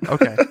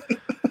 Okay.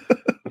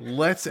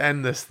 Let's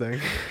end this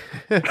thing.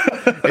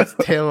 It's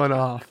tailing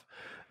off.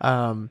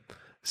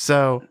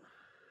 So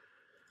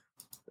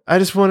I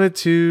just wanted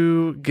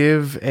to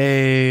give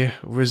a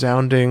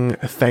resounding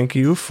thank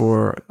you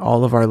for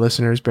all of our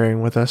listeners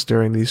bearing with us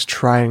during these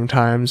trying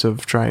times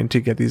of trying to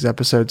get these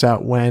episodes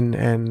out when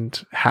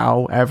and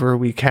however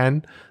we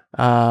can.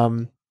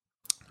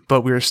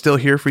 But we're still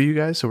here for you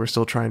guys, so we're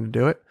still trying to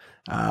do it.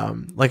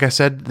 Like I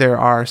said, there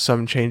are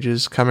some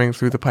changes coming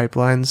through the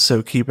pipelines,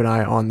 so keep an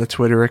eye on the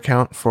Twitter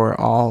account for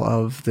all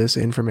of this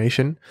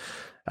information.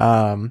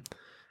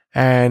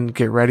 And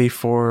get ready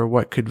for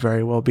what could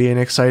very well be an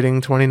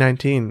exciting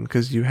 2019,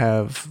 because you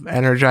have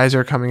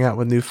Energizer coming out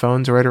with new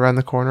phones right around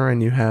the corner,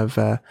 and you have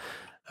a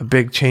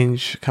big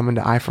change coming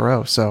to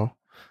I4O. So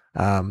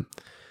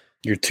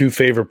your two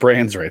favorite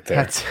brands right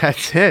there.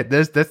 That's it.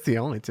 That's the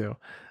only two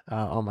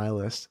on my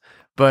list.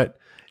 But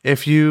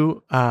if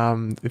you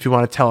want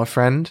to tell a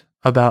friend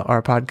about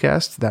our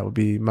podcast, that would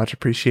be much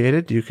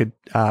appreciated. You could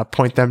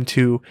point them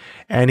to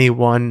any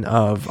one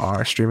of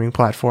our streaming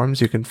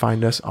platforms. You can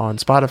find us on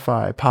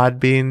Spotify,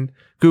 Podbean,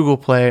 Google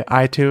Play,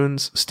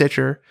 iTunes,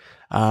 Stitcher.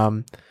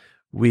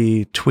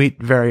 We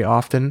tweet very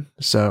often,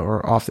 as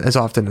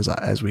often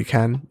as we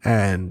can,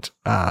 and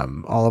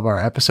all of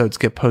our episodes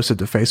get posted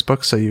to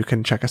Facebook, so you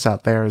can check us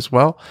out there as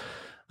well.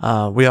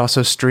 We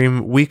also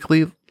stream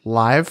weekly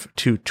live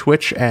to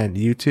Twitch and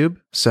YouTube.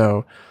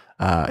 So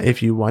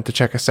if you want to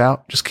check us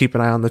out, just keep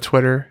an eye on the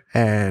Twitter,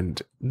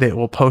 and they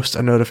will post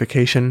a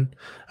notification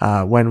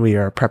when we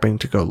are prepping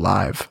to go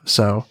live.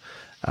 So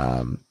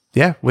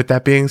with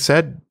that being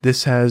said,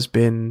 this has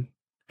been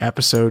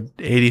episode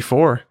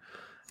 84,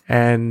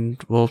 and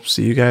we'll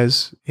see you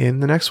guys in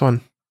the next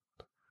one.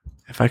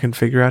 If I can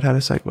figure out how to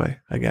segue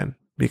again,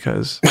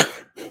 because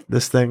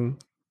this thing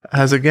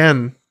has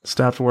again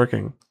stopped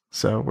working.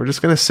 So we're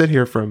just going to sit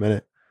here for a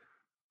minute.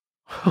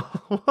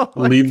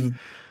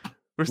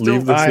 We're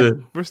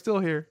still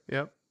here.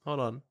 Yep. Hold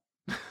on.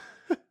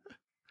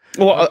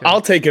 Well, okay. I'll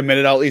take a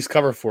minute. I'll at least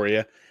cover for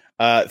you.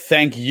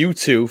 Thank you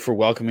two for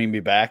welcoming me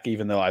back,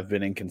 even though I've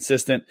been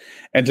inconsistent.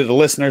 And to the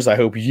listeners, I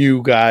hope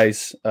you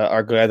guys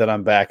are glad that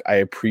I'm back. I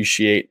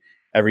appreciate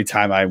every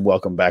time I'm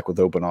welcomed back with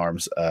open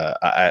arms.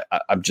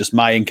 I'm just,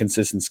 my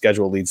inconsistent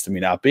schedule leads to me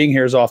not being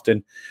here as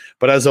often.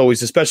 But as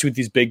always, especially with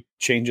these big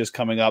changes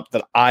coming up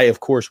that I,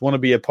 of course, want to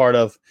be a part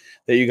of,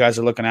 that you guys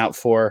are looking out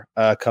for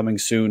coming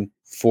soon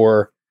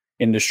for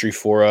Industry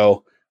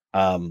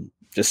 4.0.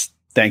 Just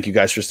thank you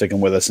guys for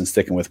sticking with us and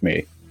sticking with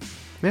me.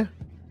 Yeah.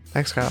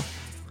 Thanks, Kyle.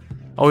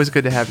 Always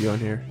good to have you on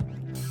here.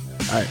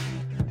 All right.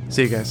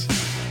 See you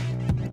guys.